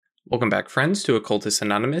Welcome back, friends, to Occultist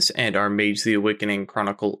Anonymous and our Mage the Awakening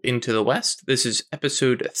Chronicle Into the West. This is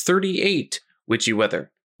episode 38, Witchy Weather.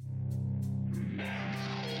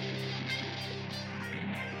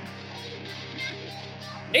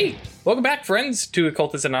 Hey, welcome back, friends, to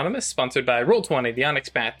Occultist Anonymous, sponsored by Roll20, the Onyx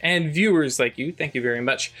Path, and viewers like you. Thank you very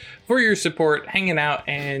much for your support, hanging out,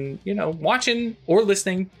 and, watching or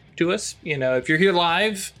listening to us. If you're here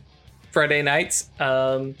live Friday nights,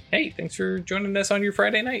 hey, thanks for joining us on your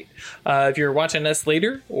Friday night. If you're watching us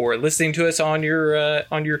later or listening to us on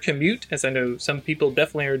your commute, as I know some people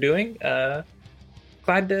definitely are doing,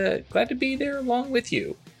 glad to be there along with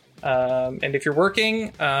you. And if you're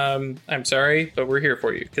working, I'm sorry, but we're here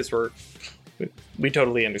for you because we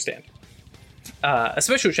totally understand. A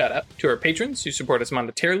special shout out to our patrons who support us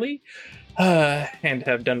monetarily. And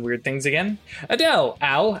have done weird things again. Adele,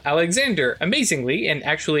 Al, Alexander, Amazingly, and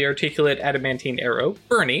Actually Articulate Adamantine Arrow,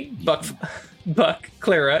 Bernie, Buck,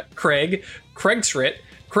 Clara, Craig, Craigsrit,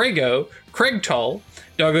 Craigo, Craigtall,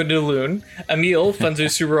 Doggo DeLune, Emil, Funzo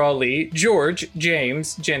Subrali, George,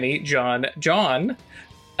 James, Jenny, John,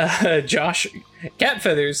 Josh, Cat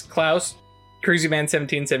Feathers, Klaus,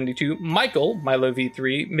 Crazyman1772, Michael, Milo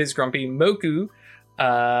V3, Ms. Grumpy, Moku,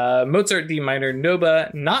 Mozart D minor,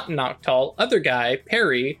 Noba, Not Noctal, Other Guy,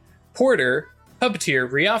 Perry, Porter, Puppeteer,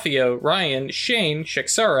 Riafio, Ryan, Shane,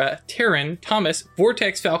 Shaksara, Taryn, Thomas,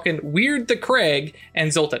 Vortex Falcon, Weird the Craig,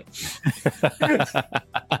 and Zoltan.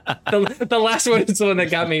 the last one is the one that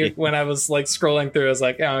got me when I was scrolling through. I was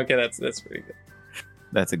like, oh, okay, that's pretty good.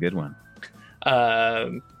 That's a good one.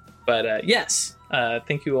 Yes,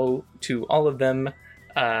 thank you all to all of them.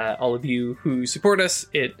 All of you who support us.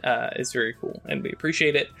 It is very cool and we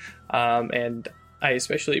appreciate it, and I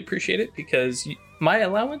especially appreciate it because my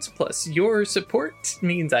allowance plus your support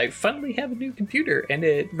means I finally have a new computer and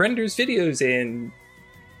it renders videos in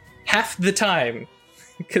half the time,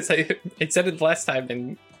 because I said it last time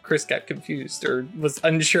and Chris got confused or was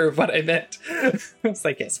unsure of what I meant. I was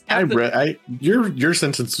like, yes. Your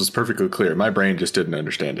sentence was perfectly clear. My brain just didn't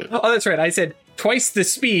understand it. Oh, that's right. I said twice the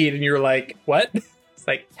speed and you were like, what? It's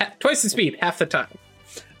like twice the speed, half the time.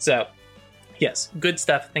 So, yes, good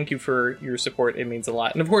stuff. Thank you for your support. It means a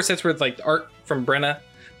lot. And of course, that's where the art from Brenna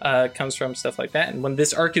comes from, stuff like that. And when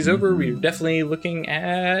this arc is over, we're definitely looking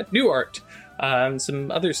at new art. Some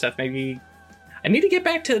other stuff. Maybe I need to get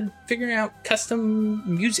back to figuring out custom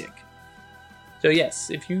music. So yes,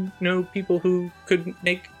 if you know people who could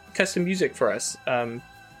make custom music for us,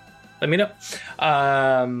 let me know.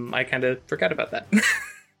 I kind of forgot about that.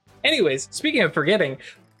 Anyways, speaking of forgetting,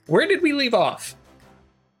 where did we leave off?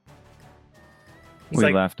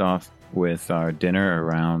 We left off with our dinner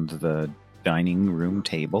around the dining room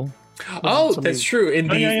table. Oh, that's true. In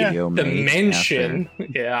the mansion. After.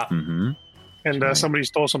 Yeah. Mm-hmm. And right. Somebody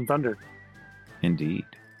stole some thunder. Indeed.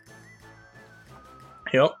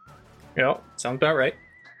 Yep. Sounds about right.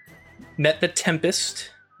 Met the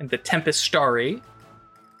Tempest and the Tempest Starry,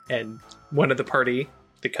 and one of the party,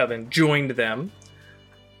 the Coven, joined them.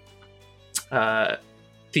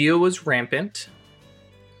 Theo was rampant.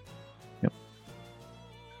 Yep.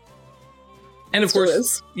 And of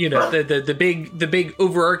course, the big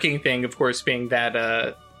overarching thing, of course, being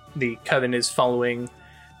that the Coven is following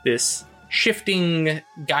this shifting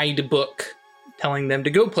guidebook telling them to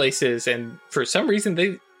go places, and for some reason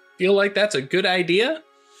they feel like that's a good idea.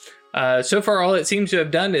 So far, all it seems to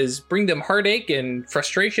have done is bring them heartache and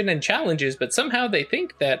frustration and challenges, but somehow they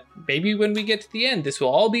think that maybe when we get to the end, this will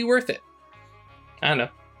all be worth it. I don't know.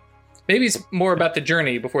 Maybe it's more about the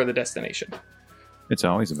journey before the destination. It's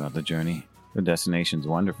always about the journey. The destination's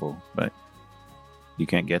wonderful, but you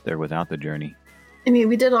can't get there without the journey. I mean,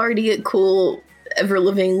 we did already get cool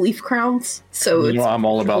ever-living leaf crowns, so I'm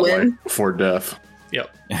all about before death.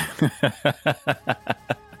 Yep.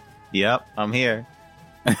 Yep, I'm here.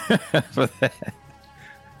 For that.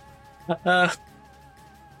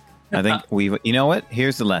 I think you know what?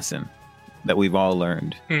 Here's the lesson that we've all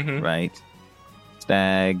learned, right?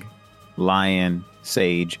 Stag, lion,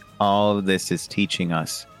 sage, all of this is teaching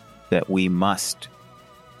us that we must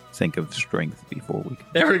think of strength before we can.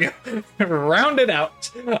 There we go. Round it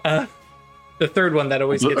out. The third one that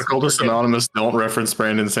always gets... Occultist Anonymous, don't reference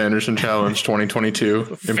Brandon Sanderson Challenge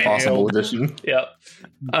 2022. Impossible edition. Yep.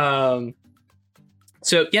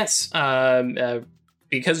 So, yes,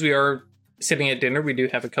 because we are sitting at dinner, we do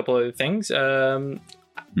have a couple other things.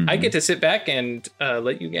 I get to sit back and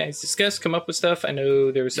let you guys discuss, come up with stuff. I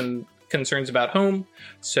know there were some concerns about home,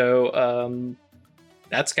 so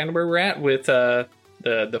that's kind of where we're at with the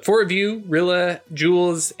four of you, Rilla,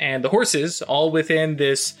 Jules, and the horses, all within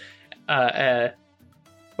this what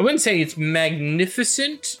I wouldn't say it's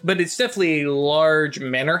magnificent, but it's definitely a large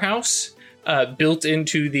manor house built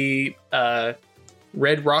into the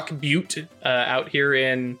Red Rock Butte out here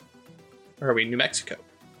in, where are we, New Mexico.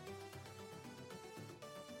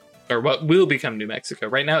 Or what will become New Mexico.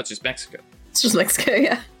 Right now it's just Mexico. It's just Mexico,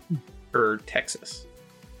 yeah. Or Texas.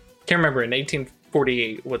 Can't remember in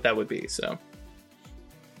 1848 what that would be, so.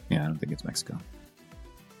 Yeah, I don't think it's Mexico.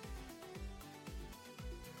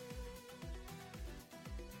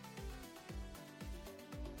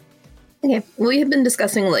 Okay, we have been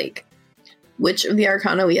discussing, like, which of the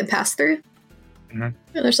Arcana we had passed through. Mm-hmm. And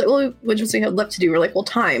there's like, well, which ones we had left to do? We're like, well,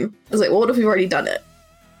 time. I was like, well, what if we've already done it?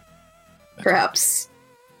 Perhaps.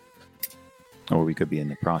 Or we could be in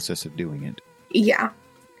the process of doing it. Yeah.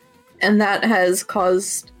 And that has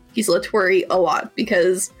caused Gisela to worry a lot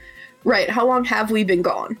because, right, how long have we been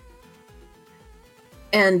gone?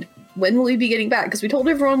 And when will we be getting back? Because we told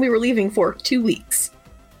everyone we were leaving for 2 weeks.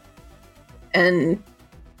 And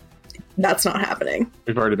that's not happening.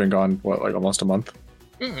 We've already been gone, what, like almost a month?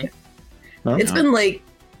 Mm-hmm. No? It's been like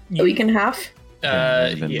a week and a half.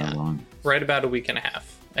 It's been Yeah, that long. right about a week and a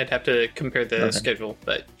half. I'd have to compare the schedule,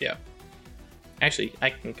 but yeah. Actually, I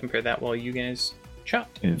can compare that while you guys chat.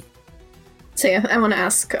 Yeah. So yeah, I want to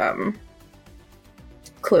ask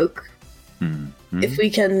Cloak Mm-hmm. if we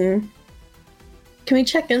can we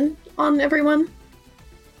check in on everyone?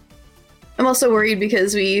 I'm also worried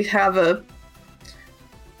because we have a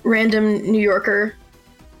random New Yorker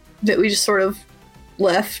that we just sort of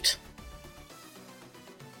left.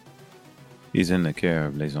 He's in the care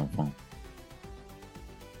of les enfants.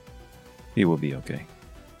 He will be okay.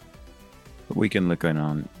 But we can look in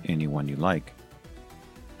on anyone you like.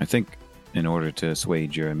 I think in order to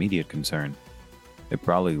assuage your immediate concern, it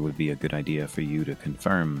probably would be a good idea for you to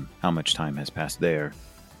confirm how much time has passed there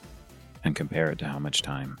and compare it to how much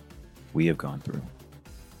time we have gone through.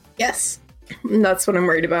 Yes, that's what I'm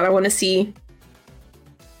worried about. I want to see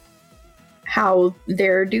how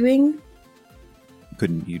they're doing.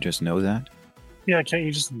 Couldn't you just know that? Yeah, can't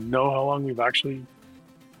you just know how long we've actually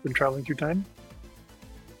been traveling through time?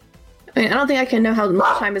 I mean, I don't think I can know how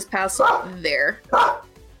much time has passed there.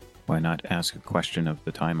 Why not ask a question of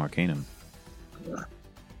the time arcanum?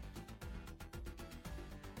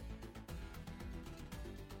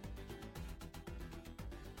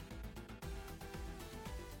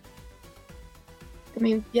 I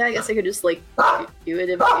mean, yeah, I guess I could just, like, do a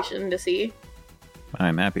divination to see.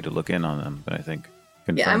 I'm happy to look in on them, but I think Yeah, I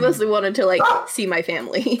confirming- mostly wanted to, like, see my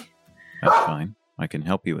family. That's fine. I can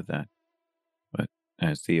help you with that. But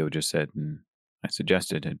as Theo just said, and I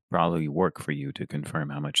suggested, it'd probably work for you to confirm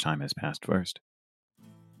how much time has passed first.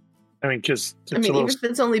 I mean, because I mean, even if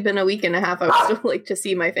it's only been a week and a half, I would still like to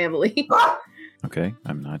see my family. Okay,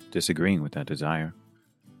 I'm not disagreeing with that desire.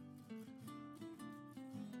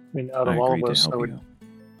 I mean, out I of all agree of to us, help you.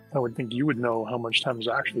 I would think you would know how much time has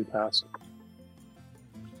actually passed.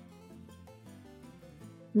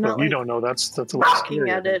 I'm But not if you like, don't know, that's a little looking scary.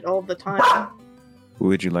 at it all the time. Who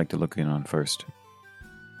would you like to look in on first?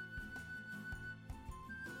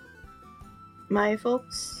 My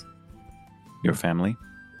folks? Your family?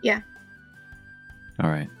 Yeah. All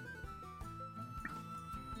right.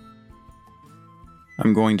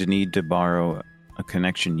 I'm going to need to borrow a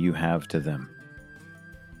connection you have to them.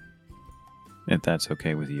 If that's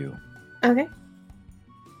okay with you. Okay.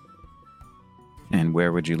 And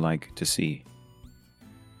where would you like to see?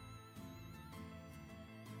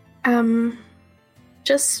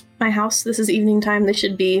 Just my house. This is evening time. They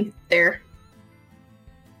should be there.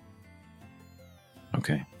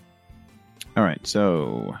 Okay. All right,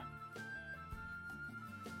 so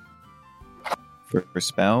for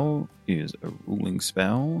spell is a ruling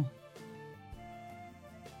spell.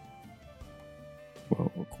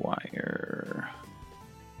 Will require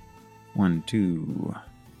 1, 2,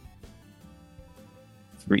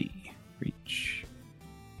 3 reach.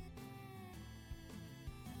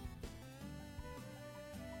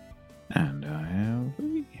 And I have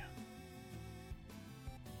 3.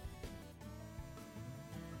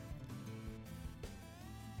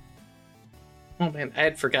 Oh man, I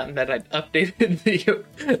had forgotten that I'd updated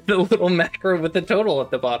the little macro with the total at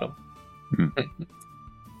the bottom. Hmm.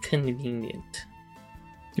 Convenient.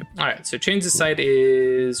 Yep. All right, so change the site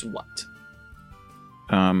is what?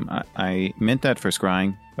 I meant that for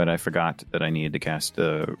scrying, but I forgot that I needed to cast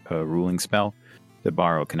a ruling spell to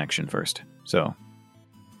borrow a connection first. So,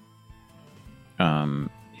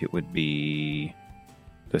 it would be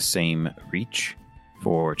the same reach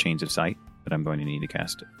for Chains of Sight, but I'm going to need to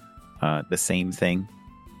cast the same thing,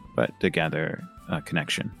 but to gather a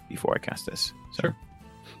connection before I cast this. So, Sure.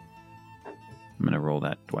 I'm going to roll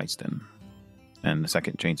that twice then. And the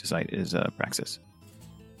second change of sight is Praxis.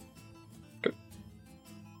 Good.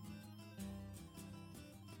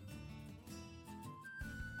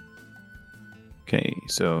 Okay,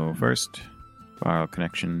 so first, borrow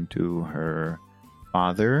connection to her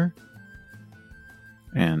father.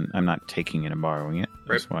 And I'm not taking it and borrowing it.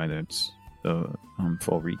 That's why that's the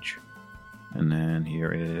full reach. And then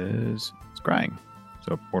here is scrying.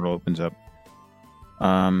 So portal opens up.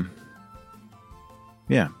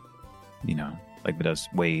 Yeah. You know, like it does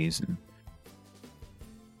ways and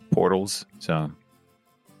portals. So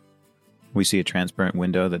we see a transparent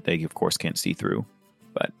window that they, of course, can't see through.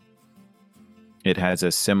 But it has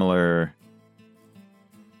a similar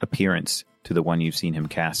appearance to the one you've seen him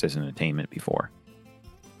cast as an attainment before.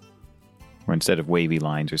 Or instead of wavy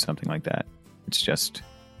lines or something like that, it's just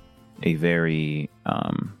a very,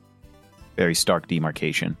 very stark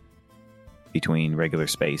demarcation between regular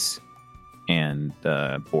space and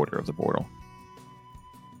the border of the portal.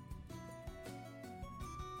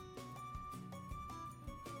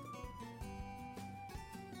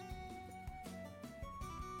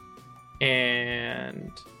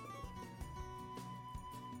 And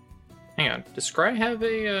hang on, does Scry have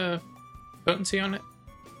a potency on it?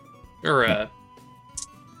 Or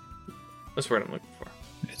what's the word I'm looking for?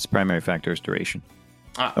 Its primary factor is duration.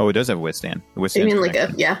 Oh, it does have a withstand. The You withstand. mean like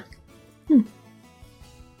a, yeah.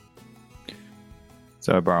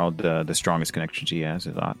 So I borrowed the strongest connection she has,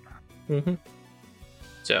 I thought. Mm-hmm.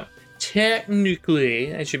 So technically,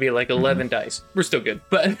 it should be like 11 dice. We're still good,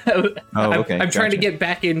 but I'm trying to get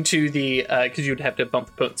back into the because you'd have to bump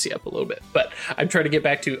the potency up a little bit. But I'm trying to get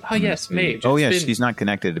back to mage. Oh yes, she's not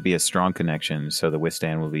connected to be a strong connection, so the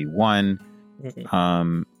withstand will be 1.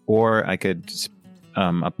 Mm-hmm. Or I could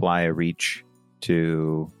apply a reach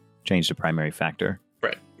to change the primary factor.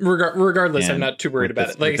 Right. Regardless, And I'm not too worried about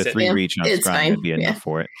it. Like I the said, 3 reach on it's scrying fine. would be enough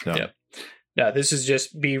for it. So Yep. No, this is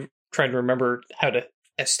just me trying to remember how to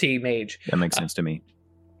ST mage. that makes sense to me.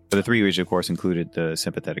 But the 3 reach, of course, included the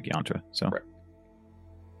sympathetic yantra. So Right.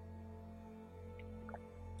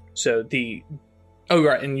 So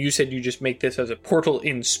right, and you said you just make this as a portal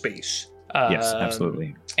in space. yes,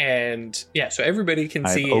 absolutely. And yeah, so everybody can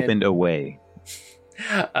I've see opened a way.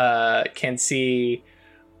 can see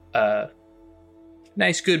a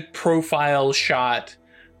nice good profile shot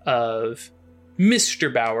of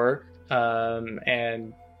Mr. Bauer.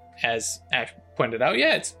 And as Ash pointed out,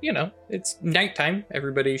 yeah, it's nighttime.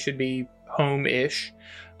 Everybody should be home-ish.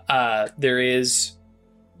 There is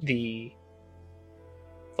the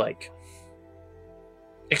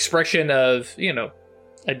expression of,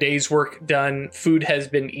 a day's work done, food has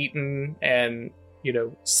been eaten, and,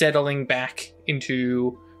 settling back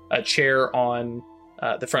into a chair on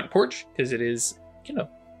the front porch, because it is,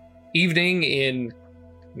 evening in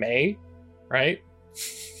May, right?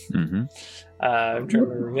 Mm-hmm. I'm trying to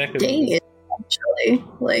remember exactly. Dang it, actually.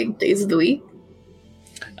 Like, days of the week?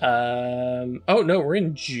 Oh, no, we're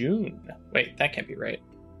in June. Wait, that can't be right.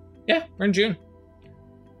 Yeah, we're in June.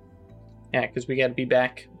 Yeah, because we got to be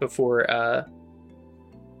back before the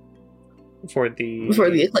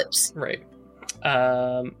eclipse. Right.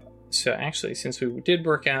 So actually, since we did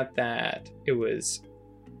work out that it was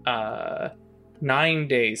 9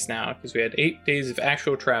 days now, because we had 8 days of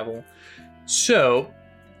actual travel. So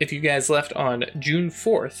if you guys left on June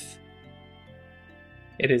 4th,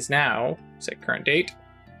 it is now, set current date,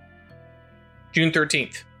 June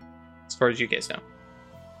 13th, as far as you guys know.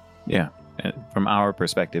 Yeah. From our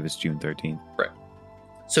perspective, it's June 13th. Right.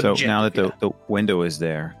 So now that the window is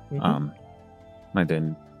there, Mm-hmm. I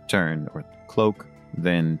then turn, or Cloak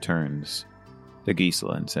then turns to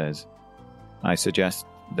Gisela and says, I suggest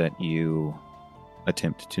that you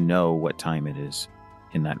attempt to know what time it is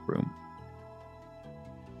in that room.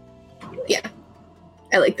 Yeah.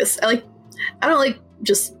 I like this. I don't like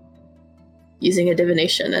just using a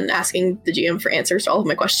divination and asking the GM for answers to all of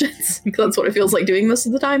my questions, because that's what it feels like doing most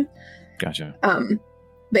of the time. Gotcha.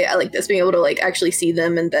 But yeah, I like this, being able to actually see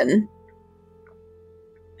them, and then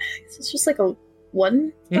it's just like a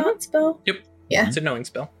one thought spell. Yep. Yeah. It's a knowing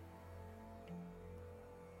spell.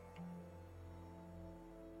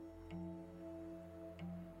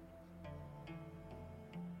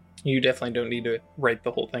 You definitely don't need to write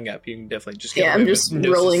the whole thing up. You can definitely just get I'm just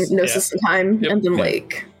rolling Gnosis in time, Yep. and then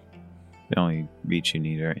The only reach you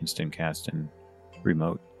need are instant cast and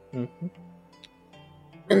remote. Mm-hmm.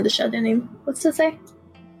 and the shadow name. What's it say?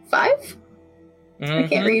 5? I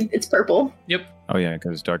can't read. It's purple. Yep. Oh yeah,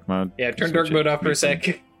 because dark mode. Yeah, turn dark mode off for a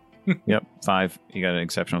sec. Yep, 5. You got an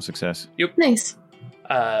exceptional success. Nice.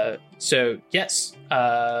 So yes,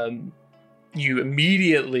 you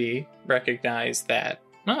immediately recognize that.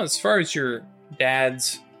 Well, as far as your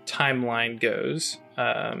dad's timeline goes,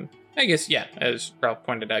 I guess, yeah, as Ralph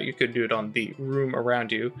pointed out, you could do it on the room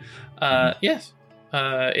around you. Yes,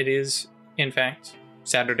 it is, in fact,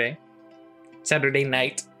 Saturday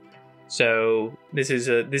night. So this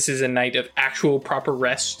is a night of actual proper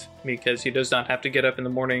rest, because he does not have to get up in the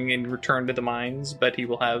morning and return to the mines, but he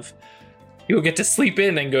will get to sleep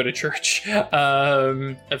in and go to church,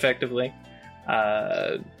 effectively.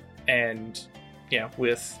 And yeah,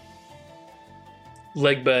 with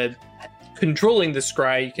Legbud controlling the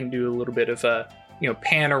scry, you can do a little bit of a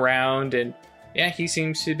pan around, and yeah, he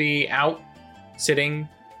seems to be out sitting.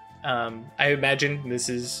 I imagine this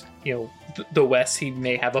is the West. He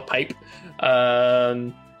may have a pipe,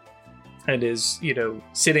 and is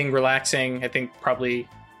sitting, relaxing. I think probably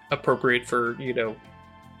appropriate for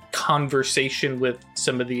conversation with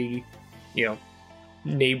some of the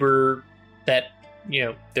neighbor that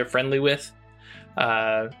they're friendly with,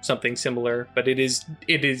 something similar. But it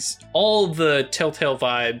is all the telltale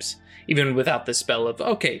vibes, even without the spell of,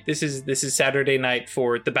 okay, this is Saturday night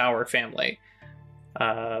for the Bauer family.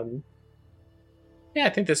 Yeah, I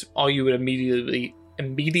think that's all you would immediately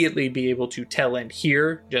be able to tell and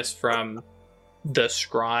hear just from the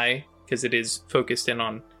scry, because it is focused in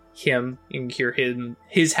on him. You can hear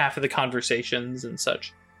his half of the conversations and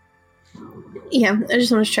such. Yeah, I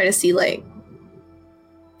just want to try to see, like,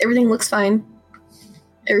 everything looks fine.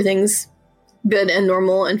 Everything's good and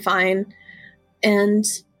normal and fine. And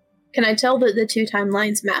can I tell that the two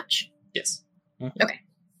timelines match? Yes. Mm-hmm. Okay.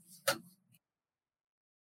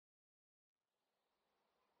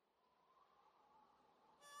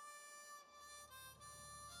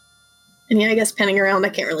 And yeah, I guess panning around, I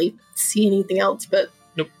can't really see anything else, but...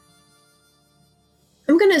 Nope.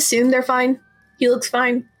 I'm gonna assume they're fine. He looks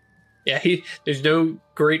fine. Yeah, there's no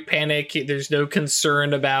great panic. There's no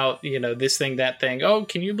concern about, this thing, that thing. Oh,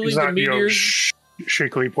 can you believe the meteors?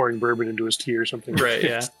 Shakily pouring bourbon into his tea or something. Right,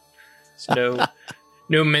 yeah. So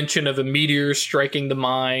no mention of a meteor striking the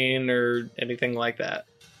mine or anything like that.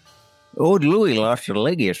 Old Louie lost a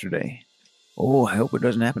leg yesterday. Oh, I hope it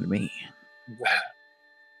doesn't happen to me.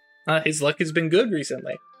 His luck has been good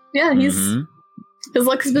recently. Yeah, his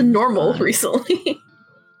luck has been normal recently.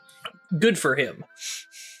 Good for him.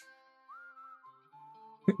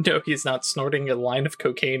 No, he's not snorting a line of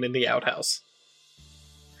cocaine in the outhouse.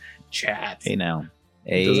 Chat. Hey now.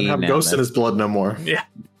 He doesn't have ghosts in his blood no more. Yeah.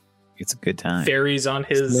 It's a good time. Fairies on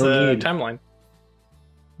his timeline.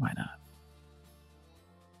 Why not?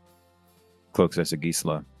 Cloak says to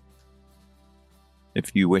Gisela,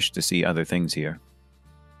 if you wish to see other things here,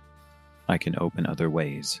 I can open other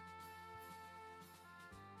ways.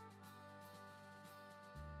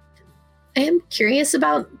 I am curious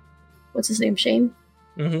about, what's his name, Shane?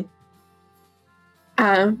 Mm-hmm.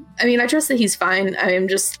 I mean, I trust that he's fine. I am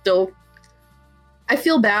just still... I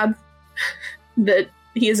feel bad that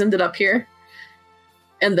he has ended up here.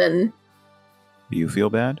 And then... Do you feel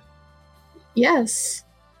bad? Yes.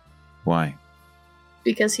 Why?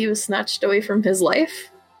 Because he was snatched away from his life.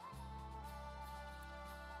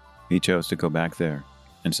 He chose to go back there,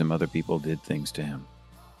 and some other people did things to him.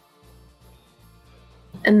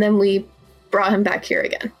 And then we brought him back here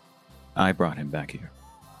again. I brought him back here.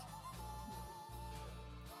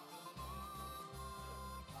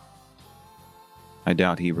 I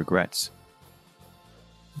doubt he regrets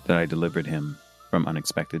that I delivered him from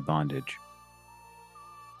unexpected bondage.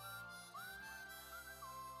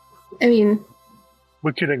 I mean...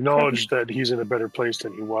 We can acknowledge that he's in a better place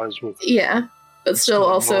than he was with... Yeah, but still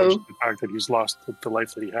also... the fact that he's lost the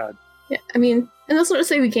life that he had. Yeah, I mean, and that's not to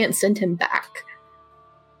say we can't send him back.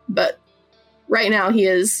 But right now he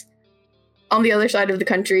is on the other side of the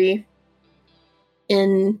country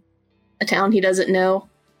in a town he doesn't know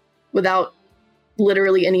without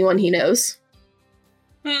literally anyone he knows.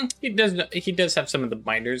 He does have some of the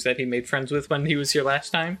binders that he made friends with when he was here last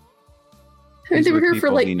time. I mean, they were here for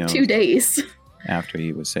like 2 days. After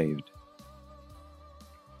he was saved.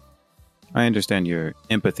 I understand your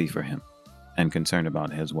empathy for him and concern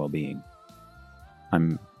about his well-being.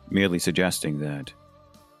 I'm merely suggesting that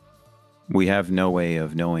we have no way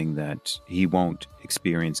of knowing that he won't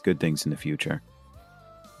experience good things in the future.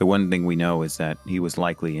 The one thing we know is that he was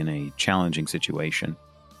likely in a challenging situation,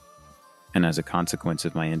 and as a consequence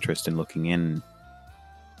of my interest in looking in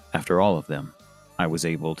after all of them, I was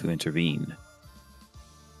able to intervene.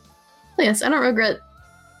 Yes, I don't regret,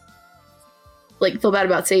 feel bad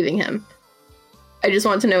about saving him. I just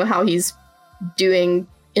want to know how he's doing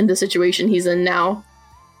in the situation he's in now.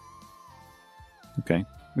 Okay,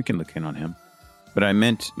 we can look in on him. But I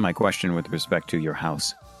meant my question with respect to your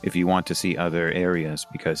house. If you want to see other areas,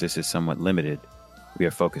 because this is somewhat limited, we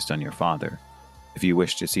are focused on your father. if you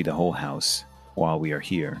wish to see the whole house while we are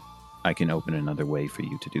here, I can open another way for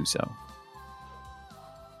you to do so.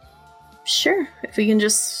 Sure. If we can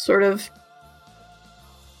just sort of,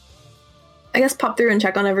 I guess, pop through and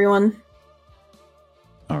check on everyone.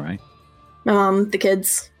 All right. My mom, the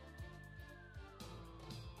kids.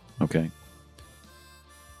 Okay.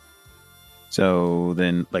 So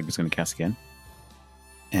then Legba's going to cast again.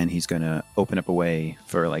 And he's going to open up a way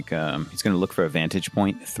for, like, he's going to look for a vantage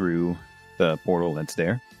point through the portal that's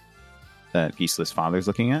there that Gisela's father's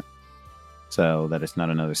looking at, so that it's not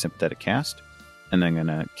another sympathetic cast. And then going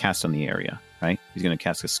to cast on the area, right? He's going to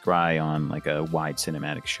cast a scry on, like, a wide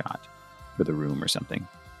cinematic shot for the room or something.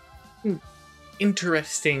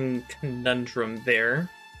 Interesting conundrum there.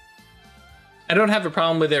 I don't have a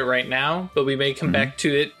problem with it right now, but we may come back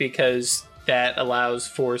to it because that allows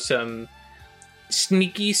for some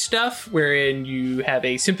sneaky stuff wherein you have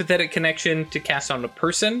a sympathetic connection to cast on a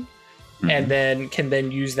person and then can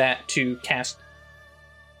then use that to cast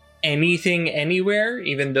anything anywhere,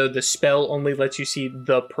 even though the spell only lets you see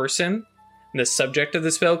the person and the subject of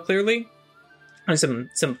the spell clearly. There's some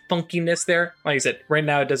funkiness there. Like I said, right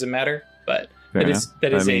now it doesn't matter, but Fair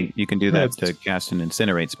that is you can do that to cast an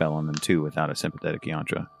incinerate spell on them too without a sympathetic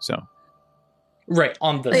yantra. So right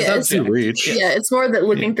on the Yeah, subject. Reach. Yeah, it's more that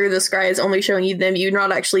looking through the scry is only showing you them. You're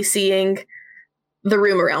not actually seeing the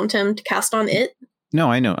room around him to cast on it. no,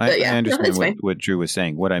 I know. I Yeah, no, understand it's fine. what Drew was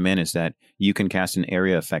saying. What I meant is that you can cast an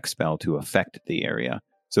area effect spell to affect the area.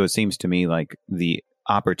 So it seems to me like the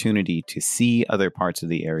opportunity to see other parts of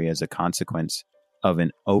the area as a consequence of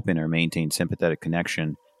an open or maintained sympathetic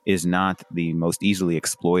connection is not the most easily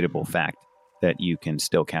exploitable fact that you can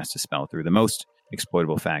still cast a spell through. The most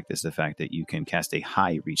exploitable fact is the fact that you can cast a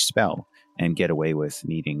high reach spell and get away with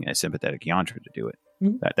needing a sympathetic yantra to do it.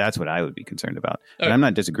 That's what I would be concerned about. Okay. And I'm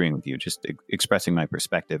not disagreeing with you, just expressing my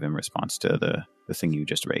perspective in response to the thing you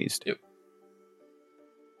just raised. Yep.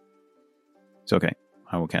 So, okay,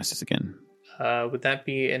 I will cast this again. Would that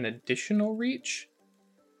be an additional reach?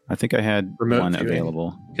 I think I had Remote one viewing.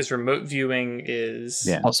 available. Because remote viewing is...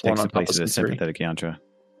 Yeah, Also one takes on the place top of of the sensory. sympathetic yantra.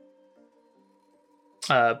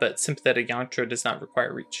 but sympathetic yantra does not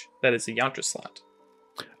require reach. That is a yantra slot.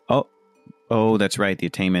 Oh, that's right. The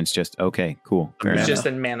attainment's just okay. Cool. Fair It's enough. just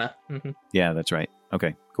in mana. Mhm. Yeah, that's right.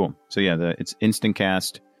 Okay, cool. So yeah, it's instant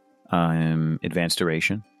cast, advanced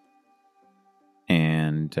duration,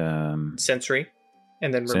 and Sensory,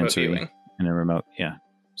 and then remote sensory, viewing. and a remote. Yeah.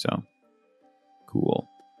 So cool.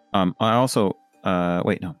 I also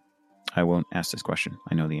wait. No, I won't ask this question.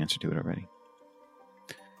 I know the answer to it already.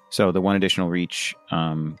 So the one additional reach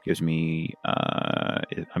gives me.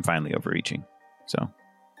 I'm finally overreaching. So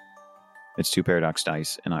it's 2 paradox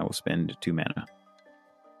dice, and I will spend 2 mana.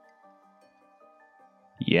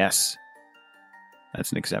 Yes.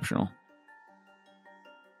 That's an exceptional.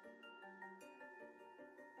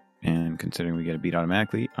 And considering we get a beat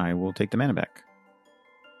automatically, I will take the mana back.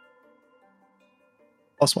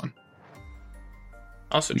 +1.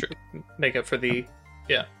 Also true. Make up for the...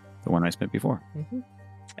 The one I spent before.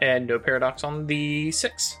 And no paradox on the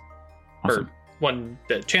 6. Awesome. Or one,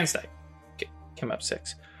 the chance die came up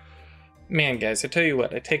 6. Man, guys, I tell you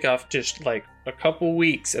what, I take off just like a couple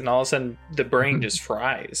weeks and all of a sudden the brain just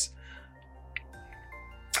fries.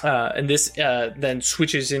 And this then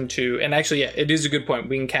switches into, and actually, yeah, it is a good point.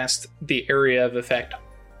 We can cast the area of effect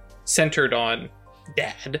centered on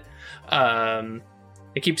Dad. I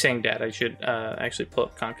keep saying Dad. I should actually pull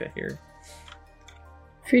up Conka here.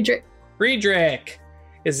 Friedrich. Friedrich!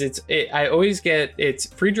 Because I always get, it's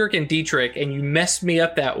Friedrich and Dietrich, and you messed me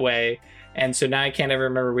up that way. And so now I can't ever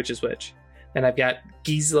remember which is which. And I've got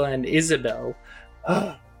Gisela and Isabel.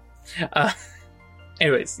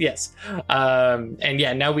 Anyways, yes. And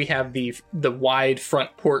yeah, now we have the wide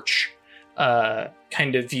front porch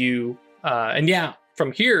kind of view. And yeah,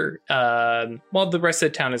 from here, while the rest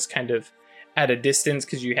of the town is kind of at a distance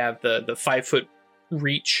because you have the 5-foot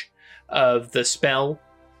reach of the spell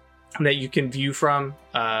that you can view from.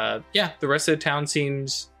 Yeah, the rest of the town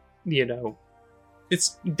seems,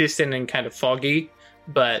 it's distant and kind of foggy,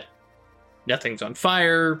 but nothing's on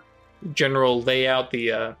fire. General layout,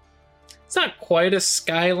 it's not quite a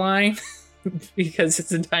skyline because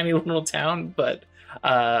it's a tiny little town, but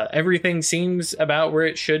everything seems about where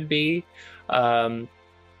it should be. I'm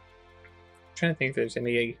trying to think if there's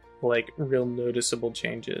any real noticeable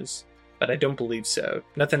changes, but I don't believe so.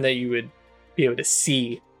 Nothing that you would be able to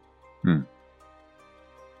see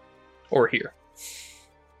or hear.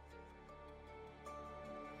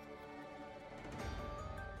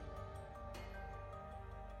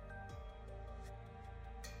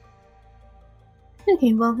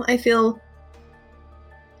 Okay, well, I feel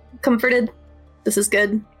comforted This is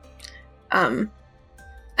good. I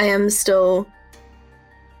am still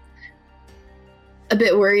a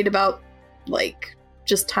bit worried about, like,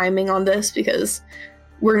 just timing on this because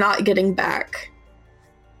we're not getting back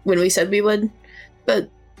when we said we would. But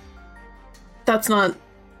that's not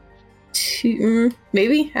too...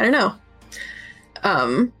 maybe? I don't know.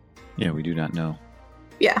 Yeah, we do not know.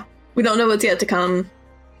 Yeah, we don't know what's yet to come.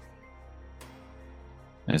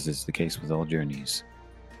 As is the case with all journeys.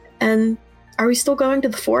 And are we still going to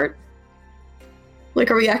the fort? Like,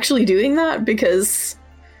 are we actually doing that? Because...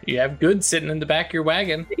 you have goods sitting in the back of your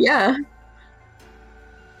wagon. yeah.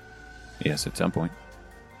 Yes, at some point.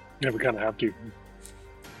 Yeah, we kind of have to.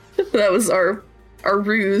 That was our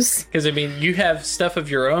ruse. Because, I mean, you have stuff of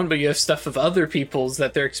your own, but you have stuff of other people's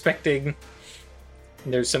that they're expecting.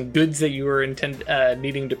 There's some goods that you were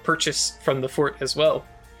needing to purchase from the fort as well.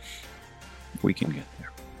 We can get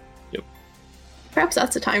there. Yep. Perhaps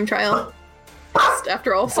that's a time trial. Just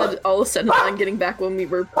after all is said and done, getting back when we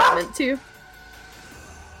were meant to.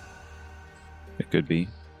 It could be.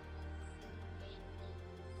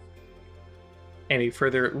 Any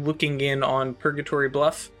further looking in on Purgatory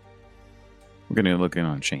Bluff? We're going to look in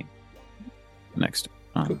on Shane next.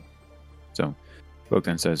 Cool. So,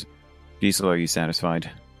 Bogdan says, Gisela, are you satisfied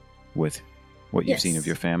with what you've seen of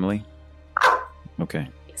your family? Okay.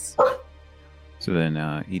 Yes. So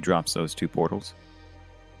then he drops those 2 portals.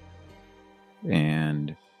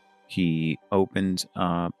 And he opens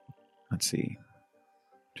up, let's see.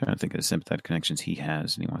 Trying to think of the sympathetic connections he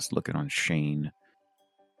has, and he wants to look it on Shane.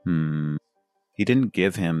 He didn't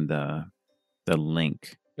give him the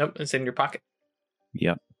link. Nope, it's in your pocket.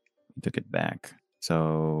 Yep. He took it back.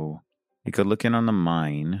 So he could look in on the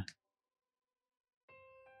mine.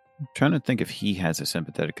 I'm trying to think if he has a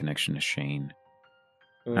sympathetic connection to Shane.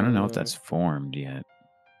 I don't know if that's formed yet.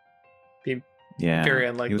 Yeah. Very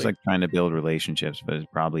unlikely. He was like trying to build relationships, but it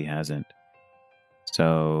probably hasn't.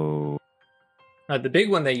 So the big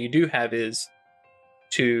one that you do have is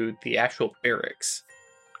to the actual barracks.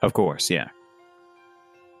 Of course, yeah.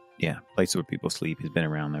 Yeah, place where people sleep. He's been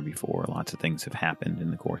around there before. Lots of things have happened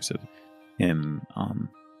in the course of him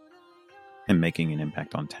making an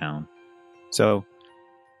impact on town. So,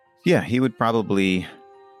 yeah, he would probably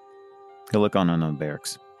look on the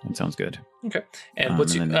barracks. That sounds good. Okay. And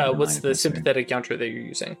what's the sympathetic yantra that you're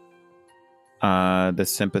using? The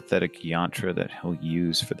sympathetic yantra that he'll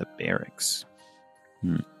use for the barracks.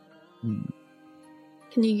 Can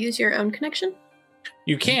you use your own connection?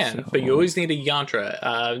 You can, but you always need a yantra.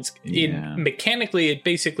 Mechanically, it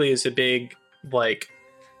basically is a big, like,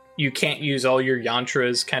 you can't use all your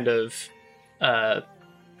yantras kind of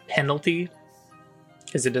penalty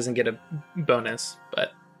because it doesn't get a bonus,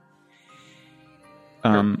 but...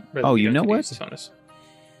 you know what?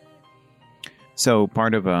 So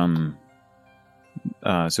part of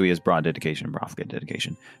so he has broad dedication and profligate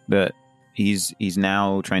dedication, but he's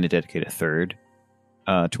now trying to dedicate a 3rd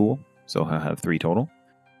tool, so he'll have 3 total,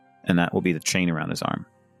 and that will be the chain around his arm,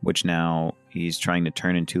 which now he's trying to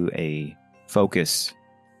turn into a focus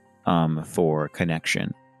for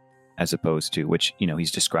connection, as opposed to, which, you know,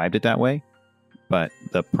 he's described it that way, but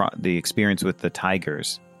the experience with the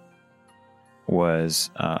tigers was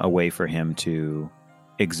a way for him to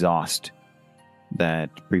exhaust that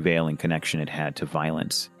prevailing connection it had to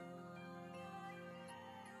violence.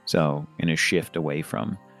 So, in a shift away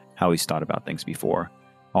from how he's thought about things before,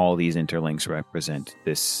 all these interlinks represent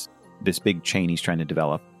this big chain he's trying to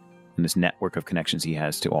develop and this network of connections he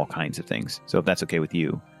has to all kinds of things. So if that's okay with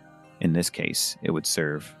you, in this case, it would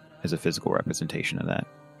serve as a physical representation of that.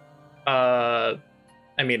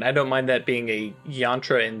 I mean, I don't mind that being a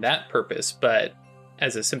yantra in that purpose, but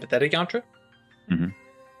as a sympathetic yantra,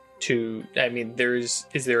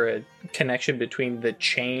 is there a connection between the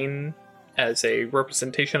chain as a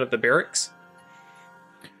representation of the barracks?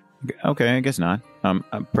 Okay, I guess not.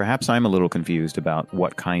 Perhaps I'm a little confused about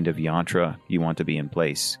what kind of yantra you want to be in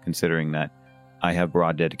place, considering that I have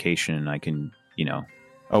broad dedication and I can, you know...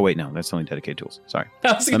 Oh, wait, no, that's only dedicated tools. Sorry.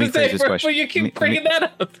 I was going to say, but you keep bringing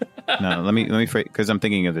that up. No, let me phrase, because I'm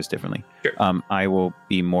thinking of this differently. Sure. I will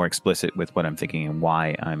be more explicit with what I'm thinking and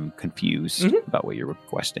why I'm confused about what you're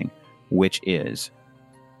requesting, which is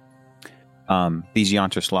these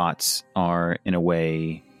yantra slots are, in a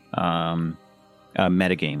way, a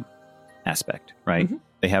metagame aspect, right?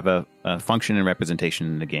 They have a function and representation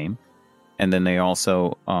in the game, and then they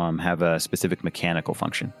also have a specific mechanical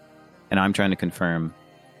function. And I'm trying to confirm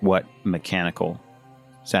what mechanical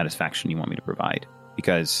satisfaction you want me to provide,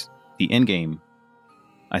 because the end game,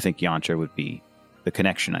 I think yantra would be the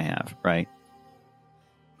connection I have, right?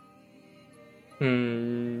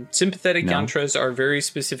 Sympathetic No. yantras are very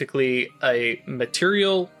specifically a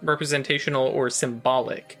material, representational, or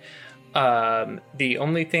symbolic. The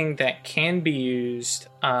only thing that can be used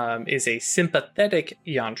is a sympathetic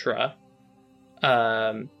yantra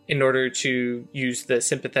in order to use the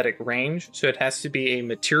sympathetic range. So it has to be a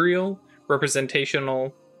material,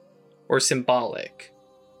 representational, or symbolic.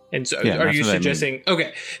 And so Yeah, are that's you what I mean. suggesting...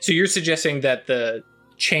 Okay, so you're suggesting that the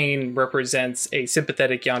chain represents a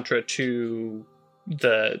sympathetic yantra to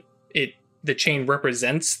the chain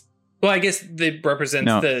represents... Well, I guess it represents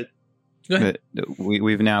No. the... Go ahead.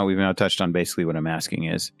 We've now touched on basically what I'm asking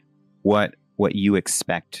is what you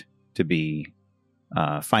expect to be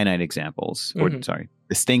finite examples, or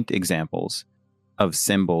distinct examples of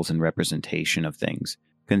symbols and representation of things,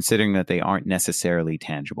 considering that they aren't necessarily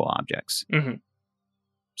tangible objects. Mhm.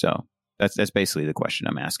 So that's basically the question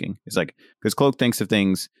I'm asking. It's like, because Cloak thinks of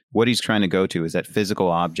things, what he's trying to go to is that physical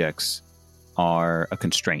objects are a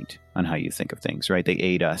constraint on how you think of things, right? They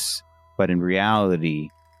aid us, but in reality,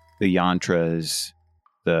 the yantras,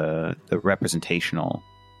 the representational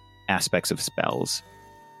aspects of spells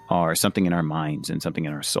are something in our minds and something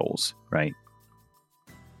in our souls, right?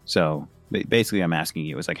 So basically, I'm asking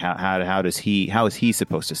you, is like, how is he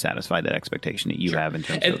supposed to satisfy that expectation that you have in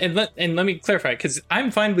terms of? And let me clarify, because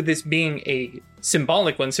I'm fine with this being a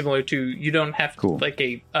symbolic one, similar to you don't have Cool. like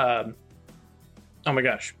a oh my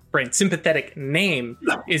gosh, brain, sympathetic name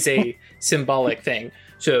is a symbolic thing.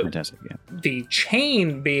 So Fantastic, yeah. the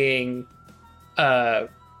chain being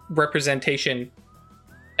representation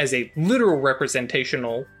as a literal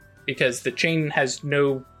representational, because the chain has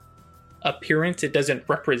no appearance, it doesn't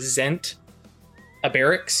represent a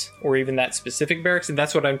barracks or even that specific barracks, and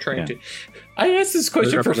that's what I'm trying to... I asked this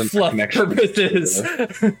question for represents the fluff connection. purposes.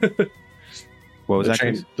 What was The that?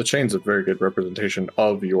 Chris? the chain's a very good representation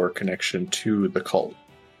of your connection to the cult.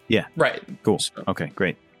 Right. Cool. Okay,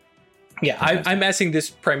 great. Yeah, I'm asking this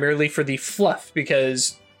primarily for the fluff,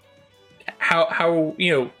 because how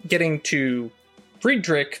getting to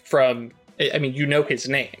Friedrich from, I mean, you know his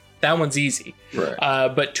name. That one's easy. Right.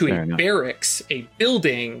 But to Fair a enough. barracks, a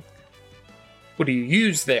building, what do you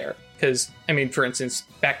use there? Because, I mean, for instance,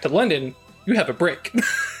 back to London, you have a brick.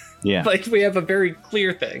 Yeah. Like, we have a very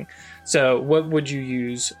clear thing. So what would you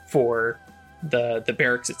use for the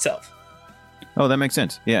barracks itself? Oh, that makes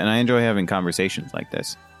sense. Yeah, and I enjoy having conversations like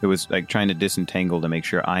this. It was like trying to disentangle to make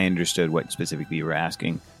sure I understood what specifically you were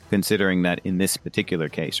asking, considering that in this particular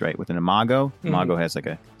case, right, with an imago, imago has like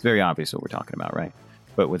it's very obvious what we're talking about, right?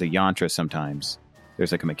 But with a yantra, sometimes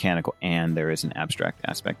there's like a mechanical and there is an abstract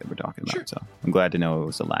aspect that we're talking about. Sure. So I'm glad to know it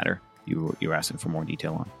was the latter you were asking for more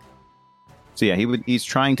detail on. So yeah, he's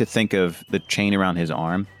trying to think of the chain around his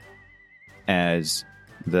arm as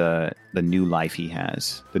the new life he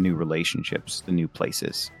has, the new relationships, the new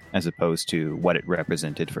places, as opposed to what it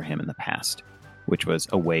represented for him in the past, which was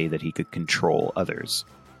a way that he could control others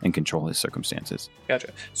and control his circumstances. Gotcha.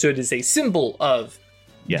 So it is a symbol of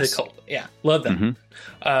Yes. the cult. Yeah, love that. Mhm.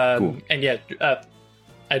 Cool. And yeah,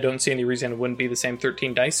 I don't see any reason it wouldn't be the same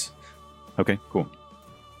 13 dice. Okay, cool.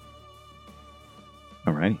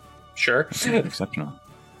 All right. Sure. Exceptional.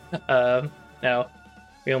 Now,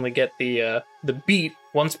 we only get the beat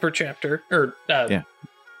once per chapter, or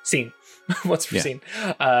scene. Once per Yeah. scene.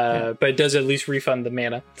 But it does at least refund the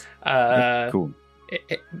mana. Cool.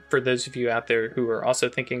 For those of you out there who are also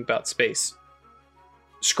thinking about space,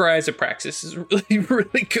 Scry as a praxis is a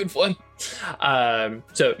really good one.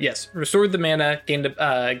 So yes, restored the mana, gained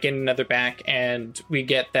another back, and we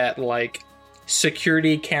get that like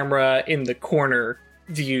security camera in the corner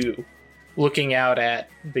view, looking out at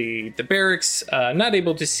the barracks, not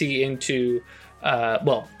able to see into.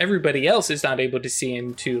 Well, everybody else is not able to see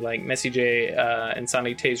into like Messy J and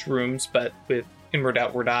Sonny Tay's rooms, but with Inward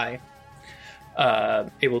Outward Eye,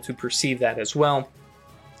 able to perceive that as well.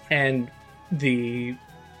 And the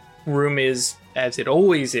room is as it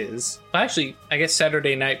always is. Well, actually, I guess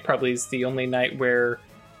Saturday night probably is the only night where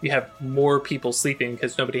you have more people sleeping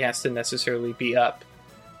because nobody has to necessarily be up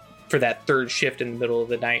for that third shift in the middle of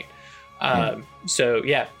the night. So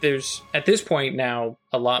yeah, there's at this point now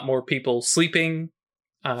a lot more people sleeping.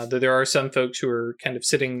 Though there are some folks who are kind of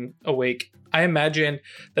sitting awake. I imagine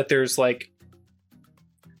that there's like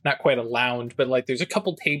not quite a lounge, but like there's a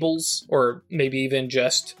couple tables or maybe even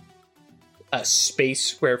just a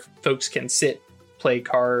space where folks can sit, play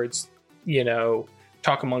cards,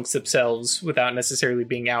 talk amongst themselves without necessarily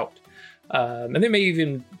being out. And there may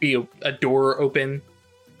even be a door open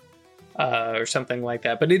or something like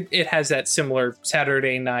that. But it has that similar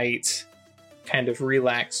Saturday night kind of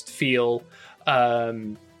relaxed feel.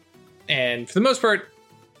 And for the most part,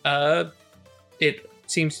 it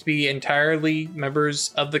seems to be entirely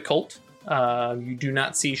members of the cult. You do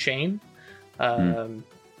not see Shane. But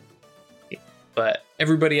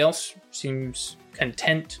everybody else seems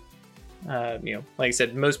content. Like I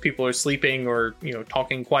said, most people are sleeping or,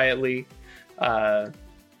 talking quietly. I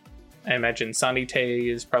imagine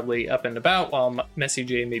Sanite is probably up and about while Messy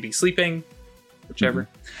J may be sleeping, whichever.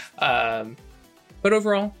 But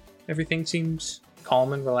overall, everything seems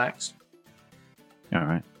calm and relaxed. All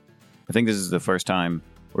right. I think this is the first time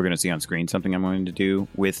we're going to see on screen something I'm going to do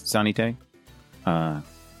with Sanite.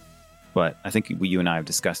 But I think you and I have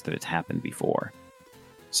discussed that it's happened before.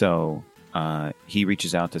 So he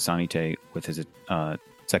reaches out to Sanite with his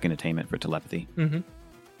second attainment for telepathy.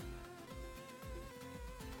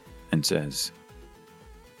 And says,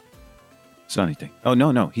 Sanite. Oh,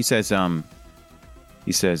 no. He says,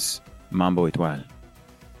 Mambo Etoile.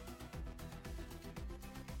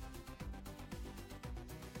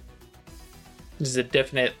 This is a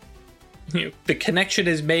definite, the connection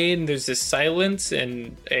is made, and there's this silence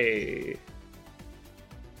and a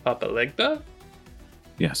Papa Legba?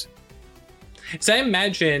 Yes. So I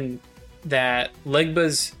imagine that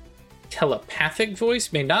Legba's telepathic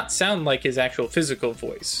voice may not sound like his actual physical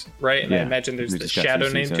voice, right? And I imagine there's the shadow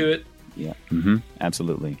name to it. Yeah,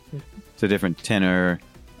 absolutely. It's a different tenor.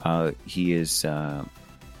 He is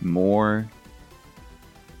more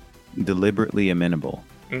deliberately amenable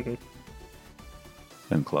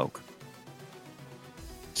than Cloak.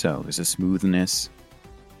 So there's a smoothness.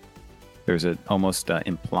 There's an almost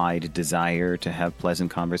implied desire to have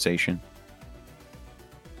pleasant conversation.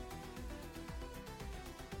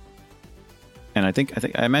 And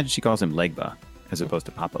I imagine she calls him Legba as opposed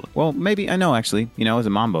to Papa. Well, maybe, I know actually, as a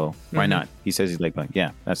Mambo. Why not? He says he's Legba.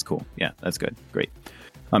 Yeah, that's cool. Yeah, that's good. Great.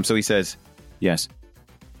 So he says, yes,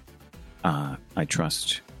 I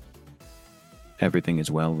trust everything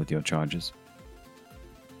is well with your charges.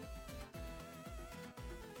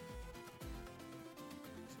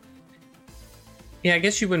 Yeah, I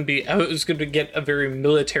guess you wouldn't be. I was going to get a very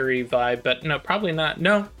military vibe, but no, probably not.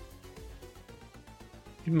 No.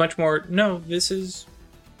 Much more. No, this is.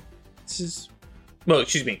 Well,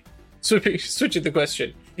 excuse me. Switching the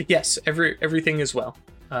question. Yes, everything is well.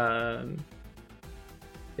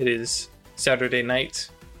 It is Saturday night.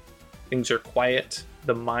 Things are quiet.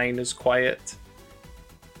 The mine is quiet.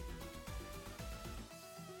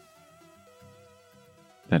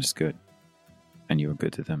 That is good. And you are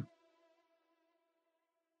good to them.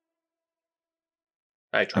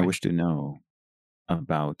 I wish to know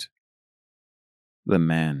about the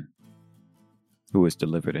man who was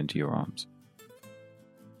delivered into your arms.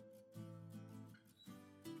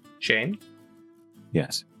 Shane?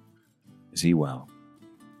 Yes. Is he well?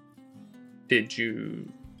 Did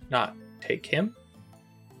you not take him?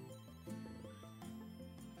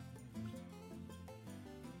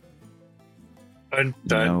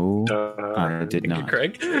 No, I did not.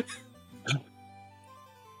 Craig?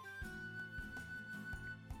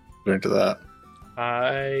 Into that.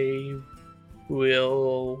 I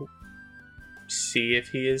will see if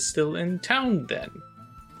he is still in town then.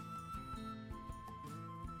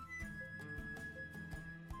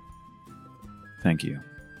 Thank you.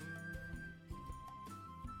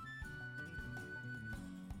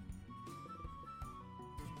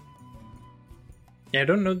 Yeah, I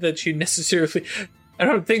don't know that she necessarily... I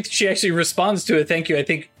don't think she actually responds to a thank you. I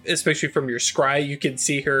think, especially from your scry, you can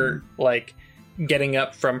see her, getting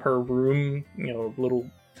up from her room, little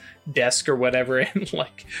desk or whatever, and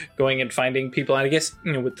going and finding people. And I guess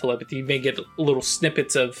with telepathy you may get little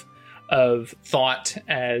snippets of thought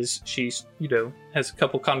as she's has a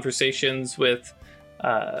couple conversations with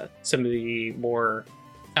some of the more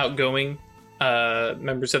outgoing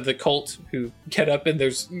members of the cult who get up, and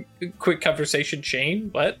there's a quick conversation. Shane,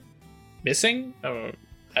 what? Missing? I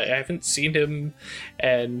haven't seen him.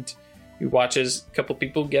 And he watches a couple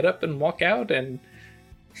people get up and walk out and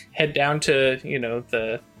head down to,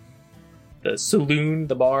 the saloon,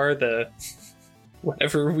 the bar, the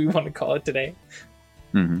whatever we want to call it today.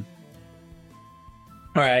 Mm-hmm.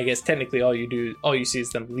 All right, I guess technically all you see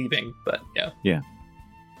is them leaving, but yeah. Yeah.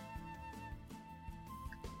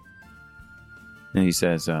 And he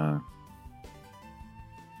says, I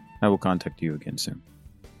will contact you again soon.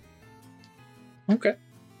 Okay.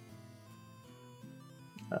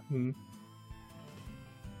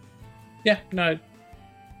 Yeah, no.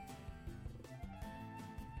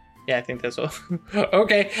 Yeah, I think that's all.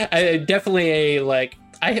 Okay, definitely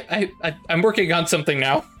I'm working on something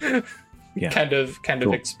now. Yeah. kind of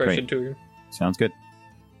cool. Expression. Great. To her. Sounds good.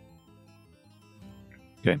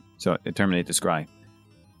 Okay, so I terminate the scry,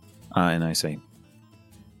 and I say,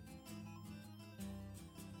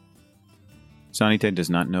 Sanite does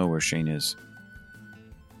not know where Shane is.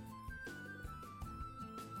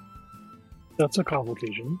 That's a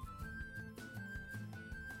complication.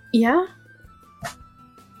 Yeah.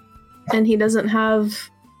 And he doesn't have...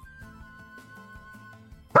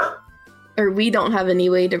 Or we don't have any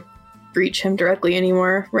way to reach him directly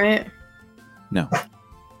anymore, right? No.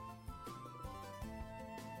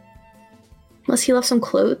 Unless he left some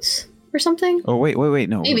clothes or something? Oh, wait.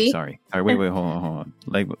 No, Maybe. wait, sorry. All right, wait, hold on.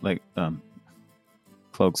 Like,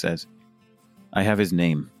 Cloak says, I have his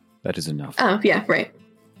name. That is enough. Oh, yeah, right.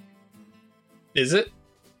 Is it?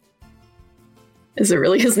 Is it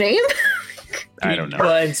really his name? I don't know.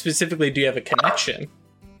 Well, and specifically, do you have a connection?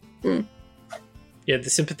 Hmm. Yeah, the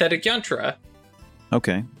sympathetic yantra.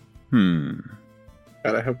 Okay.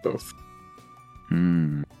 Gotta have both.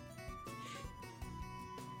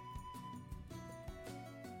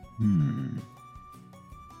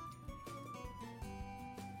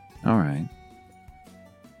 All right.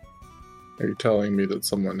 Are you telling me that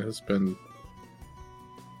someone has been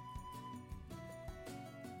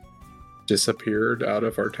disappeared out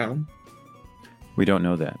of our town? We don't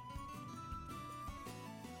know that.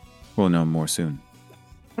 We'll know more soon.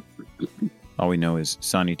 All we know is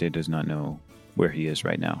Sanite does not know where he is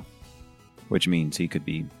right now, which means he could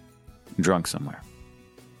be drunk somewhere.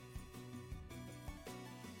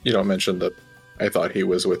 You don't mention that I thought he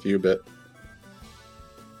was with you, but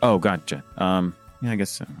Oh, gotcha. Yeah, I guess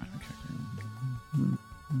so.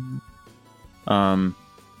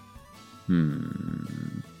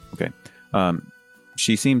 Okay.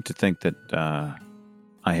 She seemed to think that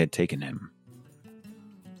I had taken him.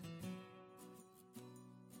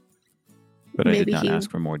 But I did Maybe not he- ask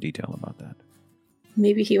for more detail about that.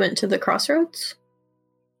 Maybe he went to the crossroads?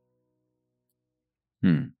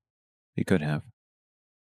 He could have.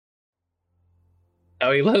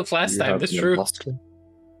 Oh, he left last you time. have That's been true. lost him?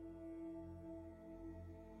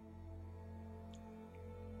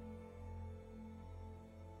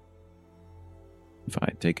 If I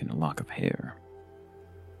had taken a lock of hair.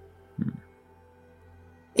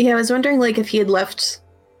 Yeah, I was wondering, like, if he had left...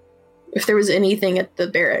 If there was anything at the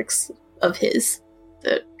barracks of his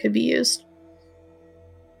that could be used.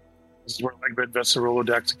 This is where like the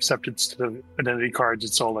Rolodex, except instead of identity cards,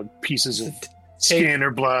 it's all like pieces of skin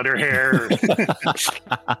or blood or hair.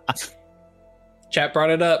 Chat brought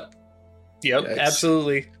it up. Yep, Yikes.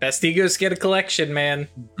 absolutely. Bastigos get a collection, man.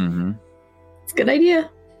 Mm-hmm. It's a good idea.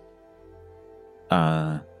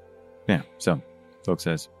 Yeah, so, folks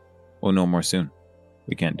says, we'll know more soon.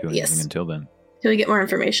 We can't do anything Yes. until then. Till we get more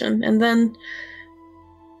information. And then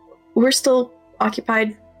we're still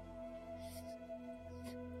occupied.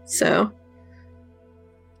 So,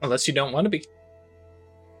 Unless you don't want to be.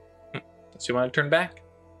 Unless you want to turn back.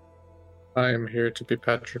 I am here to be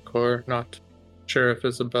Petrichor, not Sheriff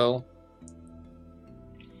Isabel.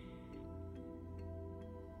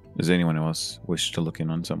 Does anyone else wish to look in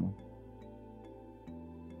on someone?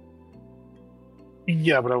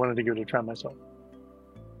 Yeah, but I wanted to give it a try myself.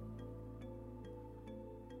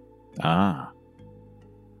 Ah.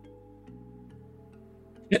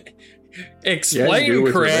 Explain, do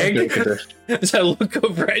with your Craig. magic edition. As I look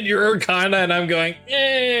over at your Arcana and I'm going,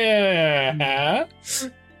 yeah.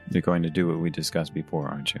 You're going to do what we discussed before,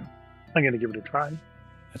 aren't you? I'm going to give it a try.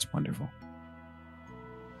 That's wonderful.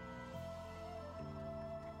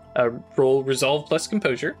 Roll resolve plus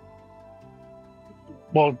composure.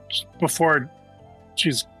 Well, before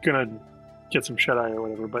she's going to get some shut-eye or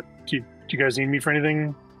whatever, but do you guys need me for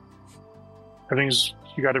anything?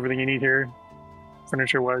 You got everything you need here?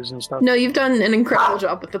 Furniture-wise and stuff? no, you've done an incredible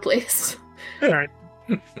job with the place. All right.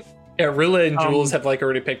 Yeah, Rilla and Jules Um, have like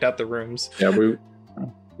already picked out the rooms. Yeah,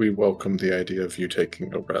 we welcome the idea of you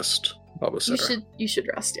taking a rest, Baba Sitter. You should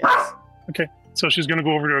rest, yes. So she's going to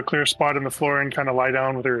go over to a clear spot in the floor and kind of lie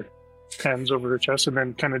down with her hands over her chest and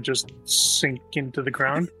then kind of just sink into the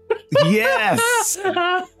ground. Yes!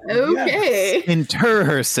 Okay. Inter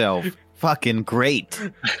herself. Fucking great. she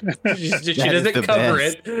That is doesn't the cover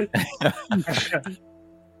best. it.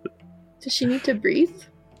 Does she need to breathe?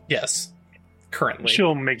 Yes. Currently.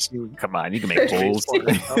 She'll make some Come on, you can make holes. for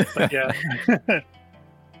herself, but yeah.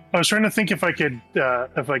 I was trying to think if I could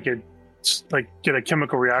like get a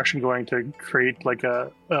chemical reaction going to create like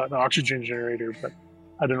an oxygen generator, but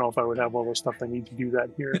I don't know if I would have all the stuff I need to do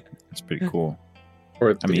that here. That's pretty cool.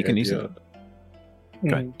 Or I mean, you the can easily. idea-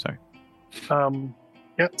 Go ahead, sorry.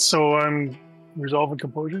 Yeah, so I'm resolving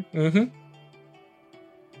composure. Mm-hmm.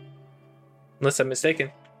 Unless I'm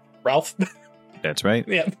mistaken. Ralph? That's right.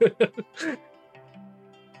 Yeah.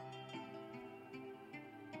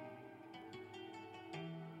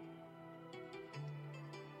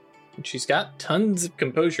 She's got tons of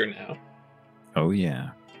composure now. Oh,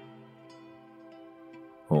 yeah.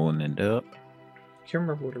 Pulling it up. Can't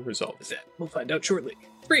remember what a result is at. We'll find out shortly.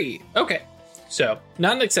 3. Okay. So,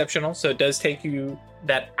 not an exceptional. So, it does take you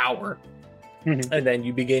that hour. Mm-hmm. And then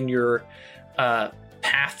you begin your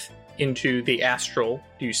path into the astral.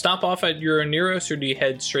 Do you stop off at Euroneros or do you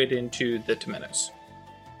head straight into the Temenos?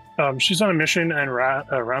 She's on a mission and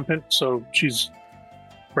rampant, so she's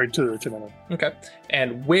right to the Temenos. Okay.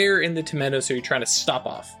 And where in the Temenos are you trying to stop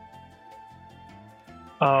off?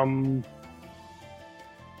 I'm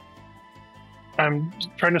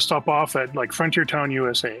trying to stop off at like Frontier Town,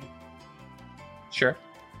 USA. Sure.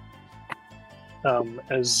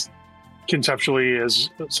 As conceptually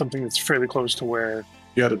as something that's fairly close to where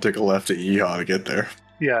You had to take a left at Yeehaw to get there.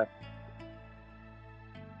 yeah.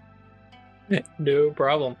 No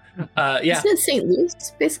problem. Yeah. Isn't it St. Louis,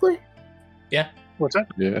 basically? What's that?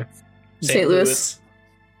 Yeah. St. Louis.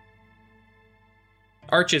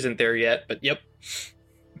 Arch isn't there yet, but yep.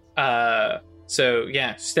 So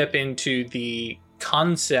yeah, step into the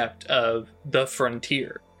concept of the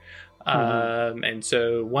frontier. And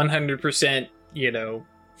so 100%,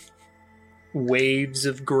 waves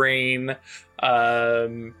of grain,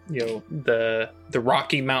 the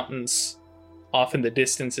Rocky Mountains off in the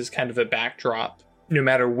distance is kind of a backdrop, no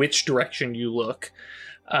matter which direction you look.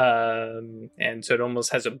 And so it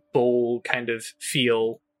almost has a bowl kind of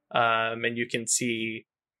feel. And you can see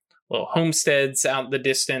little homesteads out in the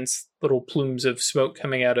distance, little plumes of smoke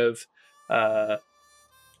coming out of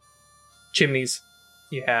chimneys.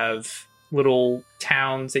 You have little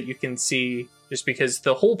towns that you can see just because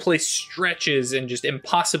the whole place stretches and just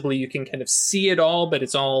impossibly you can kind of see it all, but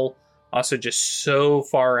it's all also just so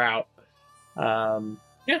far out.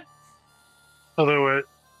 Although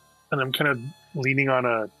and I'm kind of leaning on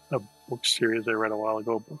a book series I read a while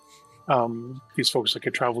ago. These folks that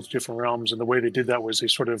could travel to different realms, and the way they did that was they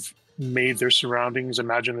sort of made their surroundings,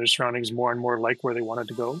 imagined their surroundings more and more like where they wanted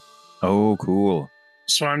to go. Oh, cool.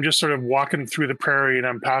 So I'm just sort of walking through the prairie and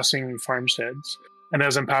I'm passing farmsteads. And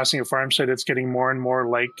as I'm passing a farmstead, it's getting more and more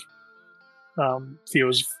like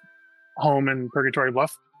Theo's home in Purgatory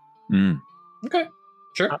Bluff. Okay,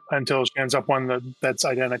 sure. Until she ends up one that's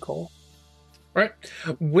identical. Right.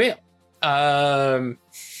 Well,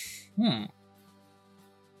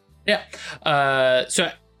 yeah.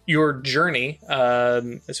 So your journey,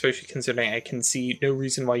 especially considering I can see no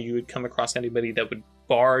reason why you would come across anybody that would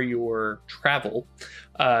bar your travel,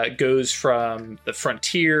 goes from the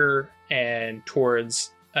frontier and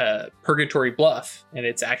towards Purgatory Bluff and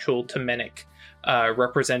its actual Temenic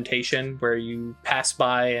representation, where you pass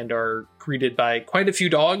by and are greeted by quite a few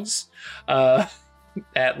dogs that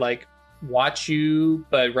watch you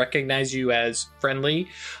but recognize you as friendly,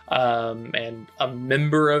 and a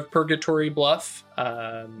member of Purgatory Bluff,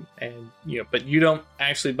 but you don't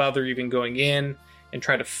actually bother even going in and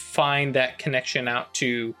try to find that connection out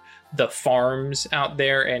to the farms out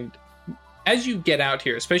there. And as you get out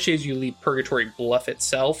here, especially as you leave Purgatory Bluff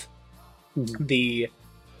itself, the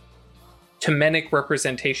Temenic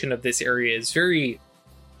representation of this area is very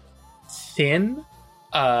thin.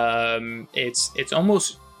 It's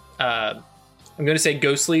almost I'm going to say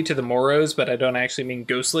ghostly to the Moros, but I don't actually mean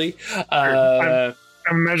ghostly. I'm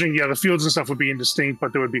imagining, the fields and stuff would be indistinct,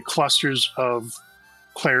 but there would be clusters of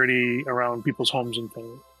clarity around people's homes and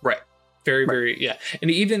things. Right. Very, yeah.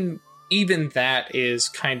 And even that is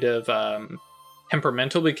kind of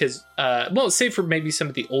temperamental because, save for maybe some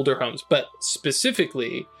of the older homes, but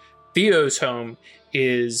specifically Theo's home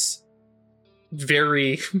is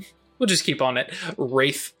very... We'll just keep on it.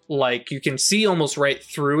 Wraith-like. You can see almost right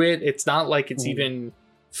through it. It's not like it's even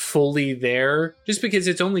fully there, just because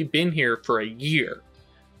it's only been here for a year,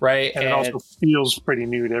 right? And it also feels pretty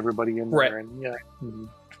new to everybody in there. And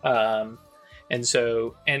and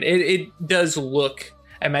so, and it does look,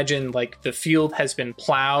 I imagine, like the field has been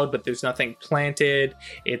plowed, but there's nothing planted.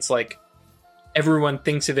 It's like everyone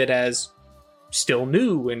thinks of it as still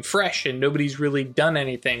new and fresh, and nobody's really done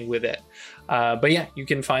anything with it. But yeah, you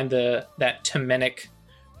can find that Temenic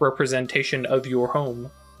representation of your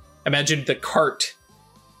home. Imagine the cart,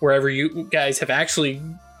 wherever you guys have actually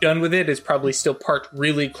done with it, is probably still parked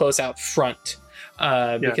really close out front,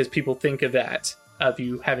 because people think of that, of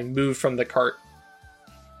you having moved from the cart.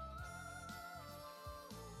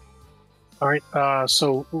 All right,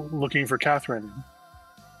 so looking for Catherine.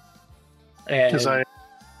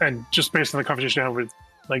 And just based on the conversation I had with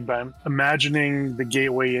Legba, I'm imagining the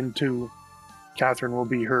gateway into Catherine will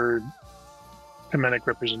be her Temenic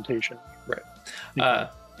representation. Right.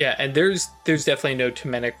 Yeah, and there's definitely no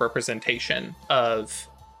Temenic representation of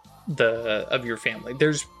your family.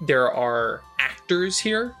 There are actors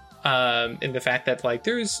here, in the fact that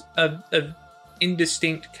there's a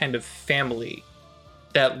indistinct kind of family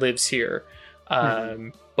that lives here.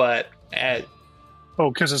 But at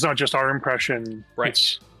because it's not just our impression, right?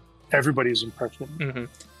 It's everybody's impression.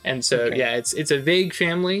 And so it's a vague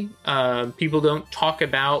family. People don't talk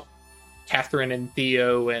about Catherine and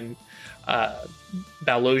Theo and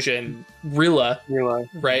Balosia and Rilla,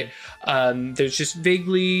 right? There's just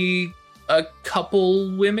vaguely a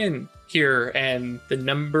couple women here, and the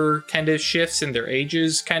number kind of shifts and their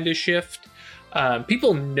ages kind of shift.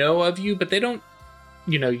 People know of you, but they don't,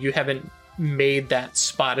 you haven't made that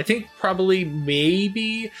spot. I think probably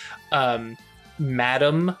maybe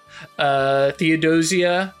Madam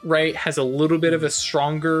Theodosia, right, has a little bit of a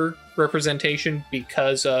stronger representation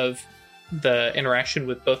because of the interaction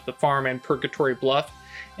with both the farm and Purgatory Bluff,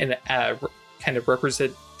 and kind of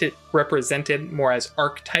represented more as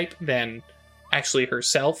archetype than actually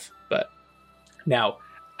herself. But now,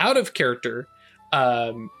 out of character,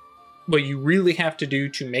 what you really have to do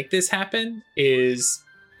to make this happen is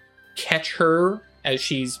catch her as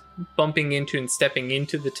she's bumping into and stepping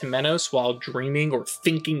into the Temenos while dreaming or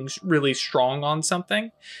thinking really strong on something.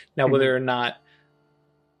 Now, whether or not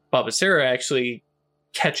Babasera actually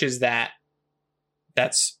catches that,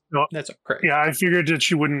 that's correct. Yeah, I figured that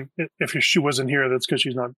she wouldn't, if she wasn't here, that's because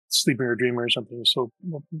she's not sleeping or dreaming or something. So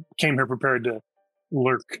came here prepared to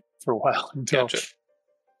lurk for a while until. Gotcha.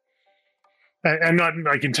 And not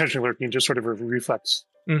like intentionally lurking, just sort of a reflex.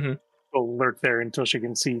 Mm-hmm. Will lurk there until she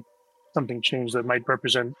can see something change that might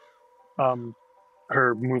represent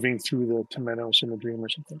her moving through the Temenos in the dream or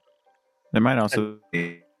something. There might also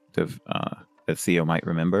be that Theo might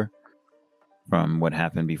remember from what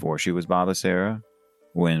happened before she was Babasera,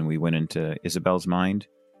 when we went into Isabel's mind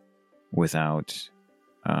without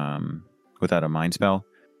a mind spell,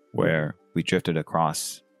 where we drifted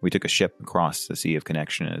across. We took a ship across the Sea of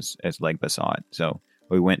Connection as Legba saw it. So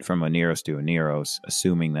we went from Oneros to Oneros,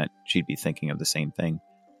 assuming that she'd be thinking of the same thing.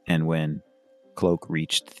 And when Cloak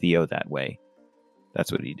reached Theo that way,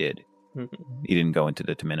 that's what he did. Mm-hmm. He didn't go into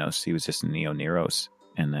the Temenos. He was just in the Oneros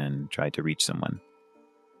and then tried to reach someone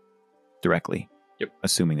directly,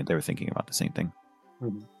 assuming that they were thinking about the same thing.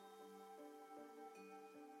 Mm-hmm.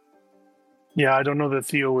 Yeah, I don't know that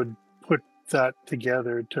Theo would put that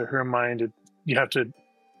together. To her mind,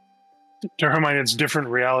 to her mind, it's different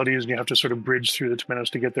realities, and you have to sort of bridge through the Temenos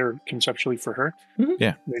to get there conceptually for her. Mm-hmm.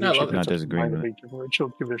 Yeah, maybe I she'll love it. Not disagreeing with it. She'll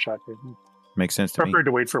give it a shot. Makes sense to me. Prepared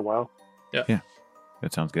to wait for a while. Yeah.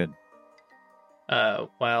 That sounds good.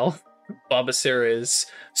 While Babasera is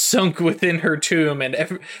sunk within her tomb, and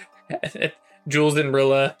Jules and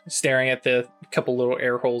Rilla staring at the couple little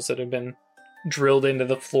air holes that have been drilled into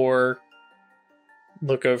the floor,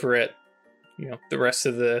 look over at the rest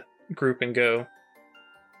of the group and go,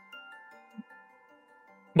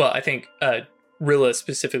 well, I think Rilla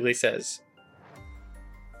specifically says,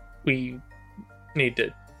 we need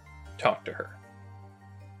to talk to her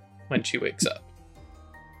when she wakes up.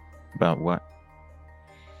 About what?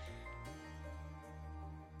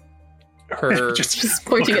 Her just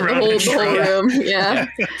pointing at the whole room. Yeah.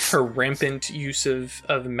 Her rampant use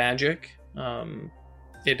of magic.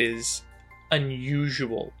 It is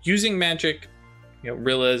unusual. Using magic,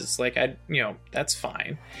 Rilla's like, that's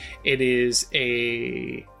fine. It is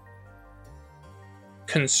a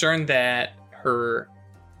concern that her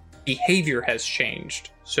behavior has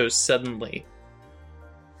changed so suddenly.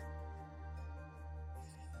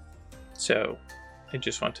 So I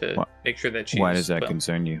just want to make sure that she's... Why does that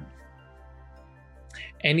concern you?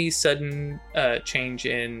 Any sudden change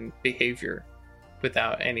in behavior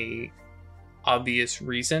without any obvious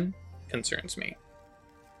reason concerns me.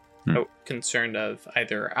 Concerned of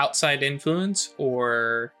either outside influence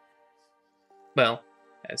or, well,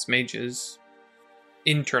 as mages,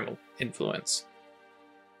 internal influence.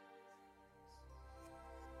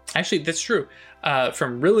 Actually, that's true.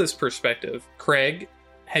 From Rilla's perspective, Craig,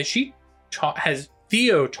 has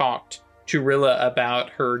Theo talked to Rilla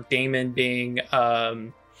about her daemon being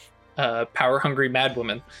a power-hungry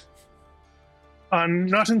madwoman?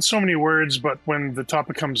 Not in so many words, but when the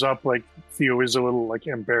topic comes up, like, Theo is a little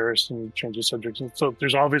embarrassed and changes subjects, and so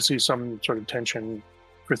there's obviously some sort of tension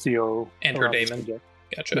for Theo and her daemon.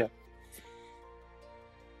 Gotcha.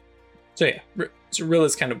 Yeah. So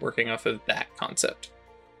Rilla's kind of working off of that concept.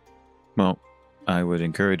 Well, I would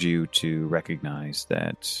encourage you to recognize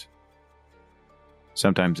that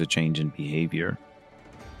sometimes a change in behavior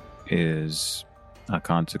is a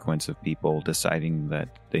consequence of people deciding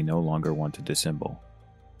that they no longer want to dissemble.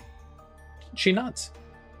 She nods.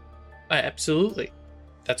 Absolutely.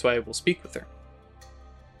 That's why I will speak with her.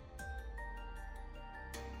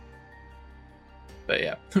 But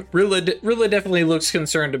yeah, Rilla definitely looks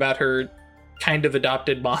concerned about her kind of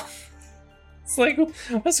adopted mom. It's like,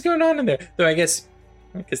 what's going on in there? Though I guess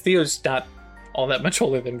because Theo's not all that much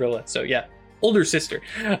older than Brilla, so yeah, older sister,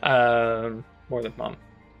 more than mom.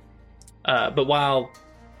 But while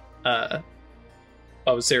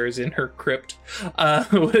Sarah's in her crypt,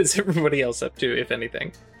 what is everybody else up to, if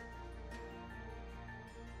anything?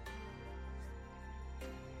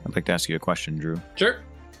 I'd like to ask you a question, Drew. Sure.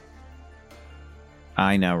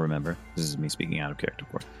 I now remember, this is me speaking out of character,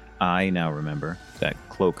 of course. I now remember that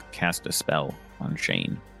Cloak cast a spell on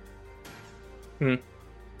Shane.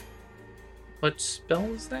 What spell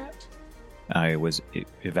was that? I was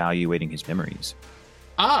evaluating his memories.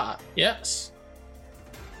 Ah, yes.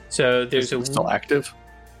 So there's Is it still active?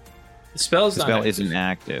 The spell's The not spell active. isn't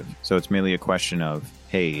active, so it's merely a question of,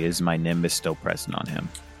 hey, is my Nimbus still present on him?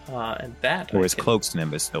 And that Or I is can- Cloak's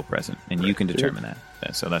Nimbus still present? And you can determine that.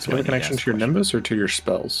 So that's Do you why have a I need to connection ask to your the question. Nimbus or to your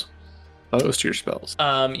spells? I thought it was to your spells.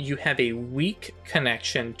 You have a weak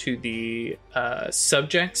connection to the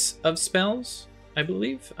subjects of spells, I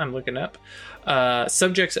believe. I'm looking up.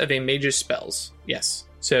 Subjects of a mage's spells. Yes.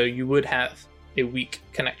 So you would have a weak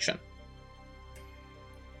connection.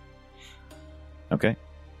 Okay,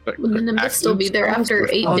 But Would the Nimbus still be there after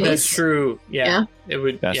 8 Oh, days? that's true. Yeah. It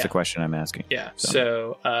would. that's yeah. the question I'm asking. Yeah.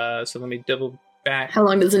 So- So let me double back. How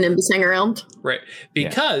long does the Nimbus hang around? Right.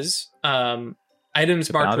 Because items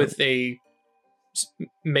It's marked about with a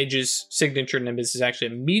mage's signature Nimbus is actually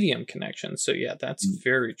a medium connection. So yeah, that's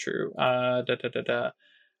very true.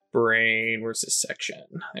 Brain, where's this section?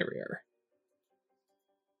 There we are.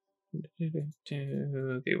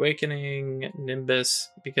 The Awakening, Nimbus,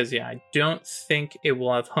 because yeah, I don't think it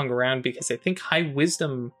will have hung around because I think High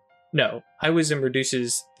Wisdom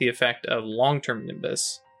reduces the effect of long-term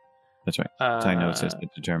Nimbus. That's right. Gnosis, it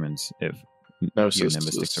determines if your Gnosis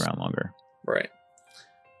Nimbus is- sticks around longer. Right.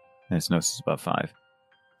 And its Gnosis is above 5.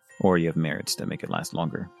 Or you have merits that make it last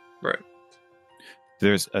longer. Right.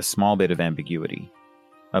 There's a small bit of ambiguity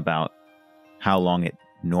about how long it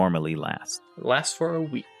normally lasts. It lasts for a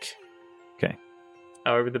week. Okay.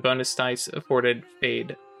 However, the bonus dice afforded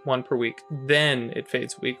fade 1 per week. Then it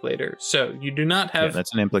fades a week later. So you do not Yeah, have.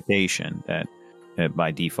 that's an implication that by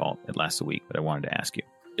default it lasts a week, but I wanted to ask you.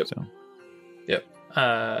 Yep. So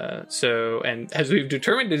So, and as we've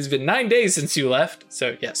determined, it has been 9 days since you left.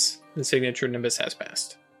 So yes, the signature Nimbus has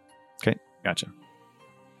passed. okay, gotcha.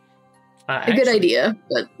 A good idea,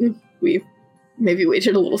 but we maybe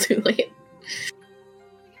waited a little too late.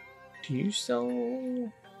 Do you still?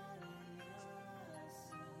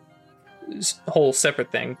 This whole separate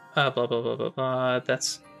thing. Blah blah blah blah blah.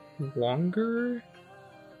 That's longer.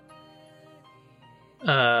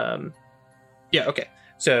 Yeah. Okay.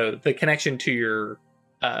 So the connection to your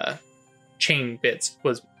chain bits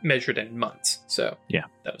was measured in months. So Yeah.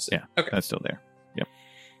 that was it. Yeah. Okay. That's still there.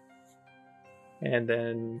 And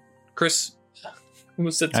then Chris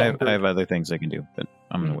almost said I something. have other things I can do, but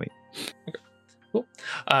I'm going to wait. Cool.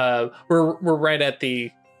 We're right at the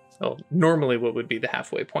normally what would be the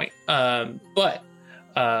halfway point. Well,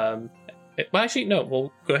 actually, no.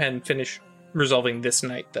 We'll go ahead and finish resolving this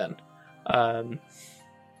night then.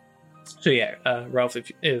 So yeah, Ralph,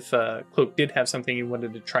 if Cloak did have something you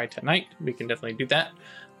wanted to try tonight, we can definitely do that.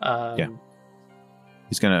 Yeah.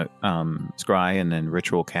 He's going to scry and then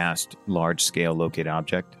ritual cast large scale locate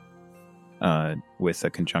object with a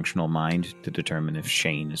conjunctional mind to determine if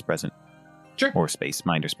Shane is present. Sure. Or space,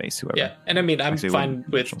 mind or space, whoever. Yeah, and I mean, I'm Actually, fine one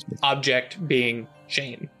with dimensional space. object being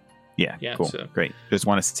Shane. Yeah, Yeah, cool. so- Great. Just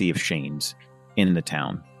want to see if Shane's in the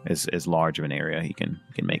town, as large of an area he can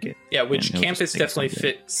make it. Yeah, which And he'll campus just take definitely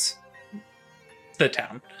something. fits the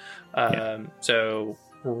town. So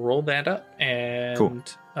roll that up, and Cool.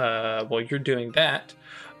 While you're doing that,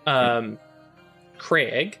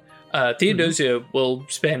 Craig, Theodosia will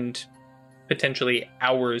spend potentially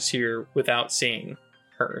hours here without seeing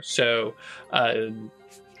her. So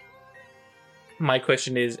my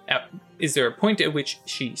question is there a point at which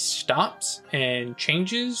she stops and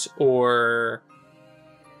changes, or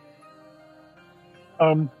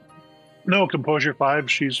No, composure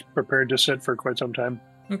 5. She's prepared to sit for quite some time.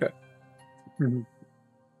 okay? Mhm.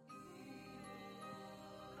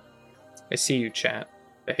 I see you, chat.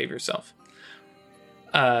 Behave yourself.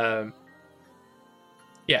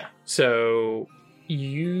 Yeah, so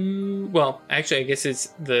well, actually, I guess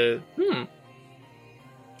it's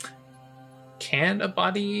can a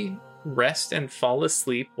body rest and fall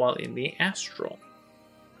asleep while in the astral?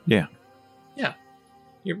 Yeah.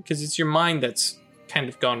 Because it's your mind that's kind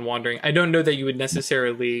of gone wandering. I don't know that you would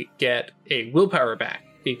necessarily get a willpower back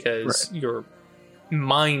because your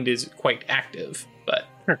mind is quite active, but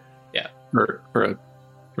For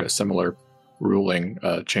a similar ruling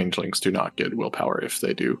changelings do not get willpower if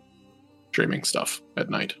they do dreaming stuff at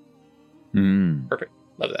night. Perfect.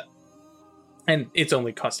 Love that. And it's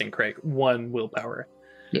only costing Craig 1 willpower.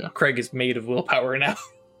 Yeah. Craig is made of willpower now.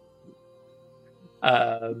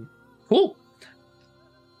 Cool.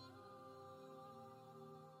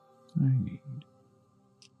 I need.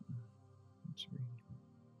 Let's read.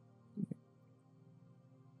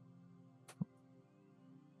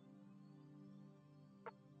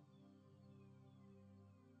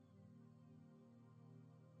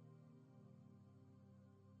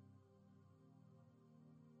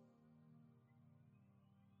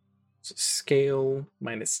 So scale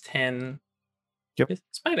 -10. Yep. This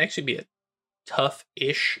might actually be a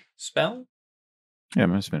tough-ish spell. Yeah, I'm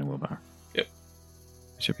gonna spend a willpower. Yep.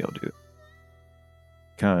 I should be able to do it.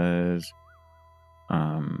 Because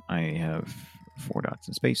I have 4 dots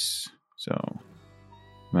in space, so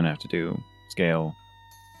I'm gonna have to do scale.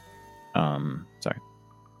 Sorry.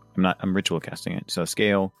 I'm ritual casting it. So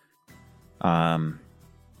scale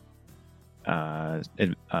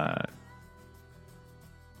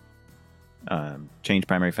change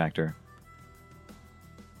primary factor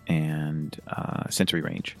and sensory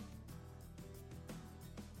range.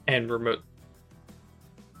 And remote.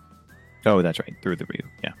 Oh, that's right. Through the view.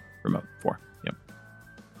 Yeah. Remote 4. Yep.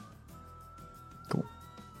 Cool.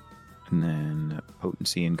 And then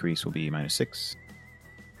potency increase will be -6.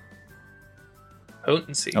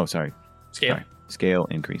 Potency. Oh, sorry. Scale. Sorry. Scale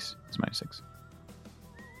increase is -6.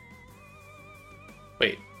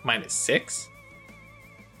 Wait, -6?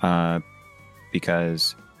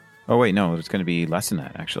 Because oh wait, no, it's going to be less than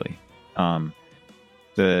that actually.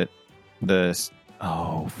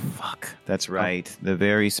 Oh fuck, that's right. The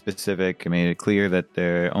very specific. I made it clear that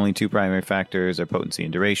there are only 2 primary factors are potency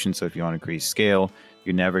and duration. So if you want to increase scale,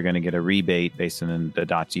 you're never going to get a rebate based on the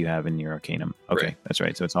dots you have in your Arcanum. Okay, Right. That's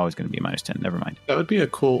right. So it's always going to be -10. Never mind. That would be a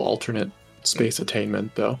cool alternate space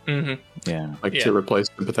attainment, though. Mm-hmm. Yeah. Like Yeah. to replace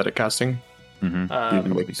sympathetic casting. Mm-hmm. You can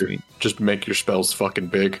That would be sweet. Just make your spells fucking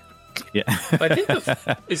big. Yeah. But I think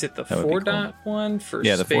is it the That would be 4-dot one for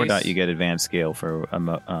Yeah, the space? 4-dot you get advanced scale for For a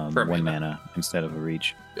 1 mana. mana instead of a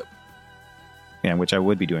reach. Yep. Yeah, which I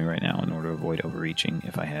would be doing right now in order to avoid overreaching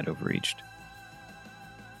if I had overreached.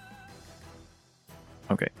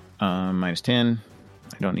 Okay, -10.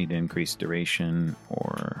 I don't need to increase duration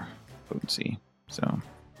or potency, so.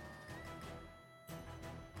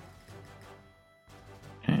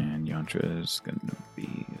 And Yantra is going to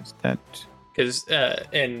be is that. Because,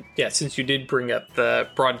 and yeah, since you did bring up the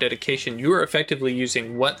broad dedication, you are effectively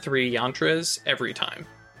using what 3 yantras every time?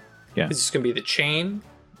 Yeah. This is going to be the chain.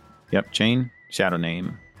 Yep, chain, shadow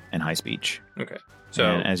name, and high speech. Okay. So,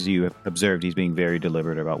 And as you have observed, he's being very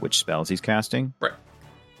deliberate about which spells he's casting. Right.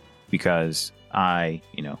 Because I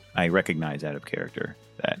recognize out of character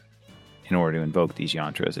that in order to invoke these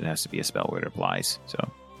yantras, it has to be a spell where it applies. So,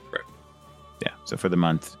 Right. Yeah. So for the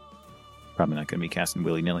month, probably not going to be casting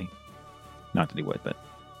willy-nilly. Not that he would, but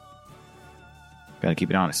gotta keep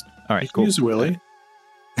it honest. All right, cool. Use Willy.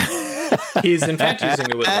 he's in fact using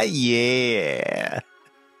it with Yeah.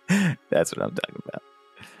 That's what I'm talking about.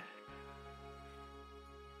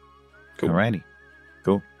 Cool. Alrighty.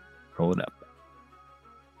 Cool. Roll it up.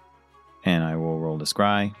 And I will roll the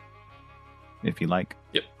scry, if you like.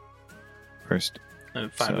 Yep. First. I'm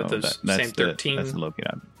fine with So those that's same 13. That's the Loki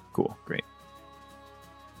dot. Cool. Great.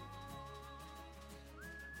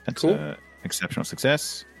 That's Cool. Exceptional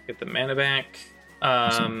success. Get the mana back.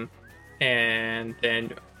 Awesome. And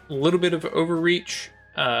then a little bit of overreach.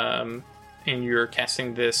 And you're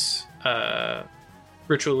casting this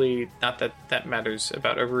ritually. Not that that matters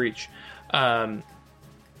about overreach. Are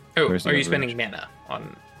Where's the you spending overreach? mana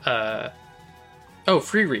on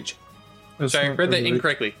free reach? Sorry, I not read that overreach.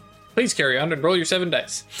 incorrectly. Please carry on and roll your 7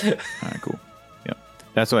 dice. All right, cool. Yep.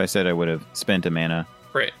 That's why I said I would have spent a mana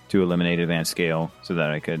Right. to eliminate advanced scale so that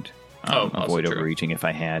I could Also avoid true. overreaching if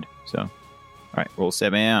I had. So, all right, roll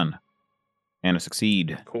 7 and a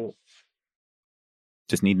succeed. Cool.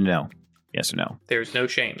 Just need to know, yes or no. There's no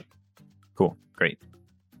shame. Cool, great.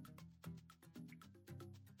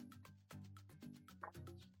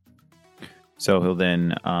 So he'll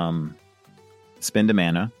then spend a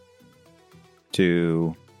mana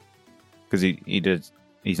to, because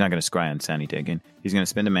he's not going to scry on Sanity again. He's going to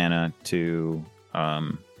spend a mana to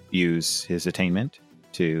use his attainment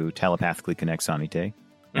to telepathically connect Sanite.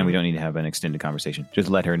 And we don't need to have an extended conversation. Just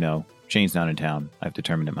let her know. Shane's not in town. I've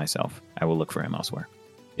determined it myself. I will look for him elsewhere.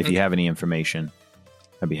 If you have any information,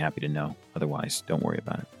 I'd be happy to know. Otherwise, don't worry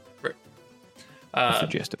about it. That's the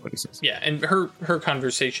gist of what he says. Yeah, and her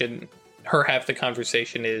conversation, her half the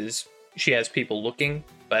conversation is she has people looking,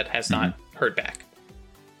 but has not heard back.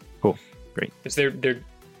 Cool. Great. Because they're,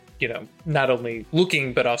 not only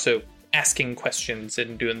looking but also asking questions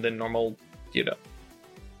and doing the normal,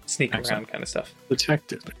 sneak around kind of stuff.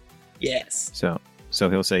 Detective. Yes. So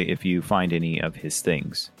he'll say, if you find any of his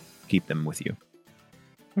things, keep them with you.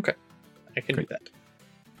 Okay. I can Great. do that.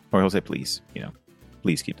 Or he'll say, please,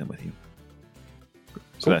 please keep them with you.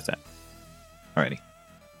 So Cool. that's that. Alrighty.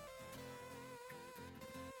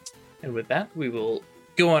 And with that, we will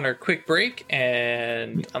go on our quick break.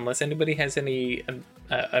 And unless anybody has any,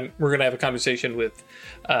 we're going to have a conversation with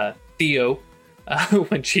Theo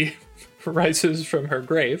when she rises from her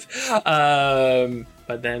grave.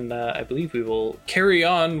 But then I believe we will carry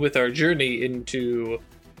on with our journey into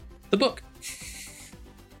the book.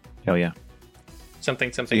 Hell yeah.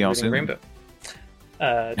 Something, See y'all Reading soon. Rainbow.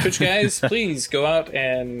 Twitch guys, please go out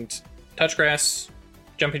and touch grass,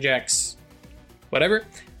 jumping jacks, whatever.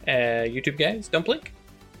 YouTube guys, don't blink.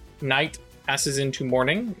 Night passes into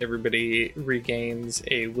morning. Everybody regains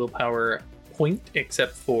a willpower point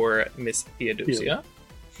except for Miss Theodosia.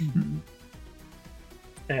 Mhm.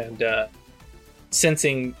 And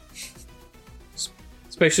sensing,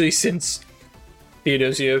 especially since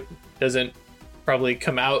Theodosia doesn't probably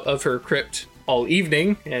come out of her crypt all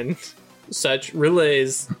evening and such,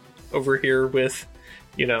 relays over here with,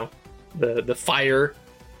 the fire.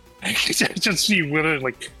 I just see Willa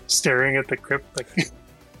like staring at the crypt, like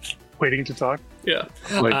waiting to talk. Yeah.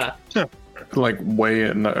 Like, like way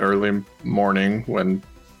in the early morning when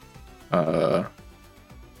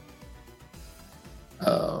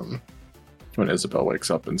Isabel wakes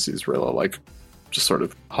up and sees Rilla like just sort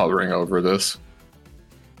of hovering over this.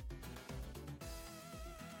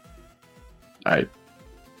 I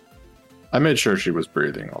made sure she was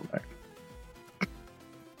breathing all night.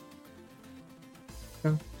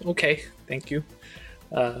 Okay, thank you.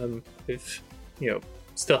 If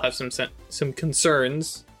still have some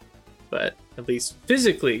concerns, but at least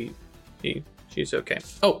physically, she's okay.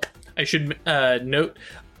 Oh, I should note,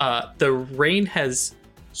 the rain has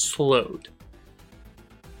slowed,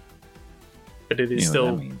 but it is You know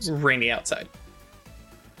what that still means. rainy outside.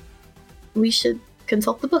 We should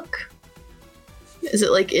consult the book. Is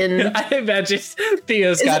it like in? I imagine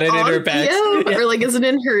Theo's Is got it in on her bag. Theo, Yeah. or like is it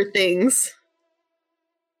in her things?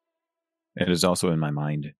 It is also in my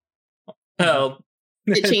mind. Well,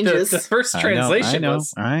 It changes. The first I translation know.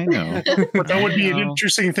 was. I know. But that would be an I know.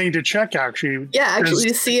 interesting thing to check, actually. Yeah, actually,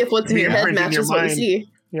 to see if what's in your Yeah, head right in your matches what you mind.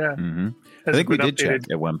 see. Yeah. hmm Has I think we been did check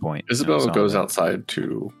updated. at one point. Isabella I saw goes that. outside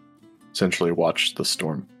to essentially watch the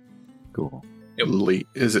storm. Cool. Yep.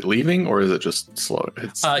 Is it leaving or is it just slow?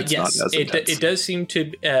 It's Yes, not as intense. it does seem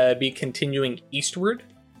to be continuing eastward,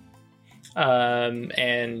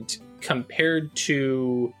 and compared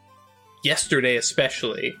to yesterday,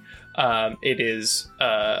 especially, it is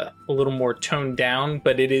a little more toned down,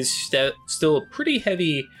 but it is still a pretty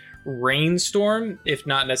heavy rainstorm, if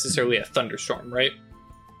not necessarily a thunderstorm, right?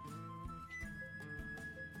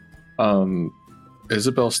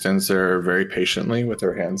 Isabel stands there very patiently with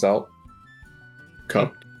her hands out,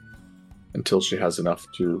 cupped, until she has enough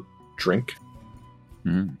to drink.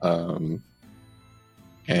 Mhm.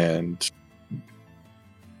 And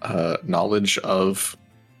knowledge of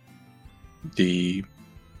the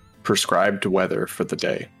prescribed weather for the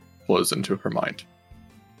day flows into her mind.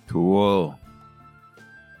 Cool.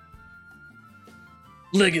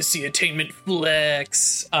 Legacy attainment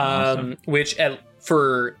flex, Awesome. which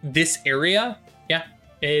for this area, yeah,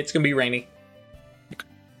 it's gonna be rainy.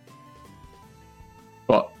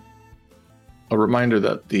 Well, a reminder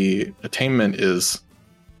that the attainment is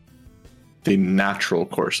the natural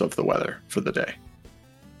course of the weather for the day.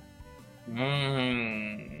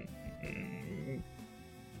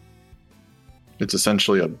 It's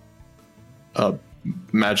essentially a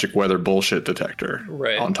magic weather bullshit detector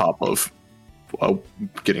Right. on top of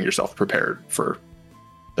getting yourself prepared for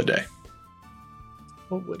the day.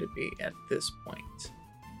 What would it be at this point?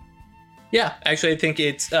 Yeah, actually, I think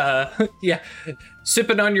it's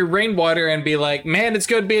sipping on your rainwater and be like, man, it's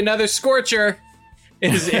going to be another scorcher.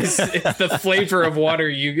 Is the flavor of water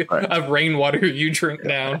of rainwater you drink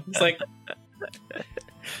now? It's like,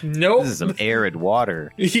 nope. This is some arid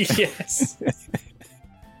water. Yes.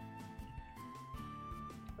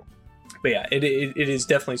 But yeah, it is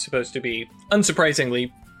definitely supposed to be,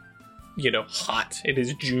 unsurprisingly, hot. It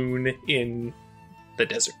is June in the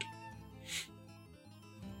desert.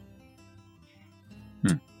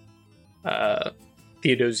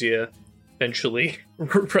 Theodosia eventually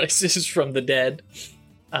rises from the dead.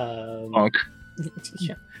 Honk.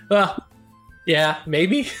 Yeah. Well, yeah,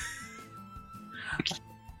 maybe.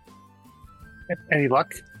 Any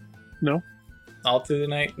luck? No. All through the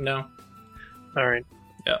night? No. All right.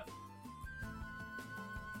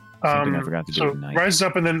 Something I forgot to do So tonight. rises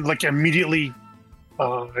up and then like immediately,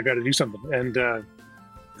 I got to do something, and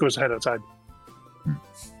goes ahead outside.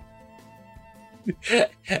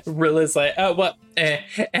 Rilla's like, oh, what?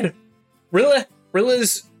 And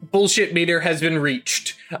Rilla's bullshit meter has been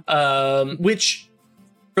reached, which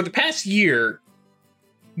for the past year,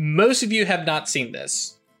 most of you have not seen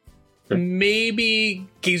this. Sure. Maybe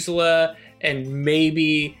Gisela and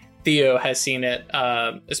maybe Theo has seen it,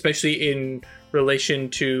 especially in relation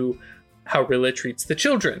to how Rilla treats the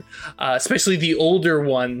children, especially the older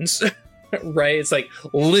ones. Right? It's like,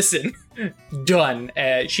 listen, done.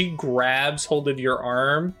 She grabs hold of your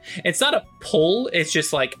arm. It's not a pull. It's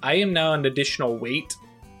just like, I am now an additional weight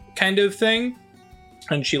kind of thing.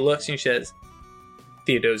 And she looks and she says,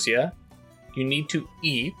 Theodosia, you need to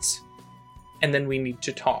eat, and then we need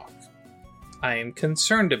to talk. I am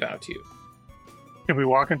concerned about you. Can we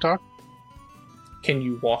walk and talk? Can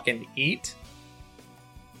you walk and eat?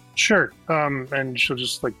 Sure. And she'll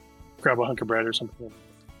just like grab a hunk of bread or something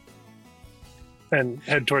and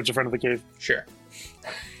head towards the front of the cave. Sure.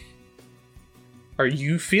 Are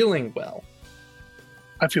you feeling well?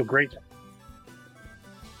 I feel great.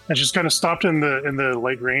 And she's kind of stopped in the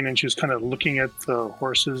light rain, and she was kind of looking at the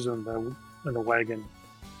horses and the wagon.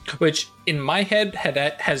 Which, in my head,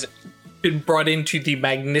 has been brought into the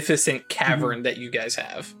magnificent cavern that you guys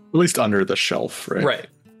have. At least under the shelf, right? Right.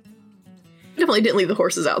 Definitely didn't leave the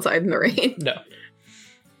horses outside in the rain. No.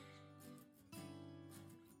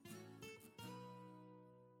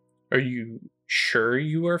 Are you sure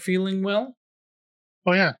you are feeling well?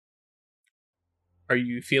 Oh yeah. Are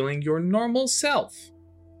you feeling your normal self?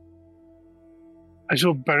 I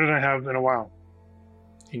feel better than I have in a while.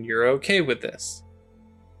 And you're okay with this?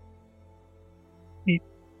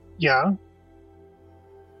 Yeah.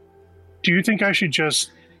 Do you think I should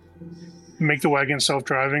just make the wagon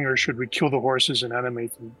self-driving, or should we kill the horses and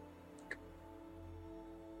animate them?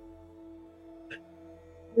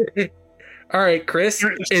 All right, Chris,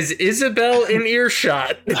 is Isabel in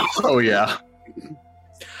earshot? Oh, yeah.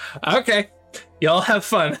 Okay. Y'all have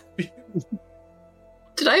fun.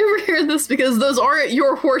 Did I overhear this? Because those aren't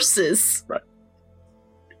your horses. Right.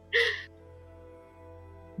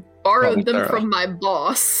 Borrowed them Sarah. from my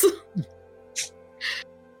boss.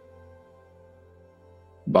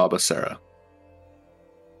 Baba Sarah.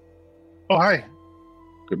 Oh, hi.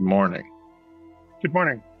 Good morning. Good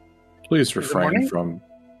morning. Please morning?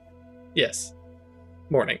 Yes.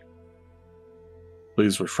 Morning.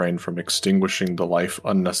 Please refrain from extinguishing the life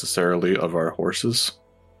unnecessarily of our horses.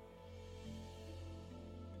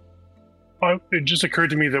 It just occurred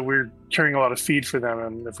to me that we're carrying a lot of feed for them,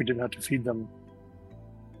 and if we didn't have to feed them.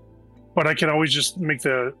 But I can always just make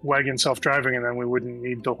the wagon self-driving, and then we wouldn't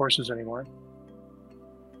need the horses anymore.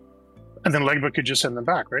 And then Legba could just send them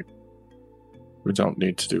back, right? We don't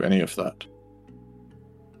need to do any of that.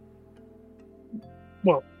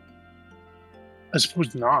 Well, I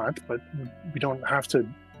suppose not, but we don't have to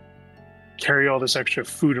carry all this extra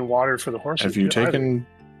food and water for the horses. Have you taken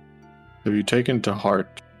to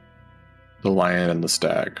heart the lion and the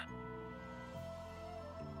stag?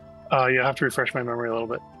 You have to refresh my memory a little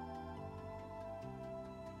bit.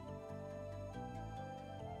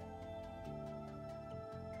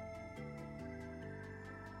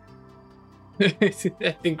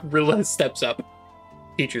 I think Rilla steps up,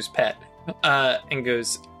 teacher's pet, and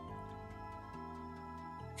goes.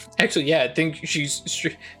 Actually, yeah, I think she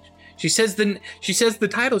says the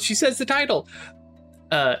title. She says the title.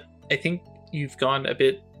 I think you've gone a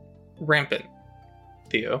bit rampant,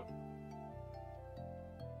 Theo.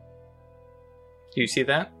 Do you see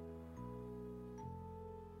that?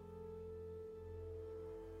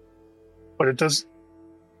 But it does.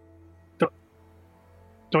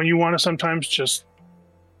 Don't you want to sometimes just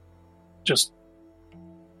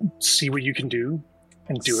see what you can do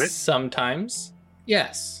and do it? Sometimes,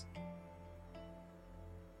 yes.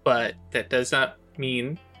 But that does not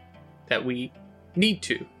mean that we need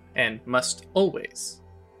to and must always.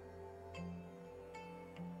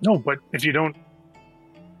 No, but if you don't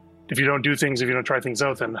do things, if you don't try things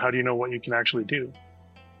out, then how do you know what you can actually do?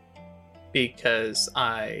 Because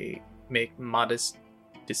I make modest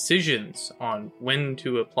decisions on when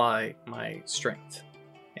to apply my strength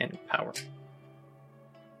and power.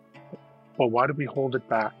 Well, why do we hold it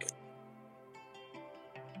back?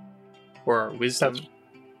 For our wisdom.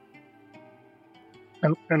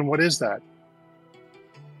 And what is that?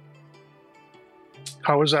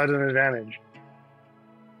 How is that an advantage?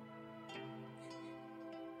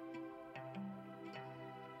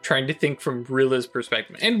 Trying to think from Rilla's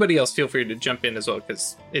perspective. Anybody else, feel free to jump in as well,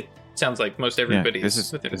 because it's sounds like most everybody's this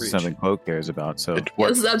is within reach. something Cloak cares about. So It This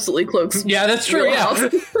works. is absolutely Cloak's. Yeah, that's true. Yeah,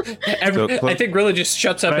 So I think Rilla just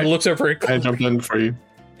shuts up and looks over at I Cloak. jumped in for you.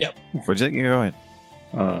 Virginia, go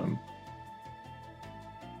ahead.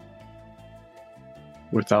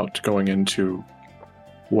 Without going into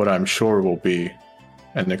what I'm sure will be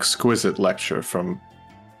an exquisite lecture from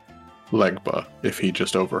Legba if he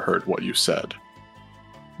just overheard what you said.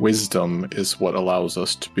 Wisdom is what allows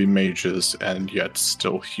us to be mages and yet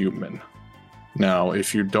still human. Now,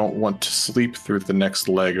 if you don't want to sleep through the next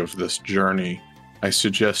leg of this journey, I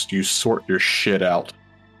suggest you sort your shit out.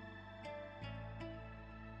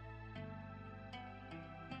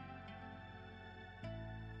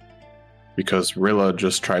 Because Rilla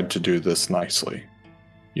just tried to do this nicely.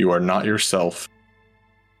 You are not yourself,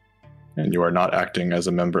 and you are not acting as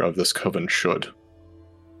a member of this coven should.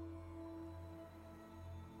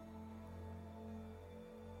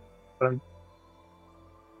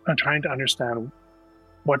 I'm trying to understand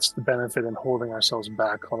what's the benefit in holding ourselves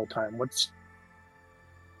back all the time.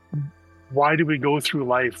 Why do we go through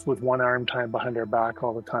life with one arm tied behind our back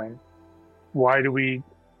all the time? Why do we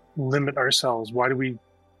limit ourselves? Why do we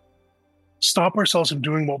stop ourselves from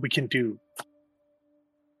doing what we can do?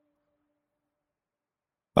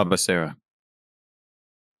 Baba Sarah.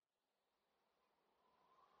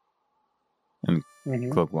 And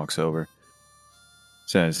Cloak walks over.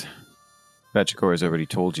 Says, Vachikor has already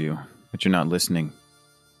told you, but you're not listening.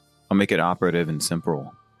 I'll make it operative and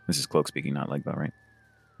simple. This is Cloak speaking, not Legba, right?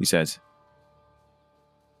 He says,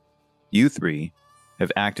 you three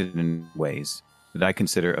have acted in ways that I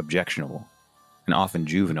consider objectionable and often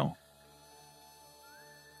juvenile.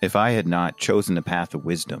 If I had not chosen the path of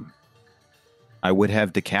wisdom, I would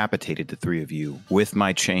have decapitated the three of you with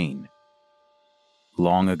my chain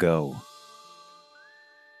long ago.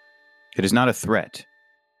 It is not a threat.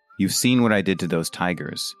 You've seen what I did to those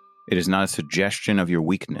tigers. It is not a suggestion of your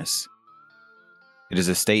weakness. It is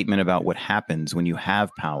a statement about what happens when you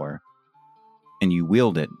have power and you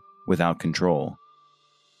wield it without control.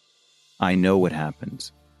 I know what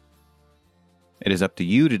happens. It is up to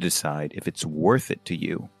you to decide if it's worth it to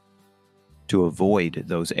you to avoid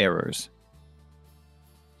those errors.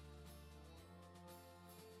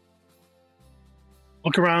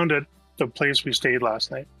 Look around at the place we stayed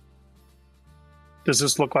last night. Does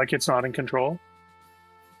this look like it's not in control?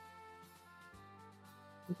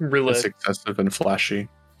 Rilla, It's excessive and flashy.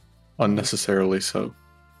 Unnecessarily so.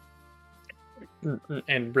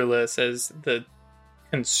 and Rilla says the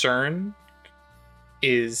concern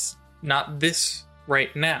is not this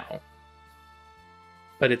right now,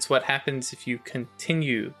 but it's what happens if you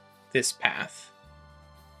continue this path.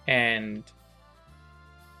 And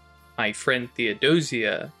my friend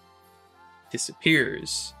Theodosia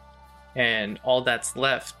disappears, and all that's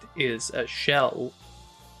left is a shell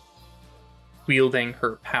wielding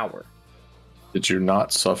her power. Did you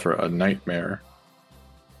not suffer a nightmare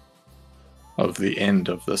of the end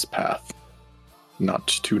of this path not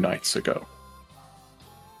 2 nights ago?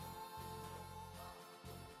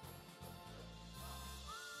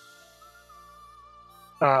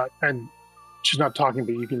 And she's not talking,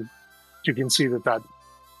 but you can see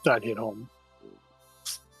that hit home.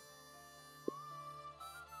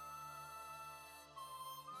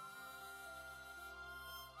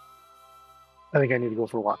 I think I need to go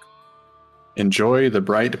for a walk. Enjoy the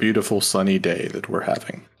bright, beautiful, sunny day that we're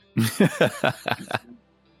having. Just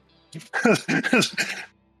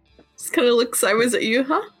kind of look sideways at you,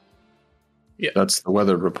 huh? That's the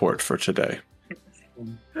weather report for today.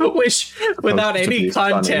 Which, without to any be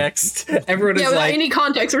funny. context, everyone is Yeah, without like, any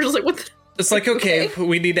context, we're just like, what the? it's like, okay,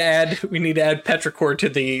 we need to add Petrichor to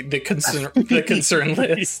the concern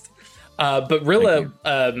list. But Rilla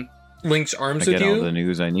links arms I with get you. all the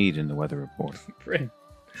news I need in the weather report.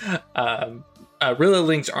 Rilla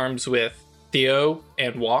links arms with Theo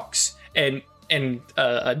and walks, and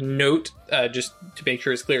a note just to make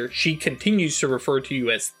sure it's clear. She continues to refer to you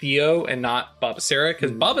as Theo and not Baba Sarah, because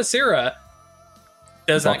Baba Sarah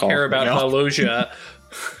does not Fuck care off about now. Valosia.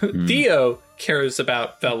 Theo cares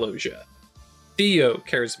about Valosia. Theo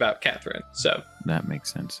cares about Catherine. So That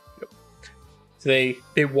makes sense. they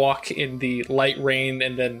walk in the light rain,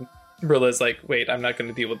 and then Rilla's like, wait, I'm not going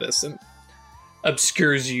to deal with this, and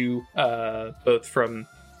obscures you both from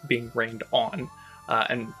being rained on.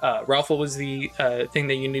 And Ralph, what was the thing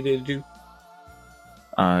that you needed to do?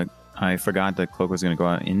 I forgot that Cloak was going to go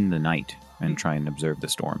out in the night and try and observe the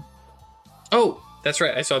storm. Oh, that's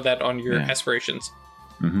right. I saw that on your Yeah. aspirations.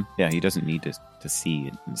 Mm-hmm. Yeah, he doesn't need to see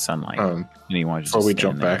it in sunlight. And he wanted to before just we stand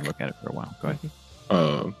jump there and back- look at it for a while. Go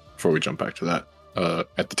ahead. Before we jump back to that,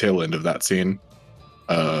 at the tail end of that scene,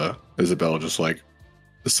 Isabella just like,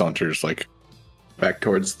 saunters like back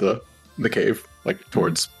towards the cave, like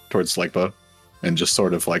towards Legba, and just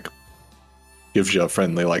sort of like gives you a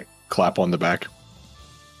friendly like clap on the back.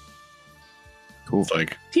 Cool. It's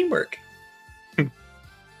like Teamwork.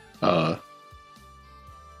 how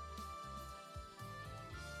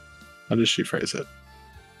does she phrase it?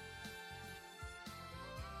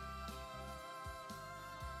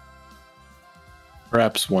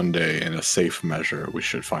 Perhaps one day, in a safe measure, we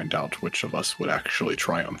should find out which of us would actually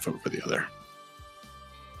triumph over the other.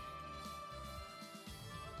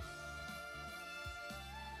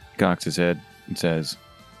 Cocks his head and says,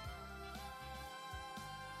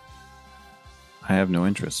 I have no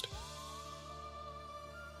interest.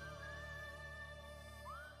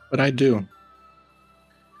 But I do.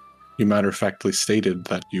 You matter-of-factly stated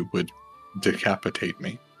that you would decapitate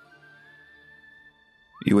me.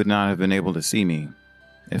 You would not have been able to see me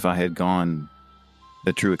if I had gone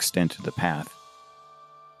the true extent of the path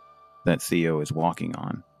that Theo is walking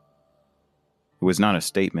on. It was not a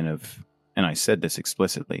statement of, and I said this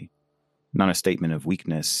explicitly, not a statement of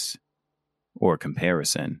weakness or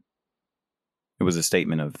comparison. It was a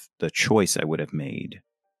statement of the choice I would have made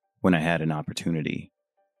when I had an opportunity.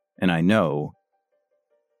 And I know,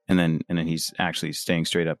 and then he's actually staying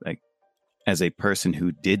straight up, like, as a person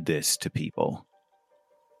who did this to people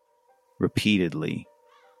repeatedly,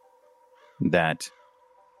 that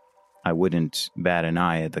I wouldn't bat an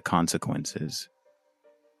eye at the consequences.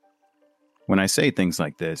 When I say things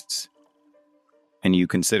like this, and you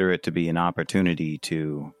consider it to be an opportunity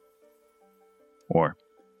to, or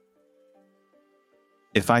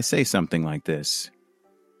if I say something like this,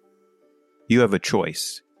 you have a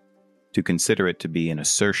choice to consider it to be an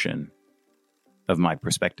assertion of my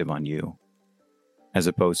perspective on you, as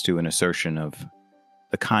opposed to an assertion of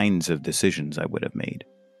the kinds of decisions I would have made.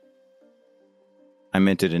 I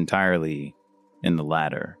meant it entirely in the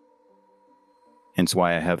latter. Hence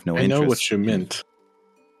why I have no interest. I know what you meant.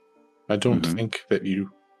 I don't think that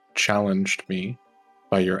you challenged me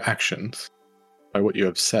by your actions, by what you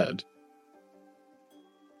have said.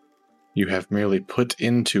 You have merely put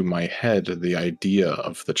into my head the idea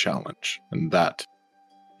of the challenge, and that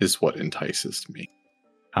is what entices me.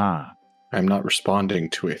 Ah. I'm not responding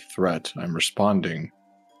to a threat. I'm responding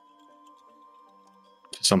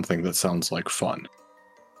to something that sounds like fun.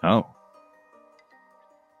 Oh.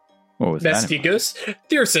 What was that? Vestigos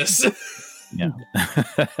Thyrsus. Yeah.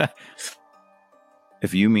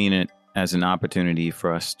 If you mean it as an opportunity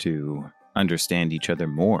for us to understand each other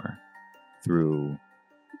more through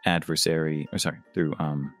through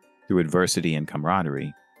adversity and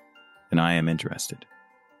camaraderie, then I am interested.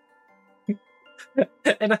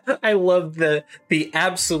 And I love the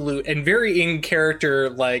absolute and very in character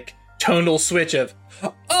like tonal switch of,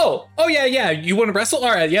 oh yeah, you want to wrestle?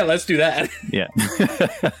 All right, yeah, let's do that. Yeah.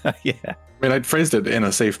 Yeah. I mean, I phrased it in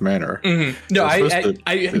a safe manner. Mm-hmm. No, I it's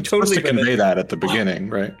totally supposed to convey that at the beginning,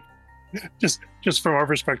 right? Just from our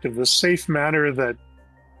perspective, the safe manner that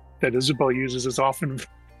Isabel uses is often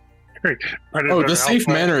very Oh, the safe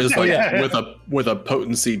manner is like Yeah. with a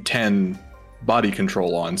potency 10 body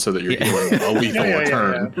control on, so that you're doing a lethal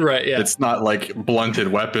turn. Right, yeah. It's not like blunted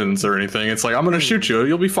weapons or anything. It's like, I'm going to shoot you.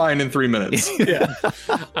 You'll be fine in 3 minutes. Yeah.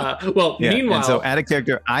 Meanwhile, and so, out of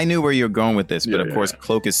character, I knew where you're going with this, but of course,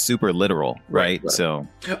 Cloak is super literal, right? So,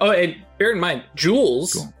 and bear in mind,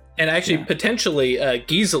 Jules and actually potentially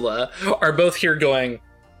Gisela are both here going.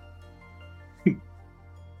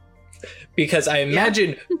 Because I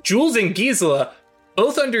imagine Jules and Gisela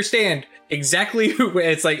both understand exactly who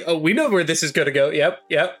it's like, oh, we know where this is going to go.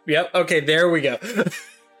 Yep. Okay, there we go.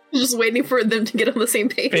 Just waiting for them to get on the same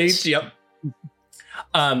page. Yep.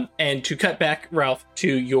 And to cut back, Ralph, to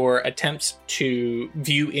your attempts to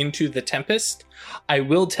view into the Tempest, I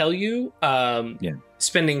will tell you,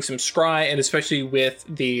 spending some scry, and especially with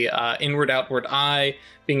the inward-outward eye,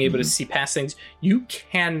 being able to see past things, you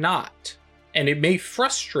cannot, and it may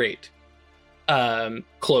frustrate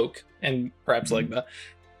Cloak and perhaps Legba,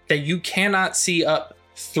 that you cannot see up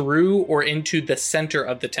through or into the center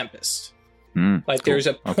of the Tempest. Like there's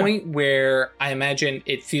a point where I imagine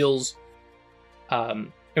it feels, I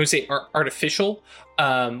would say artificial,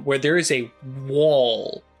 where there is a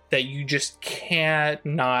wall that you just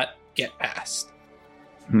cannot get past.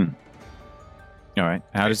 All right.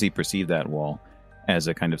 How does he perceive that wall? As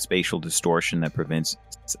a kind of spatial distortion that prevents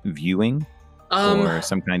viewing? Or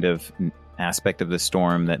some kind of aspect of the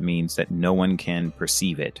storm that means that no one can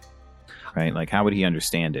perceive it, right? Like, how would he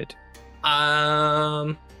understand it?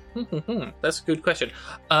 That's a good question.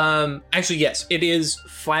 Actually, yes, it is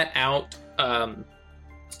flat out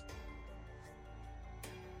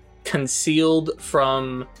concealed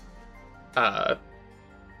from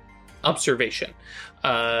observation,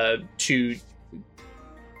 to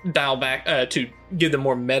dial back, to give the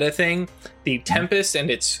more meta thing. The Tempest and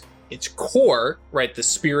its core, right, the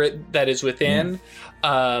spirit that is within,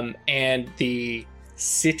 and the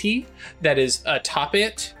city that is atop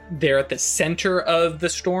it, there at the center of the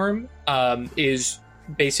storm, is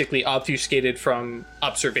basically obfuscated from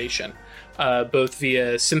observation, both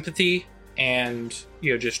via sympathy and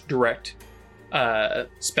just direct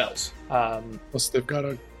spells. Plus, they've got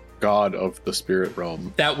a god of the spirit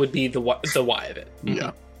realm. That would be the why of it.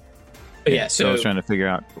 Yeah. But yeah, so I was trying to figure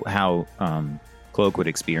out how Cloak would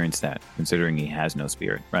experience that, considering he has no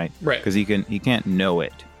spirit, right? Right. Because he can't know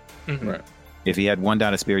it. Mm-hmm. Right. If he had one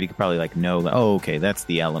dot of spirit, he could probably know. Oh, okay, that's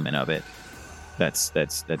the element of it. That's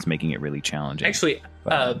making it really challenging. Actually,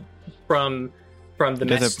 from the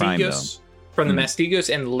Mastigos,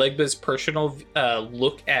 Mastigos and Legba's personal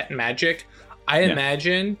look at magic, I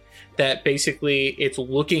imagine that basically it's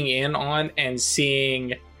looking in on and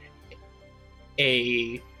seeing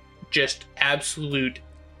a just absolute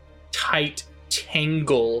tight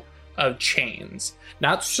tangle of chains,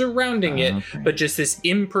 not surrounding it, but just this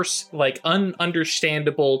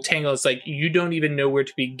ununderstandable tangle. It's like you don't even know where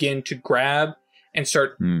to begin to grab and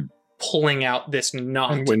start pulling out this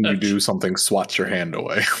knot. And when you do, something swats your hand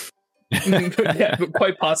away. Yeah,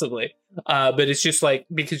 quite possibly. But it's just like,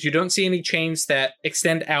 because you don't see any chains that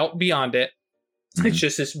extend out beyond it. It's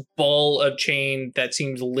just this ball of chain that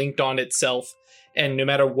seems linked on itself. And no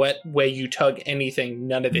matter what way you tug anything,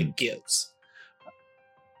 none of it gives.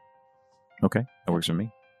 Okay, that works for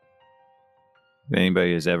me. If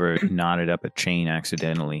anybody has ever knotted up a chain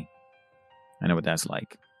accidentally, I know what that's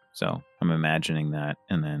like. So I'm imagining that,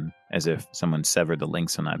 and then as if someone severed the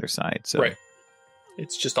links on either side. So right,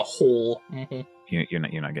 it's just a hole. Mm-hmm. You're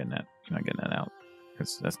not getting that. You're not getting that out.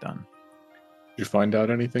 That's done. Did you find out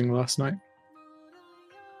anything last night?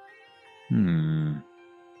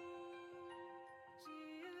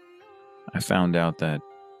 I found out that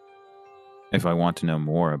if I want to know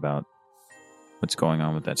more about what's going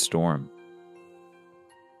on with that storm,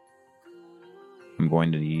 I'm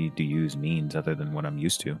going to need to use means other than what I'm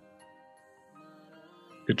used to. You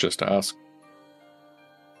could just ask.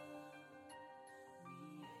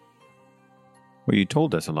 Well, you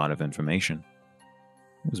told us a lot of information.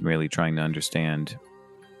 I was merely trying to understand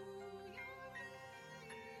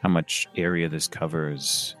how much area this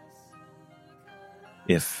covers,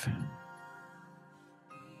 if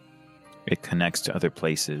it connects to other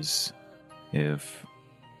places, if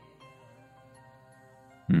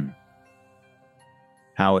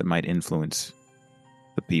how it might influence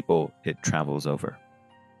the people it travels over.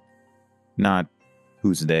 Not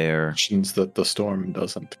who's there. Actions that the storm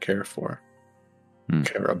doesn't care for.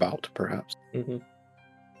 Care about, perhaps. Mm-hmm.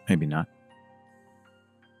 Maybe not.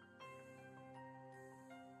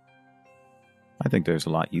 I think there's a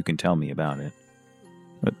lot you can tell me about it.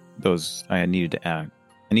 But I needed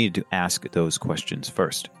to ask those questions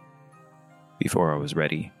first before I was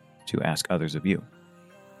ready to ask others of you.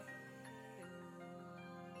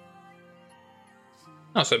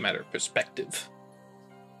 Also a matter of perspective.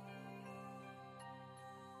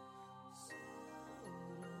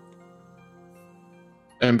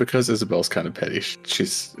 And because Isabel's kind of petty,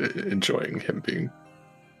 she's enjoying him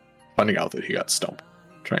finding out that he got stumped.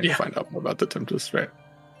 Trying to find out more about the Tempest, right?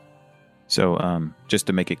 So, just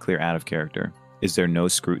to make it clear out of character, is there no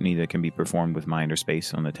scrutiny that can be performed with mind or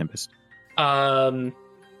space on the Tempest?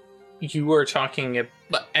 You are talking,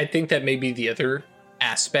 I think that maybe the other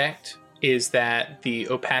aspect is that the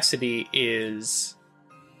opacity is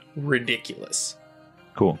ridiculous.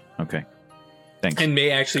 Cool. Okay. Thanks. And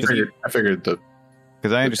may actually I figured that,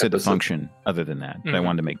 because I understood the function other than that, but I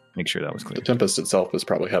wanted to make sure that was clear. The Tempest itself is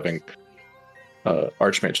probably having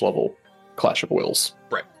Archmage level clash of wills.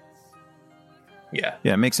 Right. Yeah.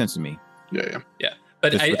 Yeah, it makes sense to me. Yeah.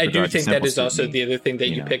 But I do think that is also the other thing that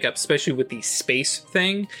you pick up, especially with the space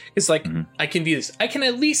thing, is like, I can view this. I can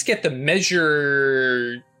at least get the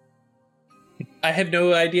measure. I have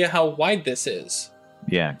no idea how wide this is.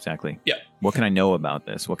 Yeah, exactly. Yeah. What can I know about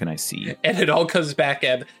this? What can I see? And it all comes back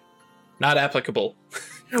at not applicable.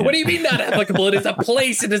 What do you mean not applicable? It is a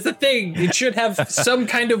place. It is a thing. It should have some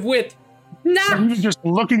kind of width. No. Just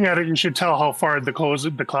looking at it, you should tell how far the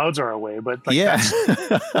clouds are away. But that's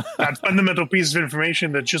that fundamental piece of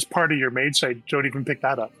information that's just part of your mage site. Don't even pick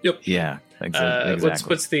that up. Yep. Yeah. Exactly.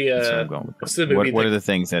 What's the movie? What are the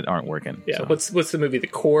things that aren't working? Yeah. So. What's the movie? The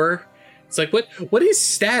Core. It's like what is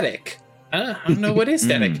static? I don't know what is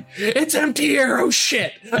static. It's empty air. Oh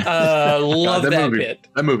shit! Love that movie, bit.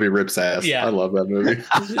 That movie rips ass. Yeah. I love that movie.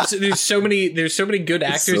 There's so many good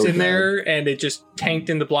actors so in there, and it just tanked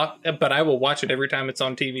in the block. But I will watch it every time it's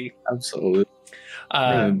on TV. Absolutely.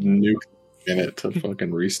 Nuke in it to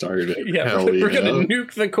fucking restart it. Yeah, Hell we're gonna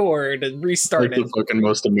nuke the core to restart like it. the fucking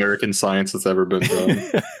most American science that's ever been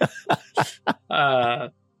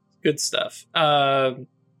done. Good stuff.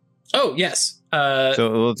 Oh yes. So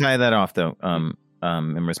we'll tie that off though.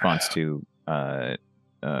 In response to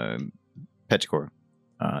Petrichor,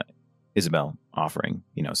 Isabel offering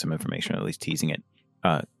some information, or at least teasing it.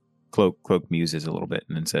 Cloak muses a little bit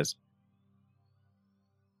and then says,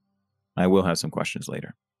 "I will have some questions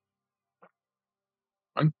later."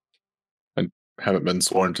 I haven't been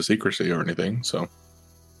sworn to secrecy or anything, so I'm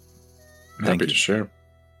Thank happy to you. share.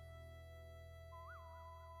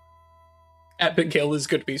 Abigail is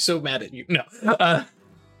going to be so mad at you. No.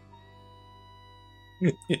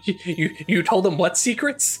 You told him what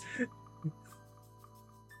secrets?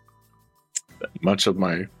 Much of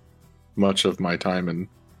my time in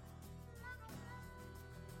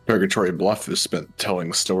Purgatory Bluff is spent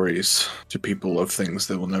telling stories to people of things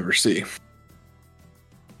they will never see.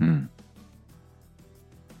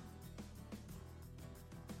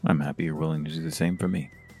 I'm happy you're willing to do the same for me.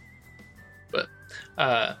 But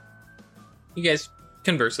you guys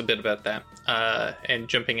converse a bit about that, and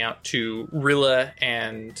jumping out to Rilla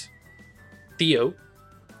and Theo,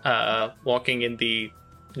 walking in the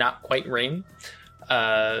not quite rain.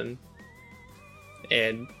 And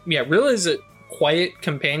yeah, Rilla is a quiet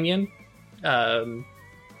companion, and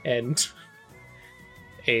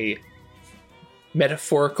a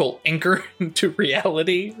metaphorical anchor to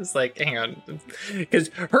reality. It's like, hang on, because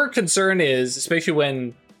her concern is, especially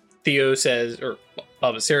when Theo says, or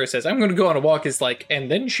Baba Sarah says, "I'm going to go on a walk," is like,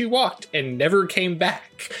 and then she walked and never came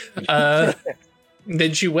back.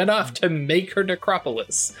 Then she went off to make her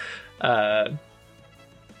necropolis. And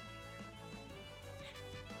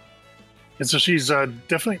so she's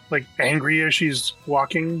definitely like angry as she's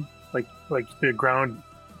walking, like the ground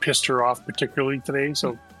pissed her off particularly today.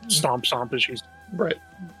 So stomp as she's Right.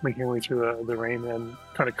 making her way through the rain and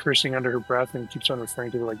kind of cursing under her breath, and keeps on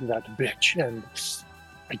referring to her like that bitch. And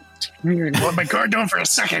I let my guard down for a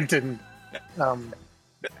second. And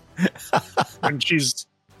when she's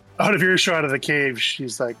out of earshot of the cave,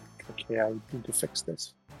 she's like, "Okay, I need to fix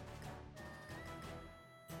this."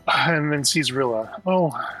 And then sees Rilla.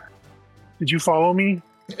 "Oh, did you follow me?"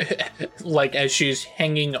 Like as she's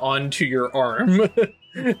hanging on to your arm.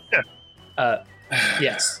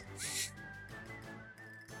 Yes.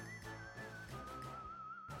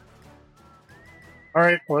 All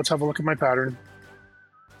right, well, let's have a look at my pattern.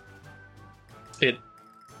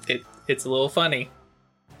 It's a little funny.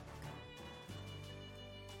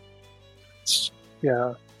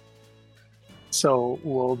 Yeah. So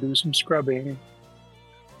we'll do some scrubbing.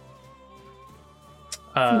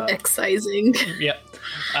 Excising. Yep.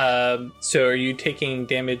 So are you taking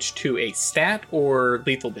damage to a stat or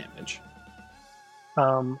lethal damage?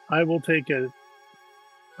 I will take a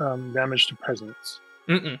damage to presence.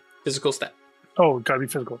 Physical stat. Oh, gotta be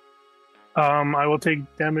physical. I will take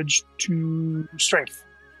damage to strength.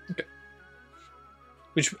 Okay.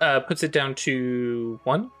 Which puts it down to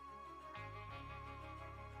 1?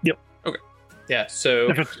 Yep. Okay. Yeah,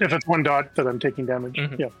 so... If it's 1 dot that I'm taking damage,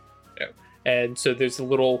 yeah. And so there's a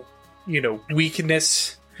little,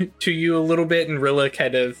 weakness to you a little bit, and Rilla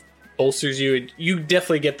kind of bolsters you, and you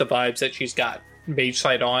definitely get the vibes that she's got Mage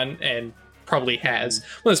Sight on, and probably has.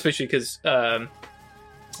 Well, especially because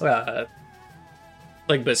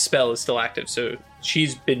Legba's spell is still active, so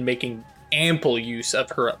she's been making ample use of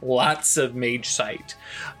her lots of Mage Sight.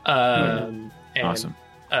 And Awesome.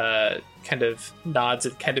 Kind of nods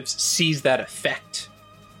and kind of sees that effect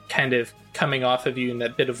kind of coming off of you and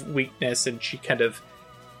that bit of weakness, and she kind of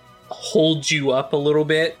holds you up a little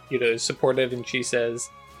bit, supportive, and she says,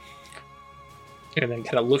 and then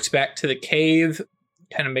kind of looks back to the cave,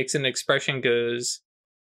 kind of makes an expression, goes,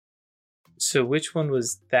 "So which one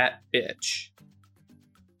was that bitch?"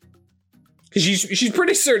 Because she's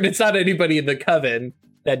pretty certain it's not anybody in the coven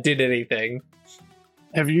that did anything.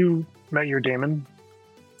 Have you met your daemon?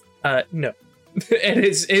 No. It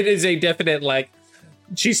is a definite, like,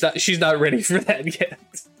 she's not ready for that yet.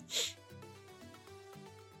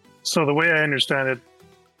 So the way I understand it,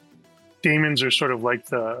 daemons are sort of like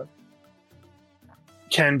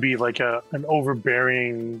can be like an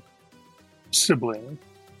overbearing sibling.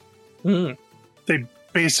 They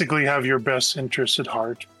basically have your best interest at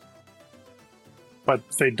heart, but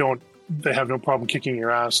they have no problem kicking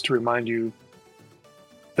your ass to remind you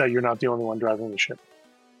that you're not the only one driving the ship.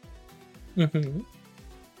 Mm-hmm.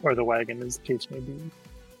 Or the wagon, as the case may be.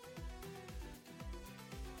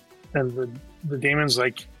 And the daemon's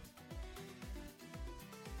like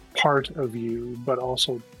part of you, but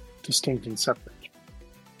also distinct and separate.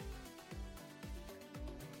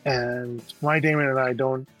 And my daemon and I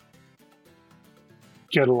don't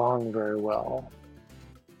get along very well.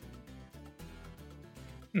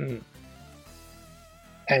 Mm.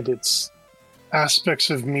 And it's aspects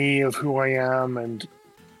of me, of who I am, and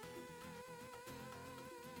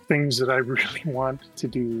things that I really want to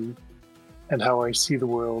do and how I see the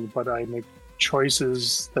world, but I make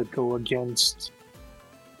choices that go against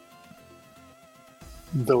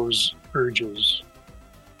those urges.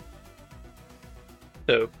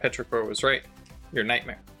 So Petrichor was right. Your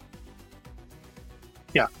nightmare.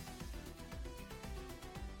 Yeah.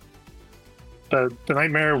 The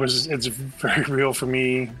nightmare it's very real for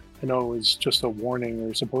me. I know it was just a warning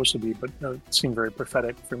or supposed to be, but it seemed very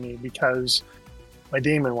prophetic for me because my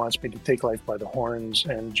daemon wants me to take life by the horns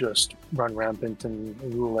and just run rampant and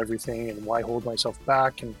rule everything. And why hold myself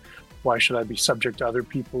back? And why should I be subject to other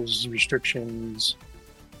people's restrictions?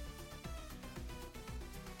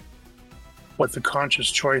 But the conscious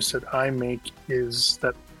choice that I make is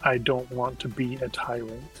that I don't want to be a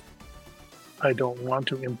tyrant. I don't want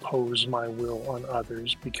to impose my will on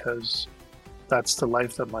others because that's the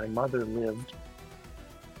life that my mother lived.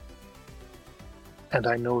 And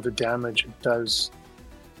I know the damage it does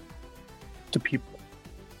to people,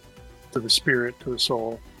 to the spirit, to the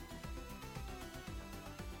soul.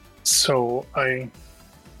 So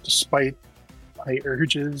despite my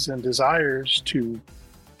urges and desires to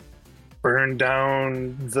burn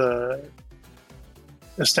down the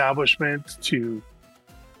establishment, to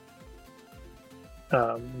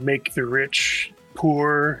make the rich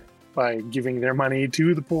poor by giving their money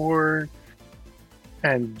to the poor,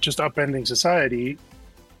 and just upending society,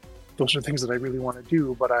 those are things that I really want to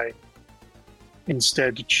do, but I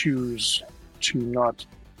instead choose to not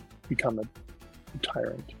become a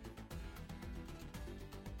tyrant.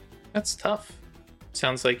 That's tough.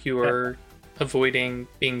 Sounds like you are avoiding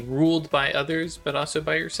being ruled by others, but also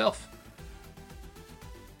by yourself.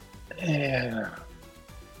 Yeah.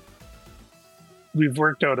 We've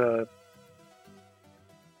worked out an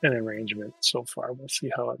arrangement so far. We'll see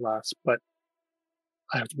how it lasts, but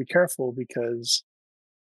I have to be careful because,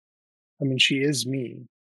 I mean, she is me.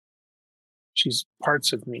 She's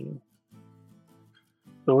parts of me.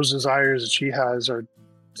 Those desires that she has are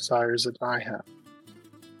desires that I have.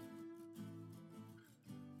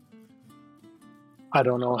 I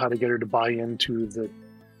don't know how to get her to buy into the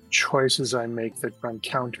choices I make that run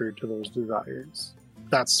counter to those desires.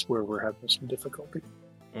 That's where we're having some difficulty.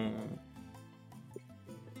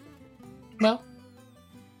 Well,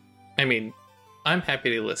 I mean, I'm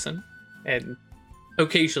happy to listen and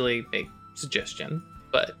occasionally make suggestion,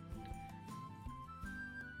 but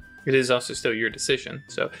it is also still your decision.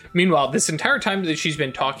 So, meanwhile, this entire time that she's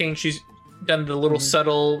been talking, she's done the little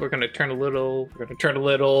subtle, we're going to turn a little,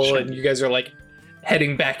 sure. And you guys are like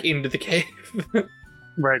heading back into the cave.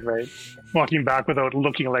 Right. Walking back without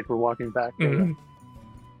looking like we're walking back. Mm-hmm.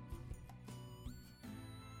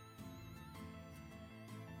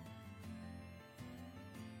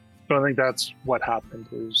 So I think that's what happened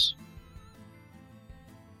is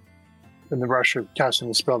in the rush of casting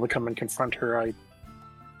the spell to come and confront her, I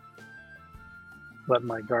let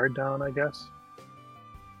my guard down, I guess.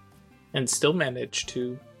 And still managed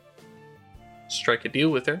to strike a deal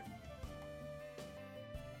with her.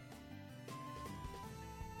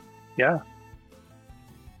 Yeah.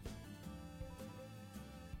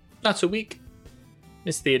 Not so weak,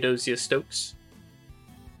 Miss Theodosia Stokes.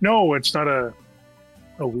 No, it's not a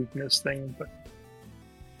weakness thing, but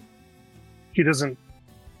he doesn't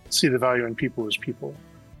see the value in people as people.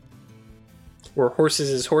 Or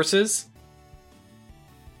horses as horses.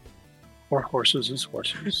 Or horses as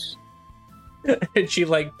horses. And she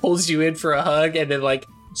like pulls you in for a hug and then like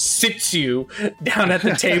sits you down at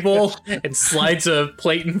the table and slides a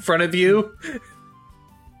plate in front of you.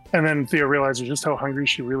 And then Theo realizes just how hungry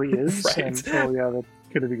she really is. Right. And, oh yeah, that's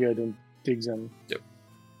gonna be good, and digs in. Yep.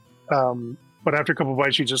 But after a couple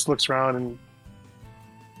bites, she just looks around and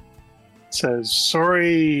says,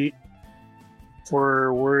 "Sorry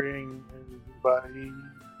for worrying anybody.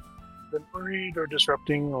 Been worried or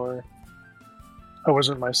disrupting, or I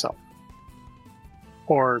wasn't myself.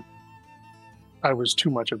 Or I was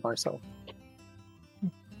too much of myself."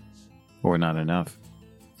 Or not enough.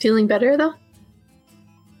 Feeling better, though?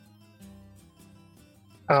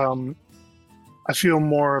 I feel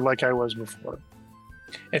more like I was before.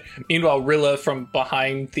 And meanwhile, Rilla from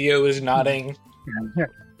behind Theo is nodding.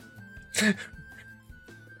 Yeah.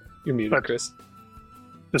 You're muted, But- Chris.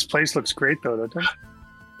 This place looks great, though, doesn't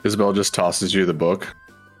Isabel just tosses you the book.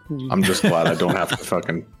 it? I'm just glad I don't have to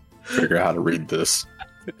fucking figure out how to read this.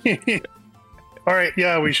 All right,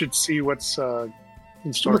 yeah, we should see what's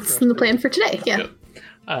in store. What's for in the us. plan for today?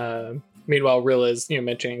 Yeah. Meanwhile, Rilla is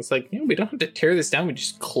mentioning it's like we don't have to tear this down. We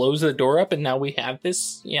just close the door up, and now we have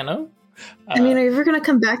this. I mean, are you ever gonna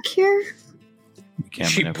come back here? We can't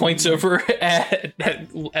She whenever points we want. over at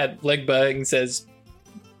Legba and says,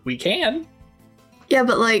 "We can." Yeah,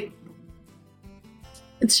 but like,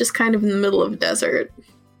 it's just kind of in the middle of a desert.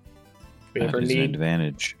 We That ever is an need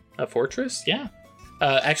advantage. a fortress? Yeah.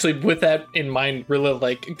 Actually, with that in mind, Rilla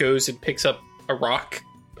goes and picks up a rock,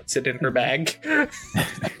 puts it in her bag.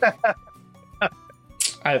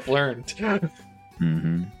 I've learned.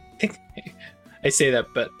 Mm-hmm. I say that,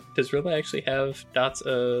 but does Rilla actually have dots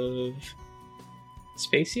of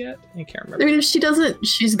space yet? I can't I remember. mean, if she doesn't,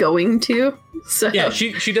 she's going to. So Yeah,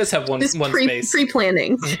 she does have one just space.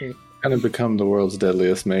 pre-planning. Mhm. Gonna become the world's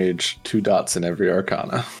deadliest mage. 2 dots in every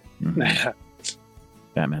arcana. Mhm.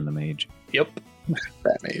 Batman the Mage. Yep.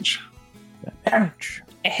 That mage.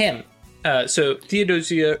 Ahem. So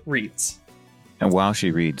Theodosia reads. And while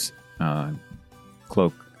she reads,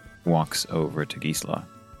 Cloak walks over to Gisela.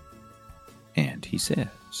 And he says,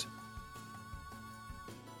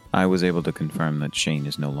 I was able to confirm that Shane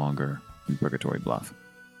is no longer in Purgatory Bluff.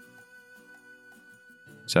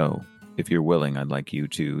 So, if you're willing, I'd like you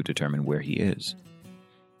to determine where he is.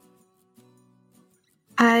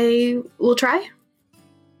 I will try,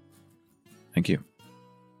 Thank you.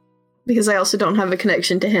 because I also don't have a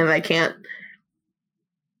connection to him. I can't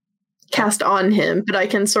cast on him, but I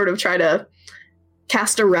can sort of try to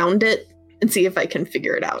cast around it and see if I can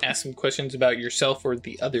figure it out. Ask some questions about yourself or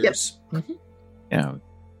the others. Yeah,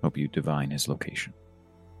 hope you divine his location.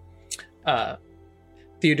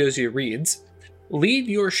 Theodosia reads, leave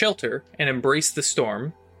your shelter and embrace the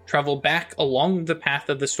storm. Travel back along the path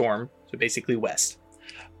of the storm, so basically west,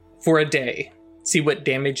 for a day. See what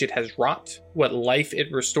damage it has wrought, what life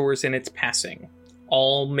it restores in its passing.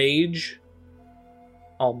 All mages,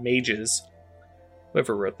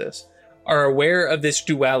 whoever wrote this, are aware of this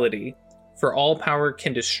duality, for all power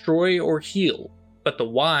can destroy or heal, but the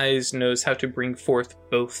wise knows how to bring forth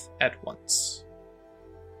both at once.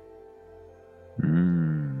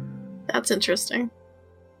 That's interesting.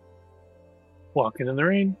 Walking in the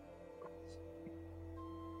rain.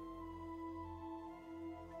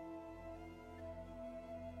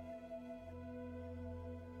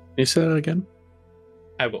 Can you say that again?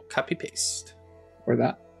 I will copy paste. Or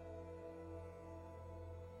that?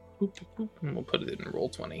 Boop, boop, boop, and we'll put it in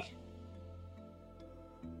Roll20.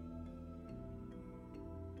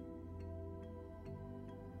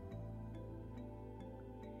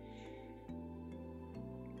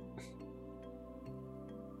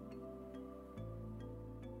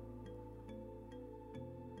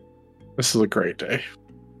 This is a great day.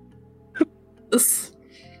 This...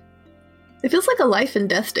 It feels like a life and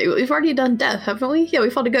death day. We've already done death, haven't we? Yeah, we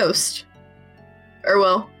fought a ghost. Or,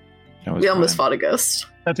 well, That was we almost fine. fought a ghost.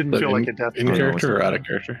 That didn't But feel like a death. In Oh, no, character it's or out not. of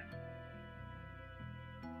character?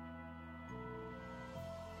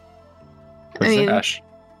 I mean, Ash.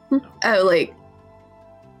 oh, like,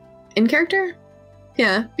 in character?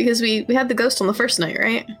 Yeah, because we had the ghost on the first night,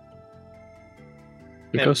 right?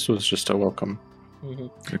 The Yeah. ghost was just a welcome.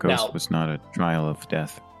 The ghost Now- was not a trial of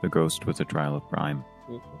death. The ghost was a trial of crime.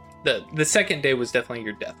 The second day was definitely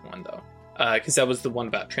your death one, though, because that was the one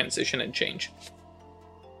about transition and change.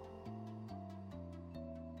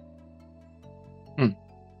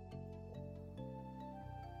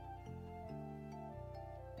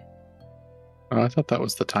 Oh, I thought that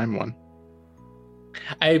was the time one.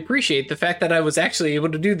 I appreciate the fact that I was actually able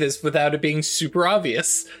to do this without it being super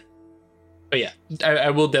obvious. But yeah, I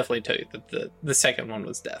will definitely tell you that the second one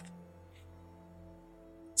was death.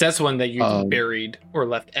 So that's the one that you buried or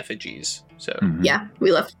left effigies. So Mhm. Yeah,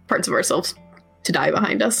 we left parts of ourselves to die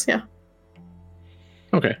behind us, yeah.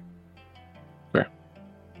 Okay.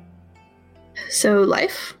 So,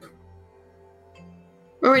 life?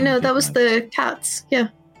 Oh, wait, no, that was the cats, yeah.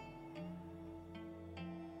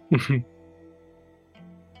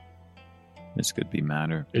 This could be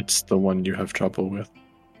matter. It's the one you have trouble with.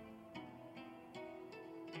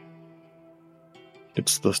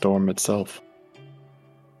 It's the storm itself.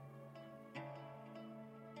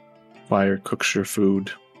 Fire cooks your food.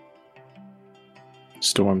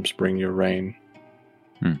 Storms bring your rain.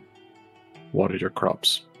 Water your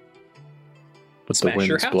crops. But Smash the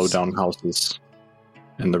your winds blow house. down houses,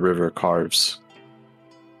 and the river carves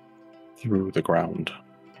through the ground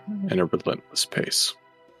in a relentless pace.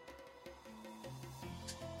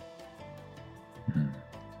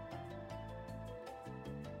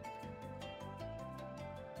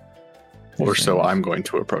 Or so I'm going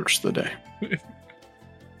to approach the day.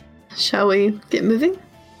 Shall we get moving?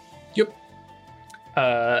 Yep.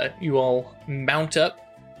 You all mount up.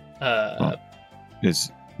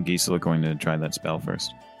 Is Gisela going to try that spell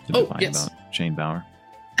first? To Oh, define yes. about Shane Bauer?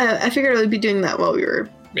 I figured I would be doing that while we were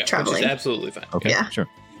Yeah, traveling. which is absolutely fine. Okay, Yeah. sure.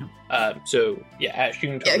 So yeah, Ash, you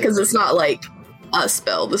can Yeah, totally because it's not like a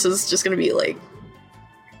spell. This is just going to be like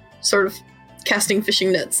sort of casting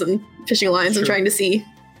fishing nets and fishing lines and Sure. trying to see.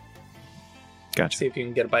 Gotcha. see if you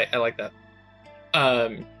can get a bite. I like that.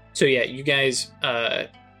 So yeah, you guys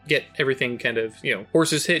get everything kind of,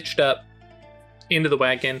 horses hitched up into the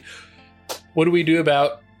wagon. What do we do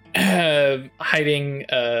about hiding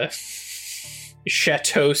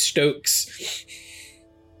Chateau Stokes?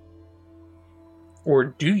 Or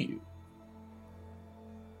do you?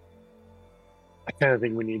 I kind of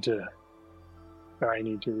think I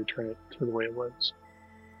need to return it to the way it was.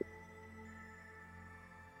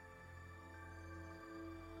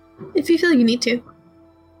 If you feel you need to.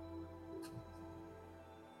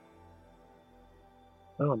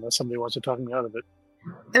 Oh, unless somebody wants to talk me out of it.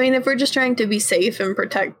 I mean, if we're just trying to be safe and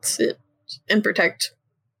protect it and protect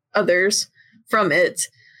others from it,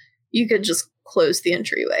 you could just close the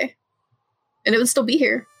entryway. And it would still be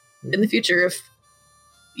here in the future if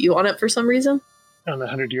you want it for some reason. And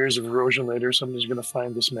 100 years of erosion later, somebody's going to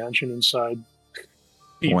find this mansion inside.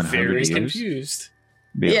 Be 100 very years? confused.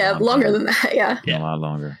 Be a Yeah, long longer time. than that, yeah. A lot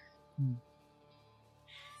longer.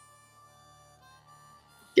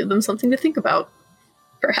 Give them something to think about,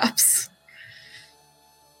 perhaps.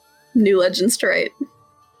 New legends to write.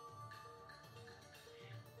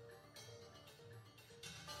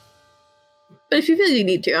 But if you feel you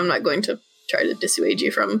need to, I'm not going to try to dissuade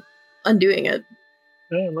you from undoing it.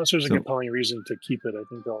 Yeah, unless there's a So- compelling reason to keep it, I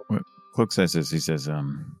think I'll. Cloak says this. He says,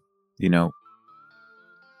 you know,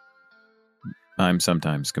 I'm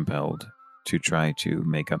sometimes compelled to try to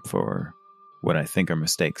make up for what I think are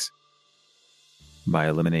mistakes by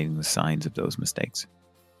eliminating the signs of those mistakes.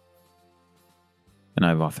 And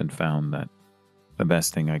I've often found that the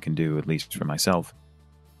best thing I can do, at least for myself,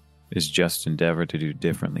 is just endeavor to do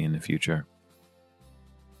differently in the future,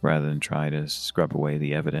 rather than try to scrub away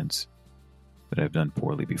the evidence that I've done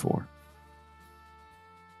poorly before.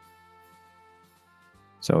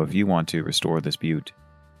 So if you want to restore this butte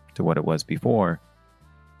to what it was before,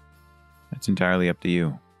 that's entirely up to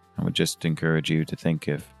you. I would just encourage you to think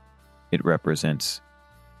if it represents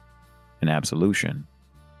an absolution,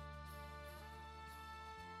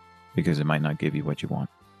 because it might not give you what you want.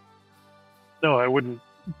 No, I wouldn't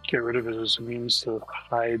get rid of it as a means to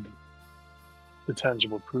hide the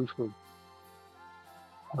tangible proof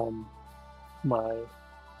of my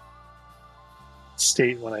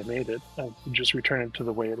state when I made it. I would just return it to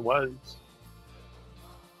the way it was.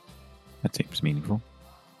 That seems meaningful.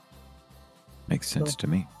 Makes sense to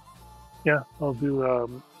me. Yeah, I'll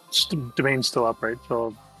do. Domain's still up, right? So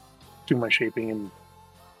I'll do my shaping and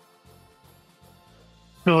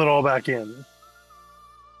fill it all back in.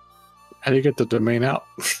 How do you get the domain out?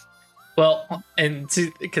 Well, and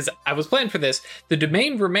because I was planning for this, the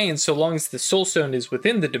domain remains so long as the soul stone is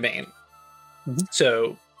within the domain. Mhm.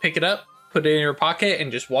 So pick it up, put it in your pocket,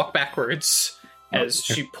 and just walk backwards as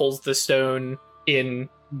she pulls the stone in.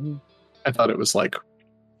 I thought it was like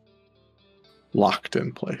locked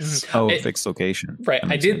in place. Oh, It- fixed location. Right, That I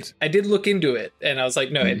makes did. sense. I did look into it, and I was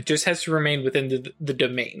like, no, it just has to remain within the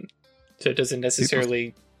domain, so it doesn't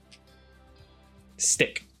necessarily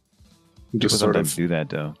stick. People Just sort sometimes of do that,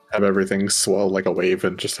 though. have everything swell like a wave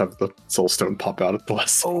and just have the soul stone pop out at the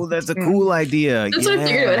last. Oh, that's a cool idea. That's what I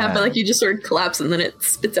figured it would happen. Like you just sort of collapse and then it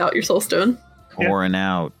spits out your soul stone. Pouring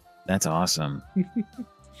out. That's awesome.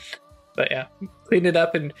 But yeah, clean it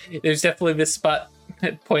up, and there's definitely this spot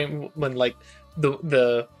at point when like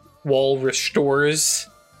the wall restores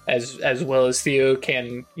as well as Theo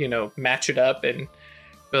can match it up, and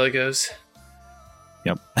Billy goes,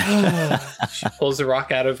 Yep. she pulls the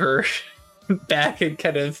rock out of her back and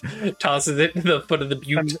kind of tosses it to the foot of the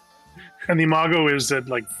butte. And the imago is that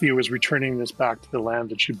like Theo is returning this back to the land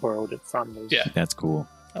that she borrowed it from. Those Yeah. That's cool.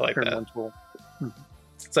 I like that. experimental.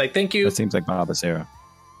 It's like, thank you. That seems like Baba Sarah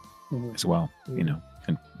Mhm. as well,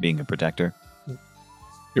 and being a protector.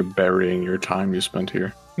 You're burying your time you spent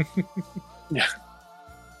here.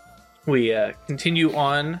 We continue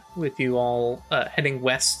on with you all heading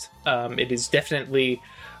west. It is definitely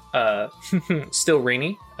still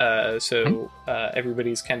rainy, so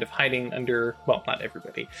everybody's kind of hiding under. Well, not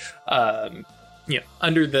everybody.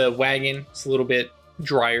 Under the wagon. It's a little bit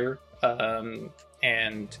drier,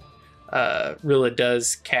 and Rilla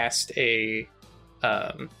does cast a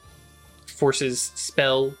forces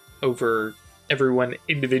spell over everyone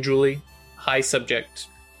individually high subject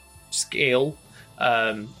scale,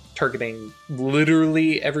 targeting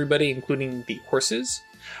literally everybody, including the horses.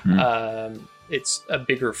 It's a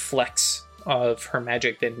bigger flex of her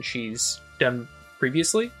magic than she's done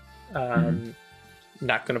previously.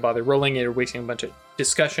 Not going to bother rolling it or wasting a bunch of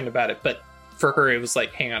discussion about it, but for her, it was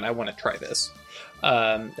like, hang on, I want to try this.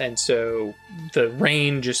 And so the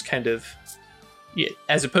rain just kind of,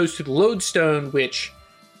 as opposed to the lodestone, which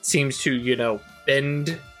seems to,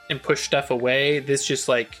 bend and push stuff away, this just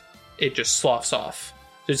like, it just sloughs off.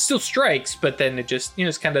 So it still strikes, but then it just,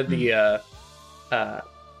 it's kind of the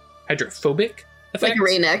hydrophobic effect. Like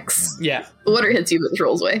Rain X. Yeah. The water hits you, but it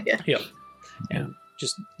rolls away. Yeah. Yeah. And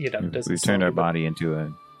just, doesn't. We've turned our body into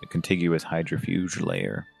a contiguous hydrofuge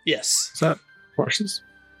layer. Yes. Is that horses?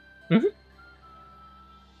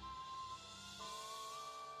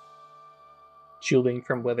 Shielding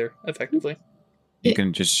from weather, effectively. You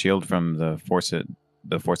can just shield from the force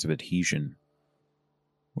of adhesion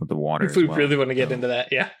with the water. If we really want to get into that,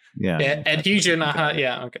 yeah. Adhesion,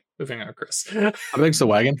 yeah. Okay, moving on, Chris. How big's the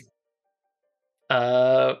wagon?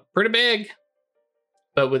 Pretty big,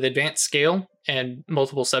 but with advanced scale and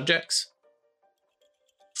multiple subjects.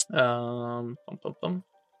 All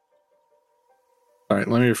right,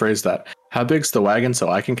 let me rephrase that. How big's the wagon so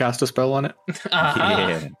I can cast a spell on it?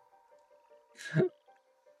 Yeah.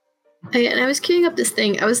 And I was queuing up this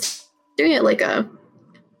thing. I was doing it like a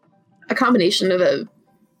combination of a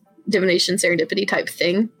divination serendipity type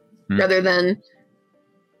thing, rather than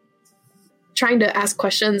trying to ask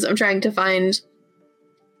questions. I'm trying to find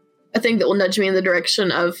a thing that will nudge me in the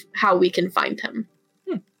direction of how we can find him.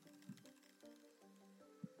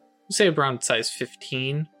 Say around size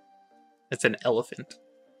 15. That's an elephant.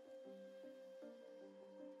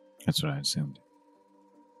 That's what I assumed.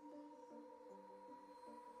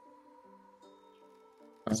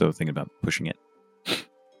 So thinking about pushing it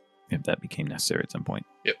if that became necessary at some point.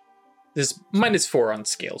 Yep. This is -4 on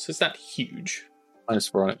scale, so it's not huge.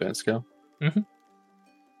 -4 on advanced scale. Mm-hmm.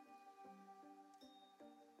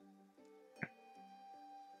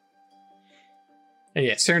 And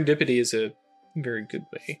yeah, serendipity is a very good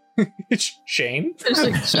way. Shane?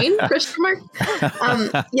 Shane? Question mark?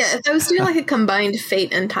 Yeah, if I was doing like a combined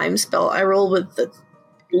fate and time spell, I roll with the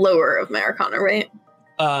lower of my arcana, right?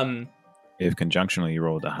 If conjunctional, you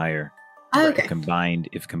roll the higher. Oh, okay. If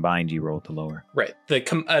combined, you roll the lower. Right.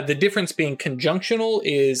 The difference being conjunctional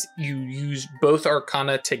is you use both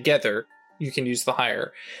arcana together. You can use the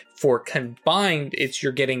higher. For combined, it's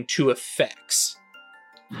you're getting 2 effects.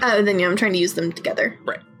 Oh, then yeah, I'm trying to use them together.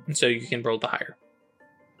 Right. And so you can roll the higher.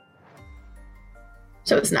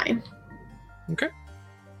 So it's 9. Okay.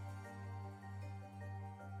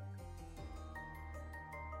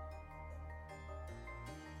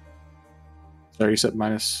 So you said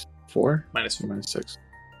 -4? -4. -6.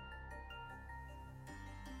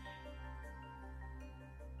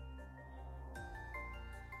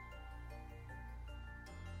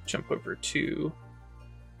 Jump over to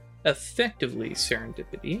effectively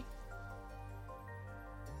serendipity.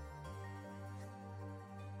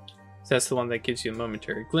 So that's the one that gives you a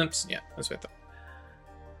momentary glimpse. Yeah, that's what I thought.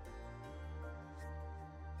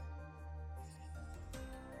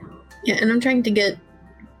 Yeah, and I'm trying to get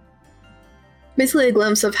basically a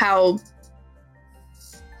glimpse of how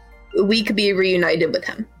we could be reunited with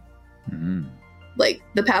him. Mm-hmm. Like,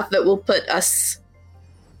 the path that will put us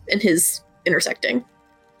and his intersecting.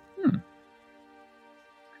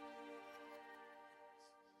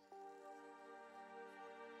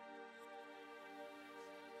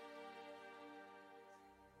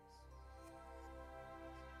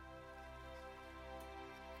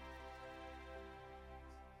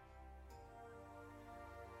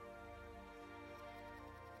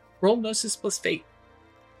 Roll Gnosis plus Fate.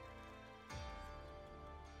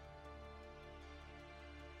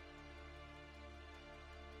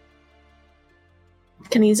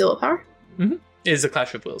 Can he use willpower? Mm-hmm. It is a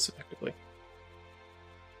Clash of Wills, effectively.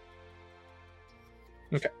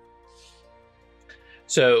 Okay.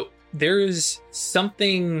 So there is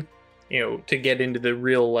something, to get into the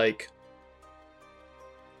real,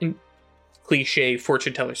 cliche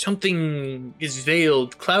fortune teller. Something is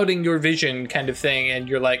veiled, clouding your vision kind of thing, and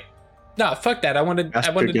you're like, nah, fuck that. I want to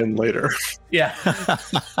begin later. Yeah.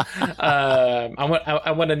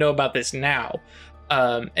 I want to know about this now.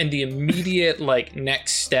 And the immediate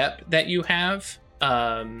next step that you have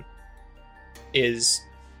is,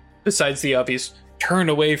 besides the obvious turn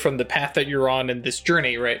away from the path that you're on in this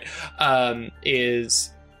journey, right? I'm trying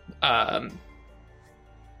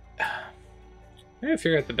to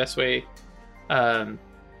figure out the best way.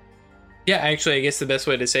 Actually, I guess the best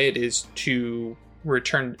way to say it is to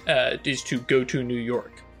return, is to go to New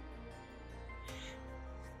York.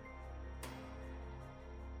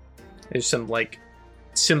 There's some like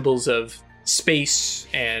symbols of space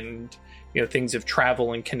and things of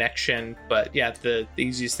travel and connection. But yeah, the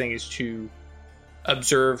easiest thing is to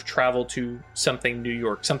observe travel to something New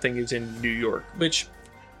York. Something is in New York, which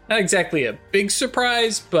not exactly a big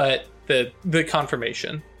surprise, but the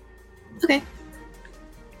confirmation. Okay.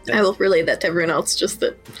 I will relay that to everyone else, just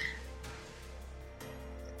that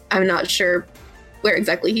I'm not sure where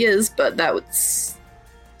exactly he is, but that was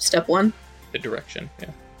step one. The direction, yeah.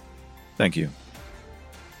 Thank you.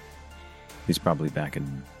 He's probably back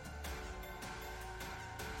in...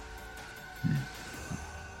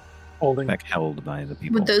 Holding. Back held by the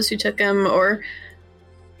people. With those who took him, or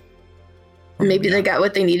maybe they got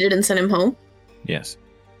what they needed and sent him home? Yes.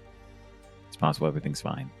 It's possible everything's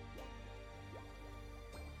fine.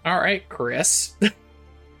 All right, Chris.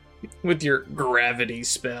 With your gravity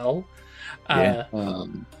spell. Yeah.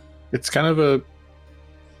 It's kind of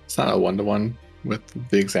it's not a one-to-one with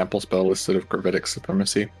the example spell listed of gravitic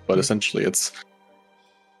supremacy, but essentially it's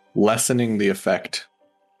lessening the effect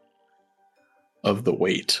of the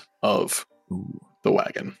weight of the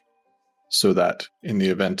wagon, so that in the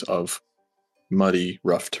event of muddy,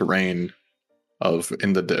 rough terrain, of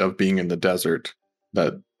being in the desert,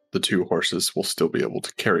 that the two horses will still be able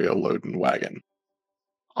to carry a load and wagon.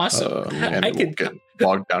 Awesome. And it will get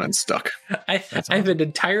bogged down and stuck. I have an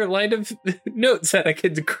entire line of notes that I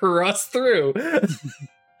could cross through.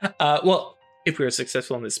 Well, if we are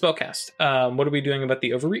successful in this spellcast, what are we doing about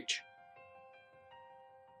the overreach?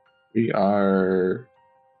 We are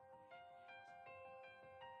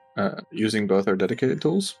using both our dedicated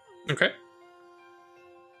tools. Okay.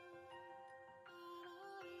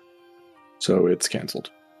 So it's canceled.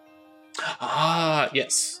 Ah,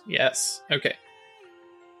 yes. Okay.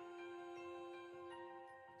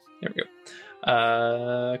 There we go.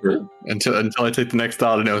 Cool. Until I take the next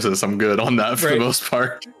Autognosis, I'm good on that for the most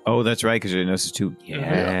part. Oh, that's right, because your Gnosis too.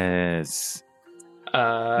 Yes.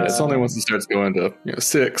 It's only once it starts going to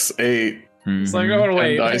 6, 8. It's like, oh,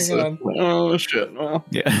 wait. Dice. Oh, shit. Well.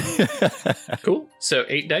 Yeah. Cool. So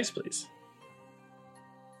 8 dice, please.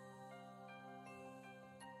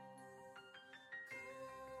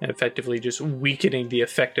 And effectively just weakening the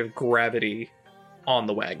effect of gravity on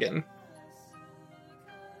the wagon.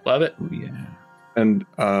 Love it. Oh, yeah. And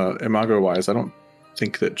Imago-wise, I don't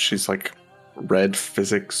think that she's like read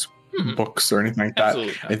physics books or anything like that.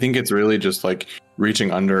 Absolutely not. I think it's really just like reaching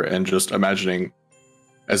under and just imagining,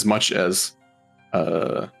 as much as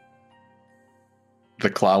the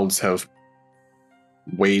clouds have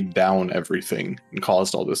weighed down everything and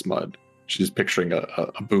caused all this mud, she's picturing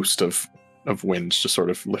a boost of wind just sort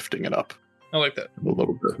of lifting it up I like that. a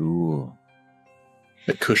little bit. Cool.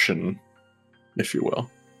 A cushion, if you will.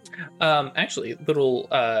 Actually, little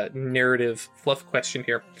narrative fluff question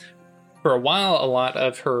here. For a while, a lot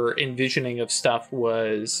of her envisioning of stuff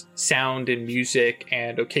was sound and music,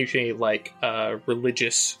 and occasionally like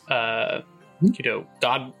religious, God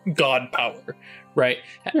power, right?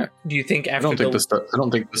 Yeah. Do you think after I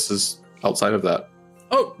don't think this is outside of that.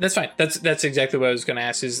 Oh, that's fine. That's exactly what I was going to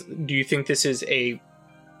ask. Is do you think this is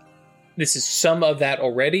some of that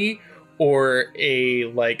already, or a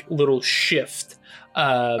like little shift?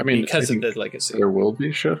 Because of the legacy, there will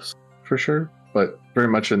be shifts for sure, but very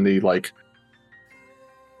much in the like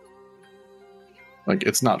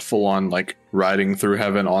it's not full on like riding through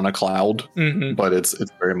heaven on a cloud, but it's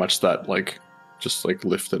very much that like just like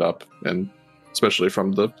lifted up, and especially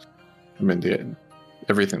from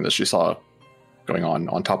everything that she saw going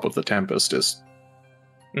on top of the Tempest is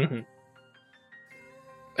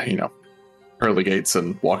pearly gates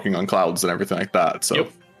and walking on clouds and everything like that. So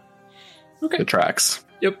okay, it tracks.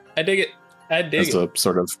 Yep, I dig it. As a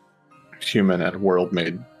sort of human and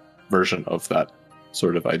world-made version of that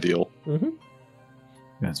sort of ideal.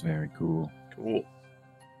 That's very cool. Cool.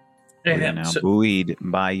 We are now buoyed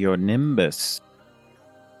by your nimbus.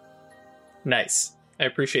 Nice. I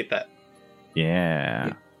appreciate that.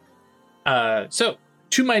 Yeah. So,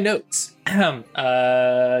 to my notes.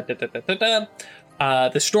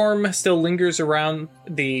 The storm still lingers around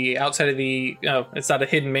the outside of the... Oh, it's not a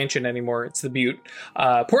hidden mansion anymore. It's the Butte.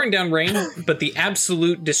 Pouring down rain, but the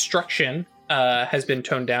absolute destruction has been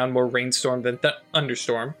toned down. More rainstorm than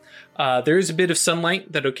thunderstorm. There is a bit of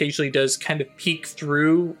sunlight that occasionally does kind of peek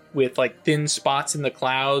through with like thin spots in the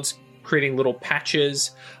clouds, creating little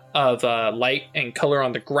patches of light and color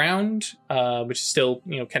on the ground, which is still,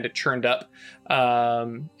 kind of churned up,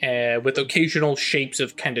 with occasional shapes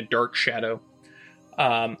of kind of dark shadow.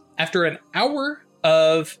 After an hour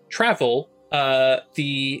of travel,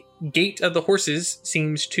 the gait of the horses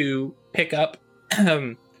seems to pick up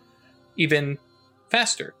even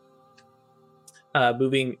faster.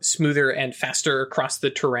 moving smoother and faster across the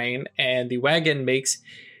terrain, and the wagon makes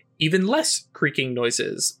even less creaking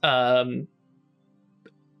noises.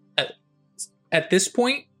 At this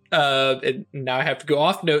point, and now I have to go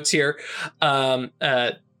off notes here.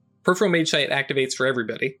 Peripheral Mage Sight activates for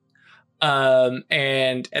everybody.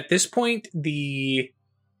 And at this point, the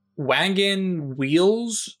wagon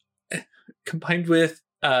wheels combined with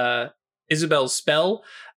Isabel's spell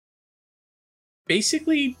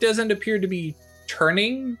basically doesn't appear to be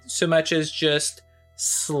turning so much as just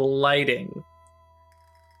sliding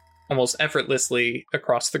almost effortlessly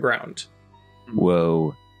across the ground.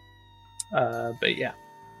 Whoa. But yeah.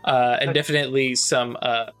 And definitely some,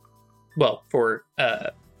 for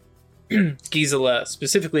Gisela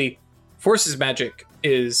specifically, Forces magic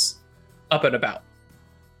is up and about.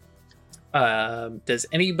 Does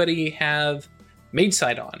anybody have Mage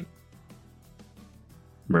Sight on?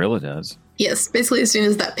 Marilla does. Yes, basically as soon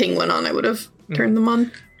as that ping went on, I would have turned them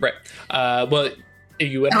on. Right. Well,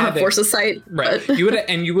 you would I don't have have Forces Sight. Right. But... you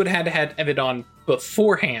would have had Evid on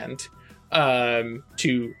beforehand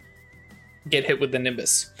to get hit with the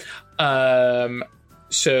Nimbus.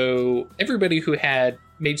 So everybody who had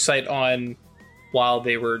Mage Sight on while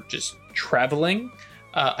they were just traveling,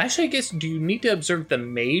 actually, I guess, do you need to observe the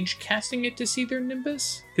mage casting it to see their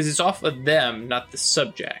Nimbus? Because it's off of them, not the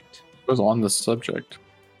subject. It was on the subject.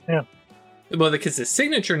 Yeah. Well, because the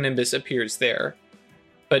signature Nimbus appears there,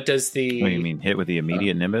 but does the... What do you mean, hit with the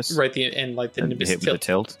immediate Nimbus? Right, and like the Nimbus hit with the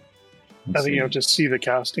tilt? I think you have to see the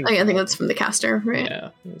casting. I think that's from the caster, right? Yeah,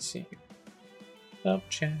 let me see.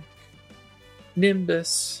 Subject.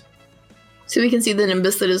 Nimbus. So we can see the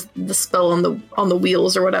Nimbus that is the spell on the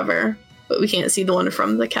wheels or whatever, but we can't see the one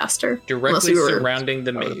from the caster. Directly surrounding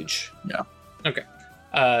the mage. Yeah. Okay.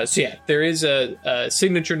 So yeah, there is a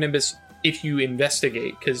signature Nimbus if you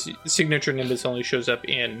investigate, because signature Nimbus only shows up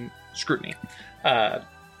in scrutiny.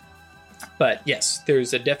 But yes,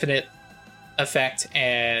 there's a definite effect,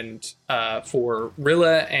 and for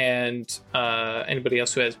Rilla and anybody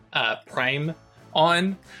else who has Prime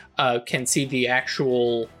on, can see the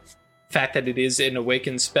actual fact that it is an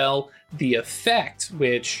awakened spell. The effect,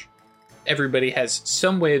 which everybody has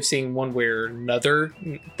some way of seeing one way or another,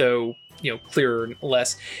 though clearer or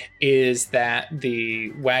less, is that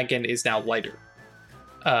the wagon is now lighter,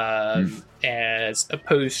 as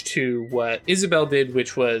opposed to what Isabel did,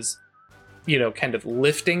 which was kind of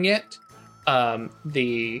lifting it.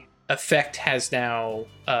 The effect has now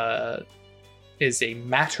is a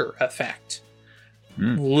matter effect,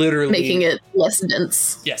 literally making it less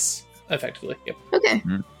dense. Yes, effectively. Yep. Okay.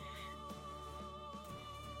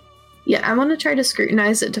 Yeah, I want to try to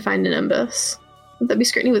scrutinize it to find an Nimbus. Would that be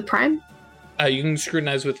scrutiny with Prime? You can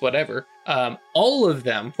scrutinize with whatever. All of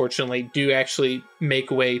them, fortunately, do actually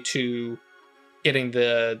make way to getting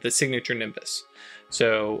the signature Nimbus.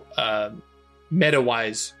 So,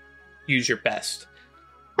 meta-wise, use your best.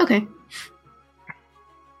 Okay.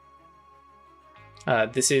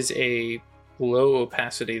 This is a low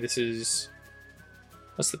opacity. This is...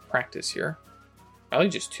 What's the practice here? Probably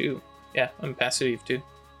just 2. Yeah, opacity of 2.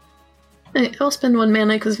 I'll spend 1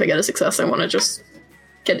 mana because if I get a success, I want to just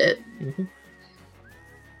get it. Mm-hmm.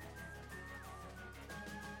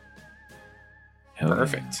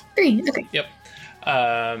 Perfect. 3. Okay. Yep.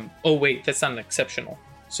 Oh wait, that's not an exceptional.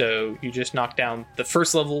 So you just knock down the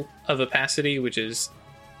first level of opacity, which is...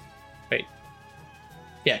 Wait.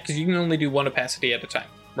 Yeah, because you can only do 1 opacity at a time.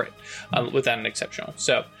 Right. Without an exceptional.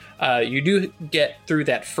 So you do get through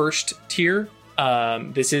that first tier.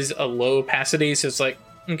 This is a low opacity, so it's like,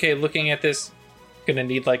 okay, looking at this, gonna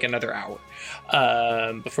need like another hour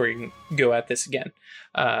before you can go at this again.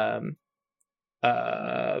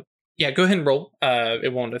 Yeah, go ahead and roll.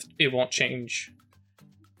 It won't change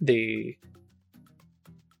the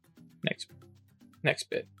next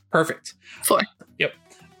bit. Perfect. 4. Yep.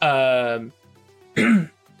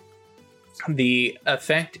 The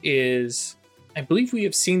effect is, I believe we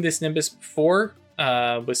have seen this Nimbus before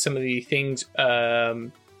with some of the things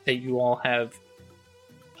that you all have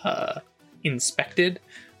inspected,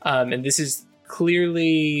 and this is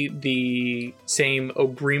clearly the same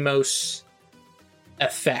Obrimos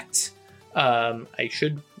effect. I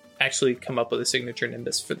should actually come up with a signature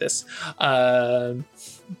Nimbus for this,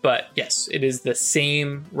 but yes, it is the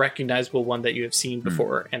same recognizable one that you have seen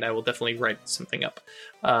before, and I will definitely write something up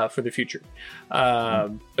for the future.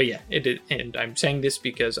 But yeah, and I'm saying this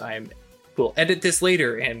because we'll edit this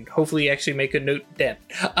later and hopefully actually make a note then.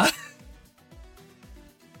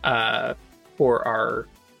 For our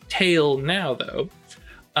tale now, though.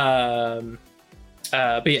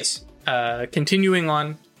 But yes, continuing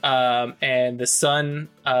on, and the sun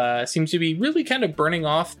seems to be really kind of burning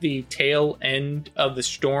off the tail end of the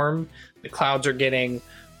storm. The clouds are getting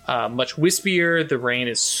much wispier. The rain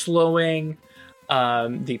is slowing.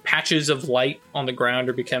 The patches of light on the ground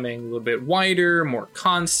are becoming a little bit wider, more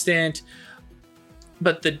constant.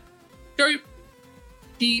 But the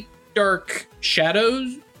deep, dark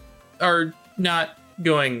shadows are not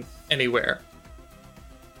going anywhere.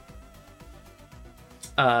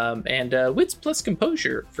 And wits plus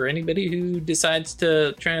composure for anybody who decides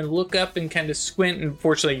to try and look up and kind of squint.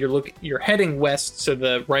 Unfortunately, you're heading west, so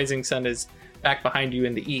the rising sun is back behind you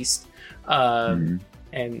in the east. And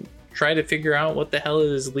try to figure out what the hell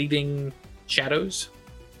is leading shadows.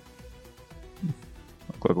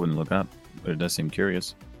 Quick wouldn't look up, but it does seem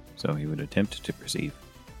curious, so he would attempt to perceive.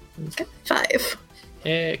 5.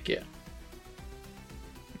 Heck yeah.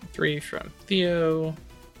 3 from Theo.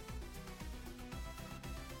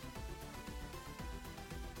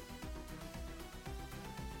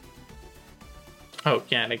 Oh,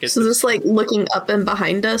 yeah, and I guess... So just like looking up and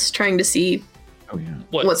behind us, trying to see... Oh, yeah.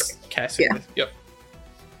 What's casting yeah. with. Yep.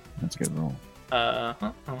 That's a good roll.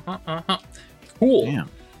 Cool. Damn.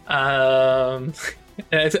 I'm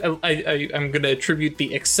going to attribute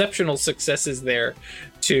the exceptional successes there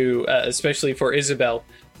to, especially for Isabel,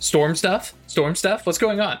 storm stuff. What's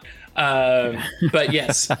going on? But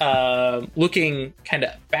yes, looking kind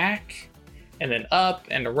of back and then up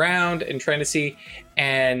and around and trying to see,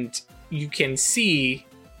 and you can see,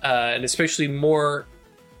 and especially more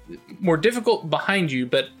difficult behind you,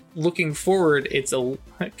 but looking forward, it's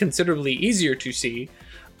considerably easier to see.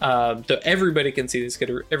 Though everybody can see this.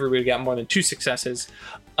 Everybody got more than 2 successes.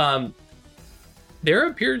 There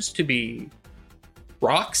appears to be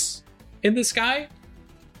rocks in the sky.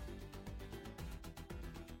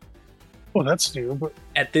 Oh, that's new. But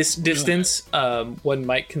at this distance, one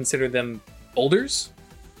might consider them boulders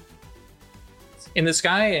in the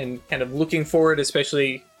sky, and kind of looking forward,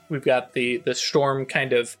 especially we've got the storm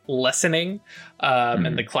kind of lessening,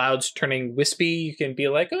 and the clouds turning wispy. You can be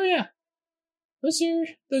like, oh yeah, those are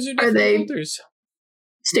different boulders.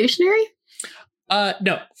 Stationary?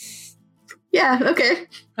 No. Yeah. Okay.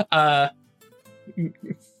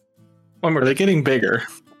 One more. Are they getting bigger?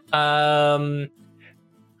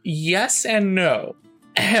 Yes and no.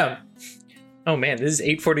 Oh man, this is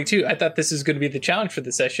 8:42. I thought this was going to be the challenge for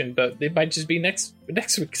the session, but it might just be next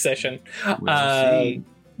week's session. We'll see.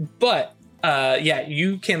 But yeah,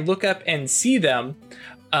 you can look up and see them,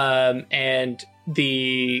 and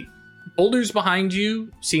the boulders behind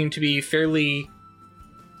you seem to be fairly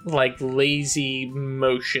like lazy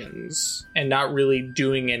motions and not really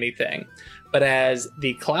doing anything. But as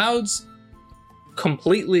the clouds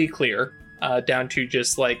completely clear down to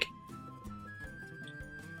just like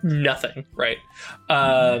nothing, right?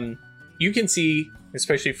 You can see,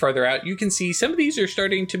 especially farther out, you can see some of these are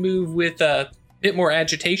starting to move with a bit more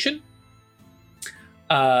agitation.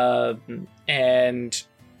 And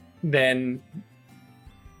then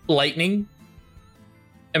lightning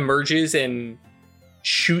emerges and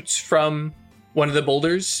shoots from one of the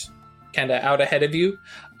boulders kind of out ahead of you,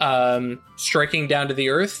 striking down to the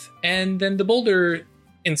earth. And then the boulder,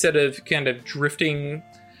 instead of kind of drifting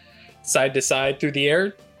side to side through the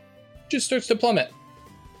air, just starts to plummet,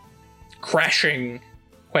 crashing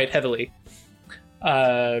quite heavily.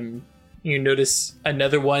 You notice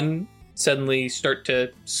another one suddenly start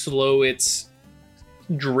to slow its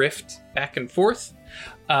drift back and forth,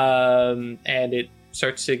 and it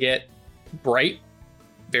starts to get bright,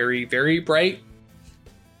 very, very bright,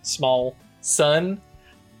 small sun,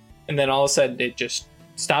 and then all of a sudden it just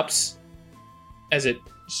stops as it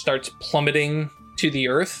starts plummeting to the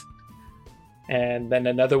earth. And then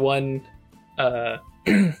another one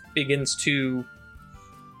begins to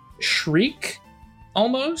shriek,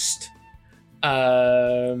 almost.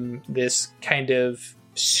 This kind of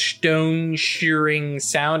stone shearing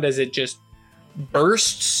sound as it just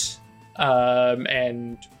bursts,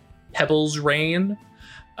 and pebbles rain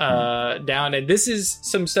down. And this is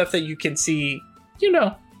some stuff that you can see,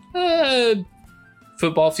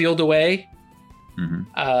 football field away.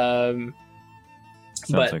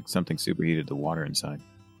 Sounds But like something superheated the water inside.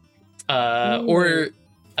 well,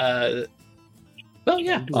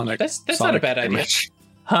 yeah, Sonic- that's not a sonic bad idea, damage.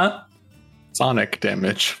 huh? Sonic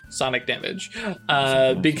damage. Sonic damage,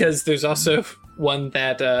 because there's also one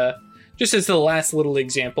that, just as the last little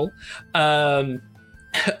example,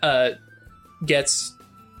 gets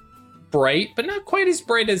bright, but not quite as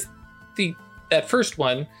bright as that first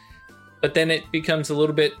one. But then it becomes a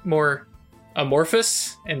little bit more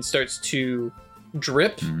amorphous and starts to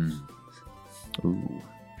drip. Ooh.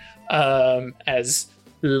 As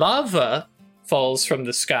lava falls from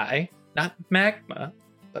the sky. Not magma,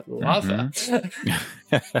 but lava.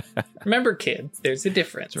 Remember, kids, there's a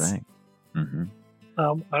difference. That's right. Mm-hmm.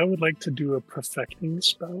 I would like to do a perfecting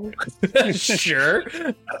spell. Sure.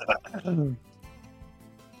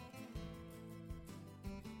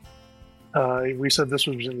 We said this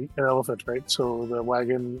was an elephant, right? So the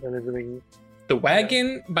wagon and everything. The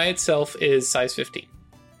wagon by itself is size 15.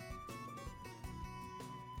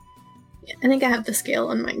 Yeah, I think I have the scale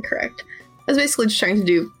on mine correct. I was basically just trying to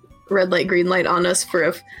do red light, green light on us for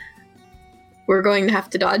if we're going to have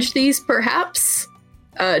to dodge these, perhaps.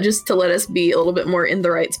 Just to let us be a little bit more in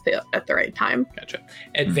the right spot at the right time. Gotcha.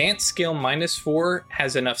 Advanced skill -4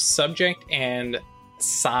 has enough subject and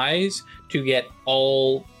size to get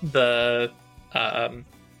all the. Okay.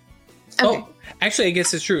 Oh, actually, I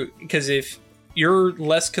guess it's true because if you're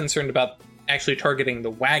less concerned about actually targeting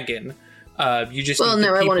the wagon, you just. Well, need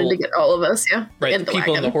no, the people, I wanted to get all of us, yeah. right, and the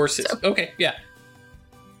people wagon, and the horses. so. Okay, yeah.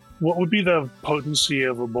 What would be the potency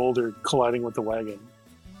of a boulder colliding with the wagon?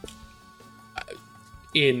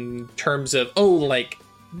 In terms of like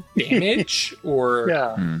damage or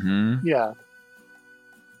Yeah, Mm-hmm. yeah.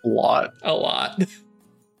 A lot. a lot.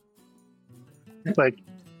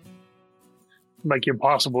 Like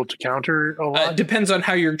impossible to counter a lot. Depends on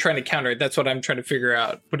how you're trying to counter it. That's what I'm trying to figure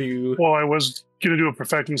out. What do you? Well, I was going to do a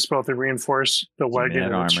perfecting spell to reinforce the wagon Mad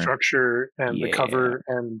and armor. structure and the Yeah. cover,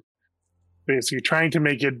 and basically trying to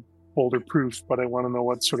make it boulder proof. But I want to know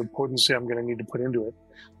what sort of potency I'm going to need to put into it.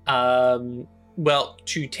 Well,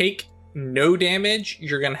 to take no damage,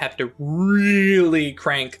 you're gonna have to really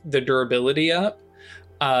crank the durability up.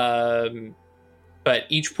 But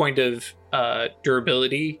each point of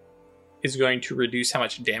durability is going to reduce how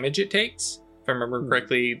much damage it takes. If I remember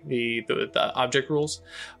correctly, the object rules.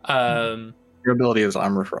 Durability is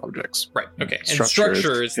armor for objects. Right. Okay. And Structure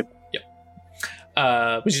structure is- is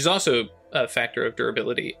which is also a factor of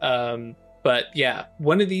durability. But yeah,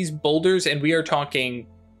 one of these boulders, and we are talking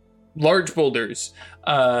large boulders,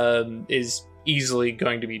 is easily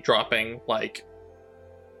going to be dropping like,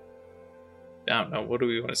 I don't know, what do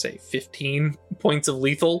we want to say, 15 points of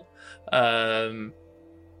lethal.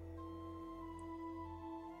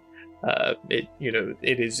 It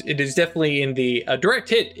is definitely in the direct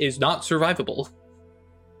hit is not survivable.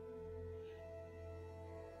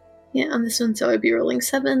 Yeah, on this one, so I'd be rolling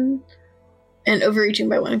 7 and overreaching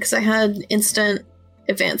by 1 because I had instant,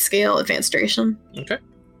 advanced scale, advanced duration. Okay.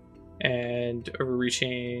 And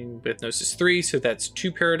overreaching with Gnosis 3, so that's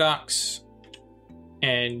 2 paradox.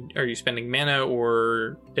 And are you spending mana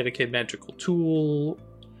or dedicated magical tool?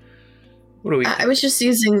 What do we? I was just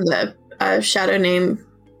using the Shadow Name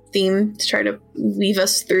theme to try to weave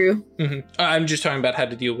us through. Mm-hmm. I'm just talking about how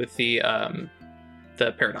to deal with the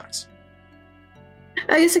paradox.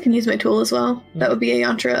 I guess I can use my tool as well. That would be a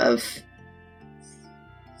yantra of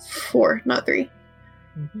 4, not 3.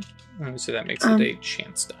 So that makes it a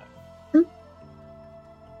chance die.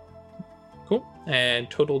 Cool. And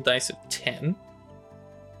total dice of 10.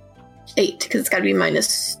 8, because it's got to be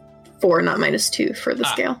 -4, not -2 for the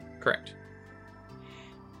scale. Correct.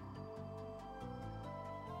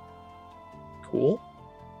 Cool.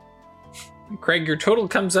 Craig, your total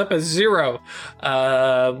comes up as 0,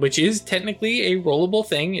 which is technically a rollable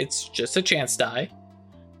thing. It's just a chance die.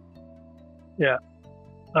 Yeah.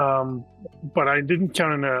 But I didn't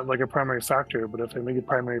count in a primary factor, but if I make a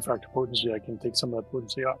primary factor potency, I can take some of that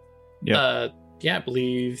potency off. Yeah. Yeah, I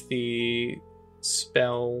believe the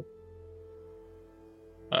spell.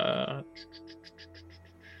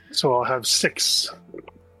 So I'll have 6.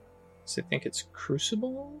 So I think it's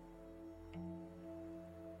Crucible?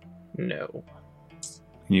 No.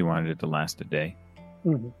 You wanted it to last a day.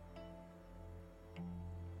 Mm-hmm.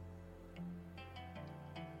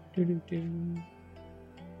 Doo-doo-doo.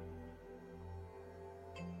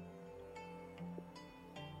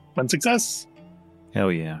 One success.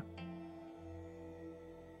 Hell yeah.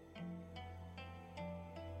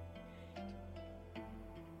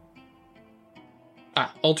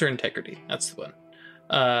 Alter Integrity. That's the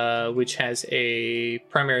one. Which has a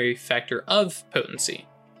primary factor of potency.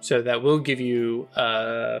 So that will give you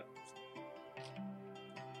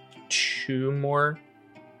 2 more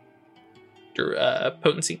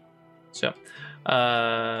potency. So,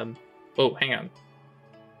 oh, hang on.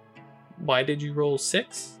 Why did you roll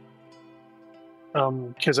 6?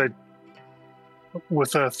 Because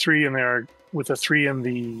with a 3 in there, with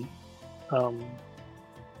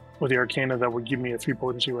the Arcana, that would give me a 3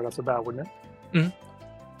 potency right off the bat, wouldn't it? Mm-hmm.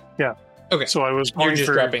 Yeah. Okay. So I was You're going just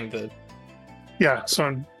for dropping the. Yeah. So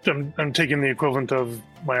I'm taking the equivalent of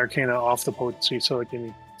my Arcana off the potency, so that gave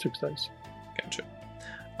me 6 dice. Gotcha.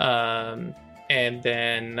 And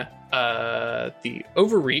then the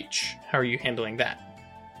overreach, how are you handling that?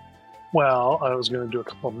 Well, I was going to do a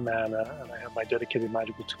couple of mana, and I have my dedicated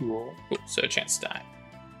magical tool. Cool. So a chance to die.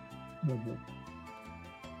 Mm-hmm.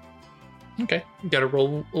 Okay. You gotta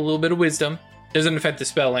roll a little bit of wisdom. Doesn't affect the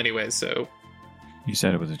spell anyway, so... You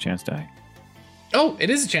said it was a chance die. Oh, it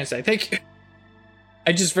is a chance die. Thank you.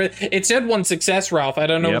 I just read... It said 1 success, Ralph. I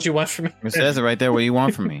don't know what you want from me. It says it right there. What do you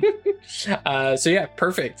want from me? So yeah,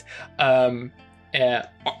 perfect. Heavily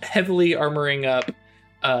armoring up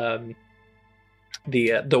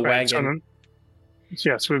the wagon.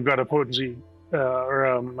 So we've got a potency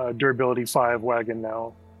a durability 5 wagon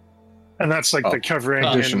now, and that's like the covering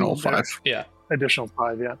additional 5. Yeah, additional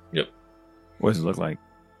 5. Yeah. Yep. What does it look like?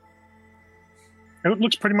 It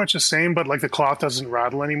looks pretty much the same, but like the cloth doesn't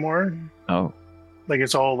rattle anymore. Oh, like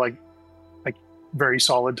it's all like very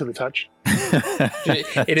solid to the touch.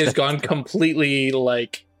 It has gone completely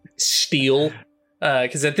like steel,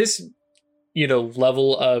 because at this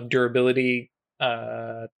level of durability,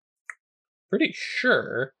 pretty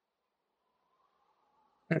sure.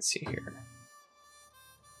 Let's see here.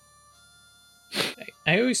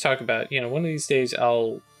 I always talk about, one of these days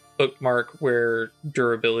I'll bookmark where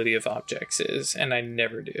durability of objects is, and I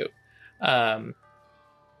never do. There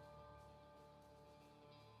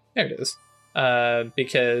it is.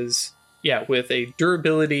 Because, with a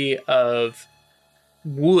durability of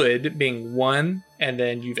wood being 1, and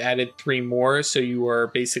then you've added 3 more, so you are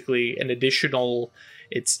basically an additional...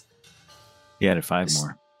 You added 5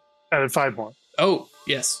 more. Added 5 more. Oh,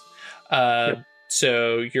 yes. Yep.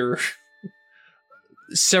 So you're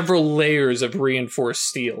several layers of reinforced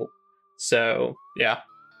steel. So, yeah.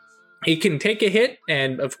 It can take a hit,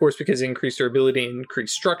 and of course, because increased durability and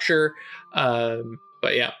increased structure.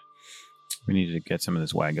 But yeah. We need to get some of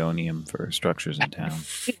this wagonium for structures in town.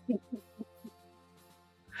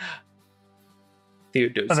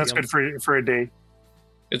 Theodosium. And that's good for a day.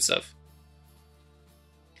 Good stuff.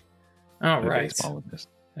 All right.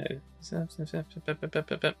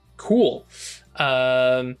 Cool.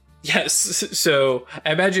 Yes. So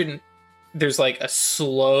I imagine there's like a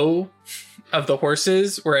slow of the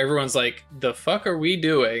horses where everyone's like, "The fuck are we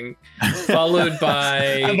doing?" Followed by,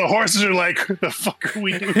 and the horses are like, "The fuck are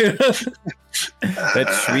we doing?"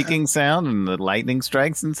 That shrieking sound and the lightning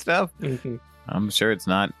strikes and stuff. Mm-hmm. I'm sure it's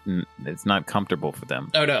not comfortable for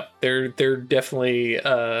them. Oh no, they're definitely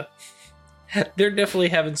they're definitely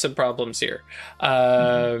having some problems here.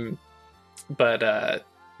 But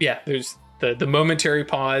there's the momentary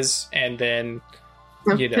pause, and then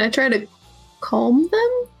Can I try to calm them?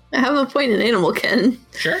 I have a point in animal ken.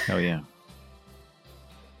 Sure. Oh yeah.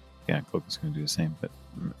 Yeah, Cloak is going to do the same, but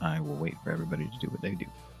I will wait for everybody to do what they do.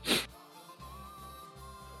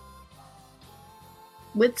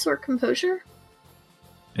 Wits or composure?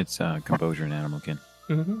 It's composure and animal kin.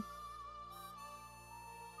 Mm-hmm.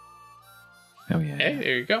 Oh yeah. Hey,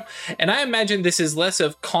 there you go. And I imagine this is less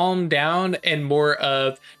of calm down and more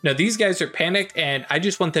of, no, these guys are panicked and I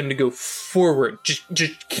just want them to go forward.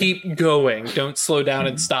 Just keep going. Don't slow down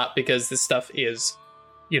and stop, because this stuff is,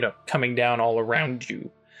 coming down all around you.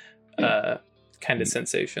 Kind of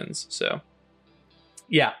sensations. So,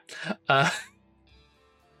 yeah.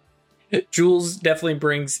 Jules definitely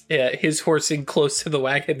brings his horse in close to the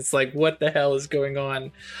wagon. It's like, what the hell is going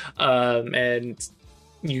on? And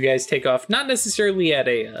you guys take off, not necessarily at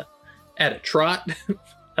a trot,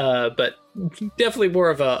 but definitely more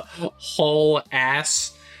of a haul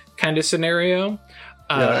ass kind of scenario.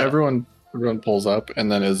 Everyone pulls up,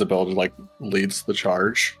 and then Isabel just leads the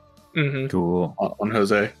charge. Mm-hmm. Cool. On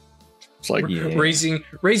Jose. It's like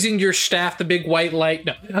raising your staff, the big white light.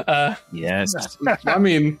 No, yes. I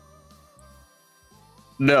mean,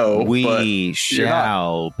 no. We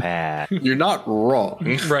shall pass. You're not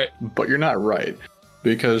wrong, right? But you're not right,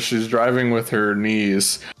 because she's driving with her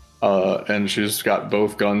knees, and she's got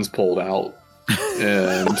both guns pulled out,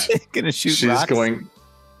 and gonna shoot. She's rocks? going.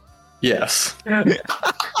 Yes.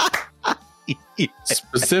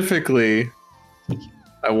 Specifically,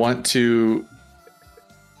 I want to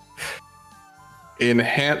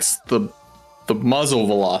enhance the muzzle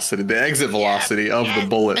velocity, the exit velocity of the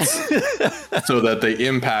bullets, so that they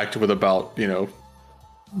impact with about,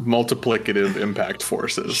 multiplicative impact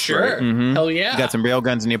forces. Sure. Right? Mm-hmm. Hell yeah. You got some rail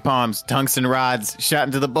guns in your palms, tungsten rods, shot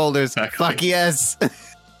into the boulders. Exactly. Fuck yes.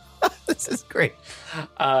 This is great.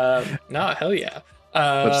 No, hell yeah.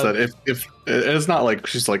 Such that if it's not like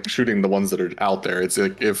she's shooting the ones that are out there. It's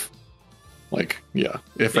like if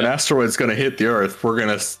an asteroid's gonna hit the Earth, we're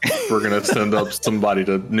gonna send up somebody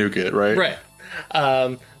to nuke it, right? Right.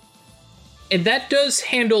 And that does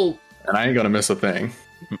handle. And I ain't gonna miss a thing.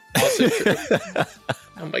 Also true.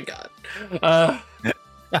 Oh my god.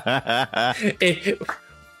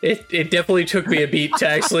 It definitely took me a beat to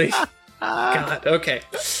actually. God. Okay.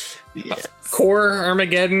 Yes. Core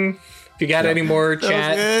Armageddon. If you got any more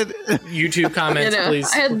chat, YouTube comments,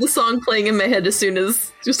 please. I had the song playing in my head as soon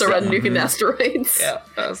as you started nuking asteroids. Yeah,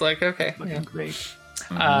 I was like, okay, Looking great.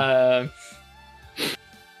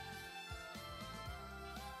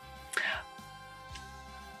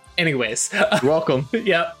 Anyways, You're welcome.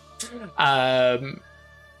 yep.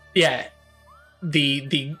 Yeah,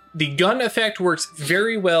 the gun effect works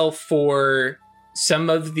very well for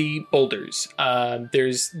some of the boulders.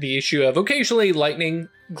 There's the issue of occasionally lightning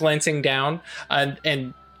glancing down,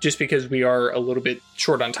 and just because we are a little bit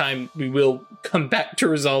short on time, we will come back to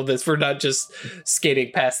resolve this. We're not just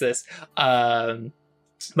skating past this.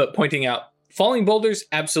 But pointing out falling boulders,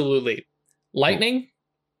 absolutely. Lightning,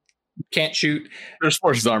 can't shoot. There's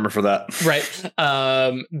Force's armor for that. Right.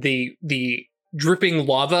 The dripping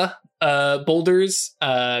lava boulders,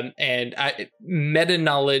 and meta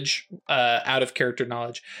knowledge, out of character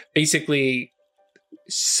knowledge. Basically,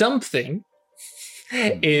 something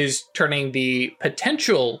is turning the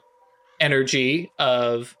potential energy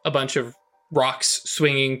of a bunch of rocks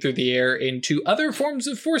swinging through the air into other forms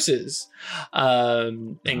of forces.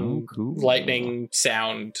 And cool. Lightning,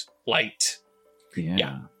 sound, light.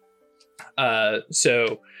 Yeah.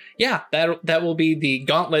 So yeah, that will be the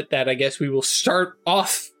gauntlet that I guess we will start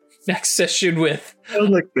off next session with.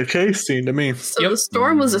 Sounds like the case scene to me. So the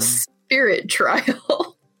storm was a spirit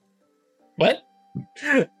trial. What?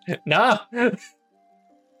 Nah.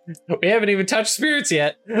 We haven't even touched spirits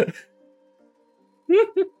yet.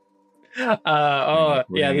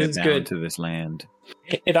 Yeah, this is good. To this land.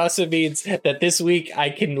 It also means that this week I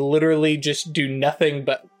can literally just do nothing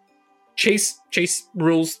but chase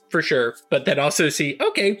rules for sure, but then also see,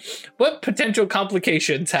 okay, what potential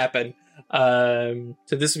complications happen. So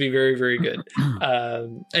this would be very, very good.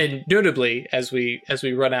 And notably, as we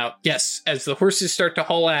run out, yes, as the horses start to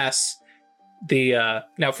haul ass,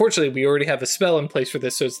 now fortunately we already have a spell in place for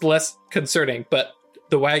this, so it's less concerning, but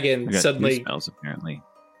the wagon suddenly spells apparently.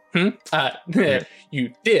 You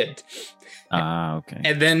did. Okay.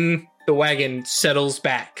 And then the wagon settles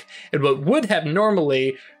back, and what would have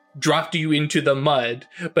normally dropped you into the mud,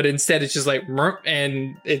 but instead it's just like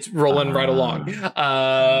and it's rolling right along.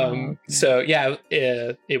 So yeah,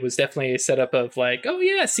 it was definitely a setup of like, oh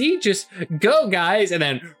yeah, see, just go guys, and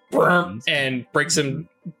then and break some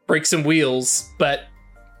wheels, but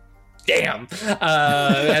damn.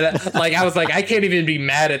 And, like I was like, I can't even be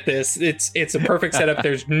mad at this. It's a perfect setup.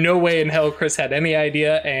 There's no way in hell Chris had any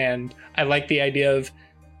idea, and I like the idea of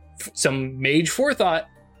some mage forethought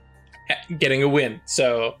getting a win.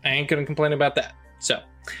 So I ain't gonna complain about that. So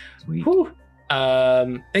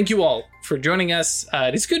thank you all for joining us.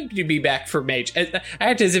 It's good to be back for Mage. I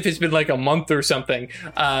act as if it's been like a month or something.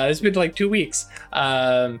 It's been like 2 weeks.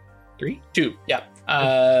 2, yeah.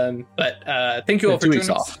 But thank you all for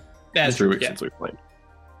joining us. That's 3 weeks since we played.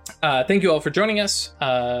 Thank you all for joining us.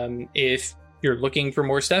 If you're looking for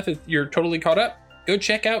more stuff, if you're totally caught up, go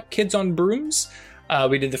check out Kids on Brooms.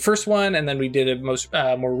 We did the first one, and then we did a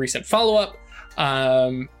more recent follow-up.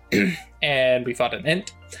 And we fought an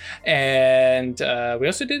Ent. And we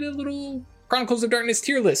also did a little Chronicles of Darkness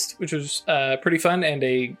tier list, which was pretty fun and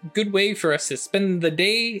a good way for us to spend the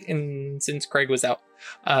day since Craig was out.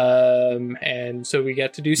 And so we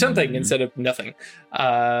got to do something instead of nothing.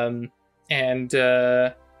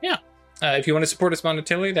 If you want to support us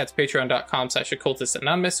monetarily, that's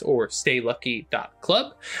patreon.com/occultistanonymous or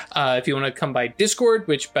staylucky.club. If you want to come by Discord,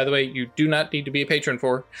 which, by the way, you do not need to be a patron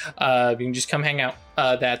for, you can just come hang out.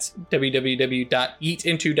 That's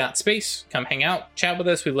www.eatinto.space. Come hang out, chat with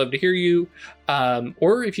us. We'd love to hear you.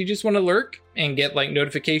 Or if you just want to lurk and get like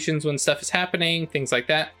notifications when stuff is happening, things like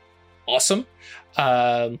that, awesome.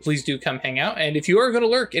 Please do come hang out. And if you are going to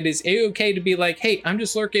lurk, it is a-okay to be like, hey, I'm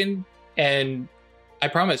just lurking, and I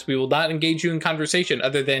promise we will not engage you in conversation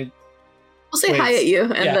other than we'll say hi at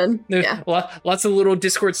you, and then lots of little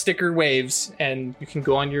Discord sticker waves, and you can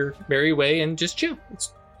go on your merry way and just chill.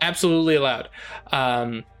 It's absolutely allowed.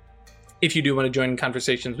 If you do want to join in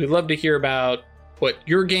conversations, we'd love to hear about what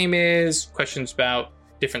your game is, questions about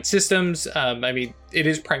different systems. I mean, it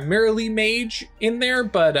is primarily Mage in there,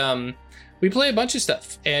 but we play a bunch of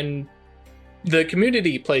stuff, and the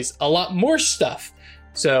community plays a lot more stuff.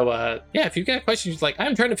 So, if you've got questions like,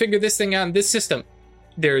 I'm trying to figure this thing out in this system,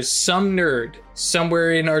 there's some nerd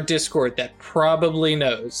somewhere in our Discord that probably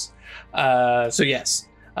knows. So yes,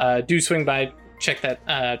 do swing by, check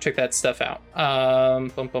that stuff out.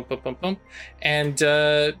 And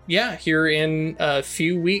here in a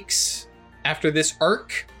few weeks, after this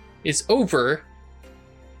arc is over,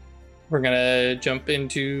 we're going to jump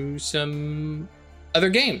into some other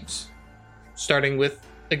games, starting with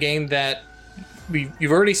a game that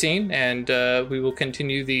you've already seen, and we will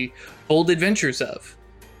continue the bold adventures of.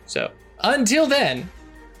 So until then,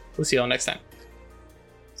 we'll see you all next time.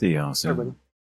 See y'all soon. Everybody.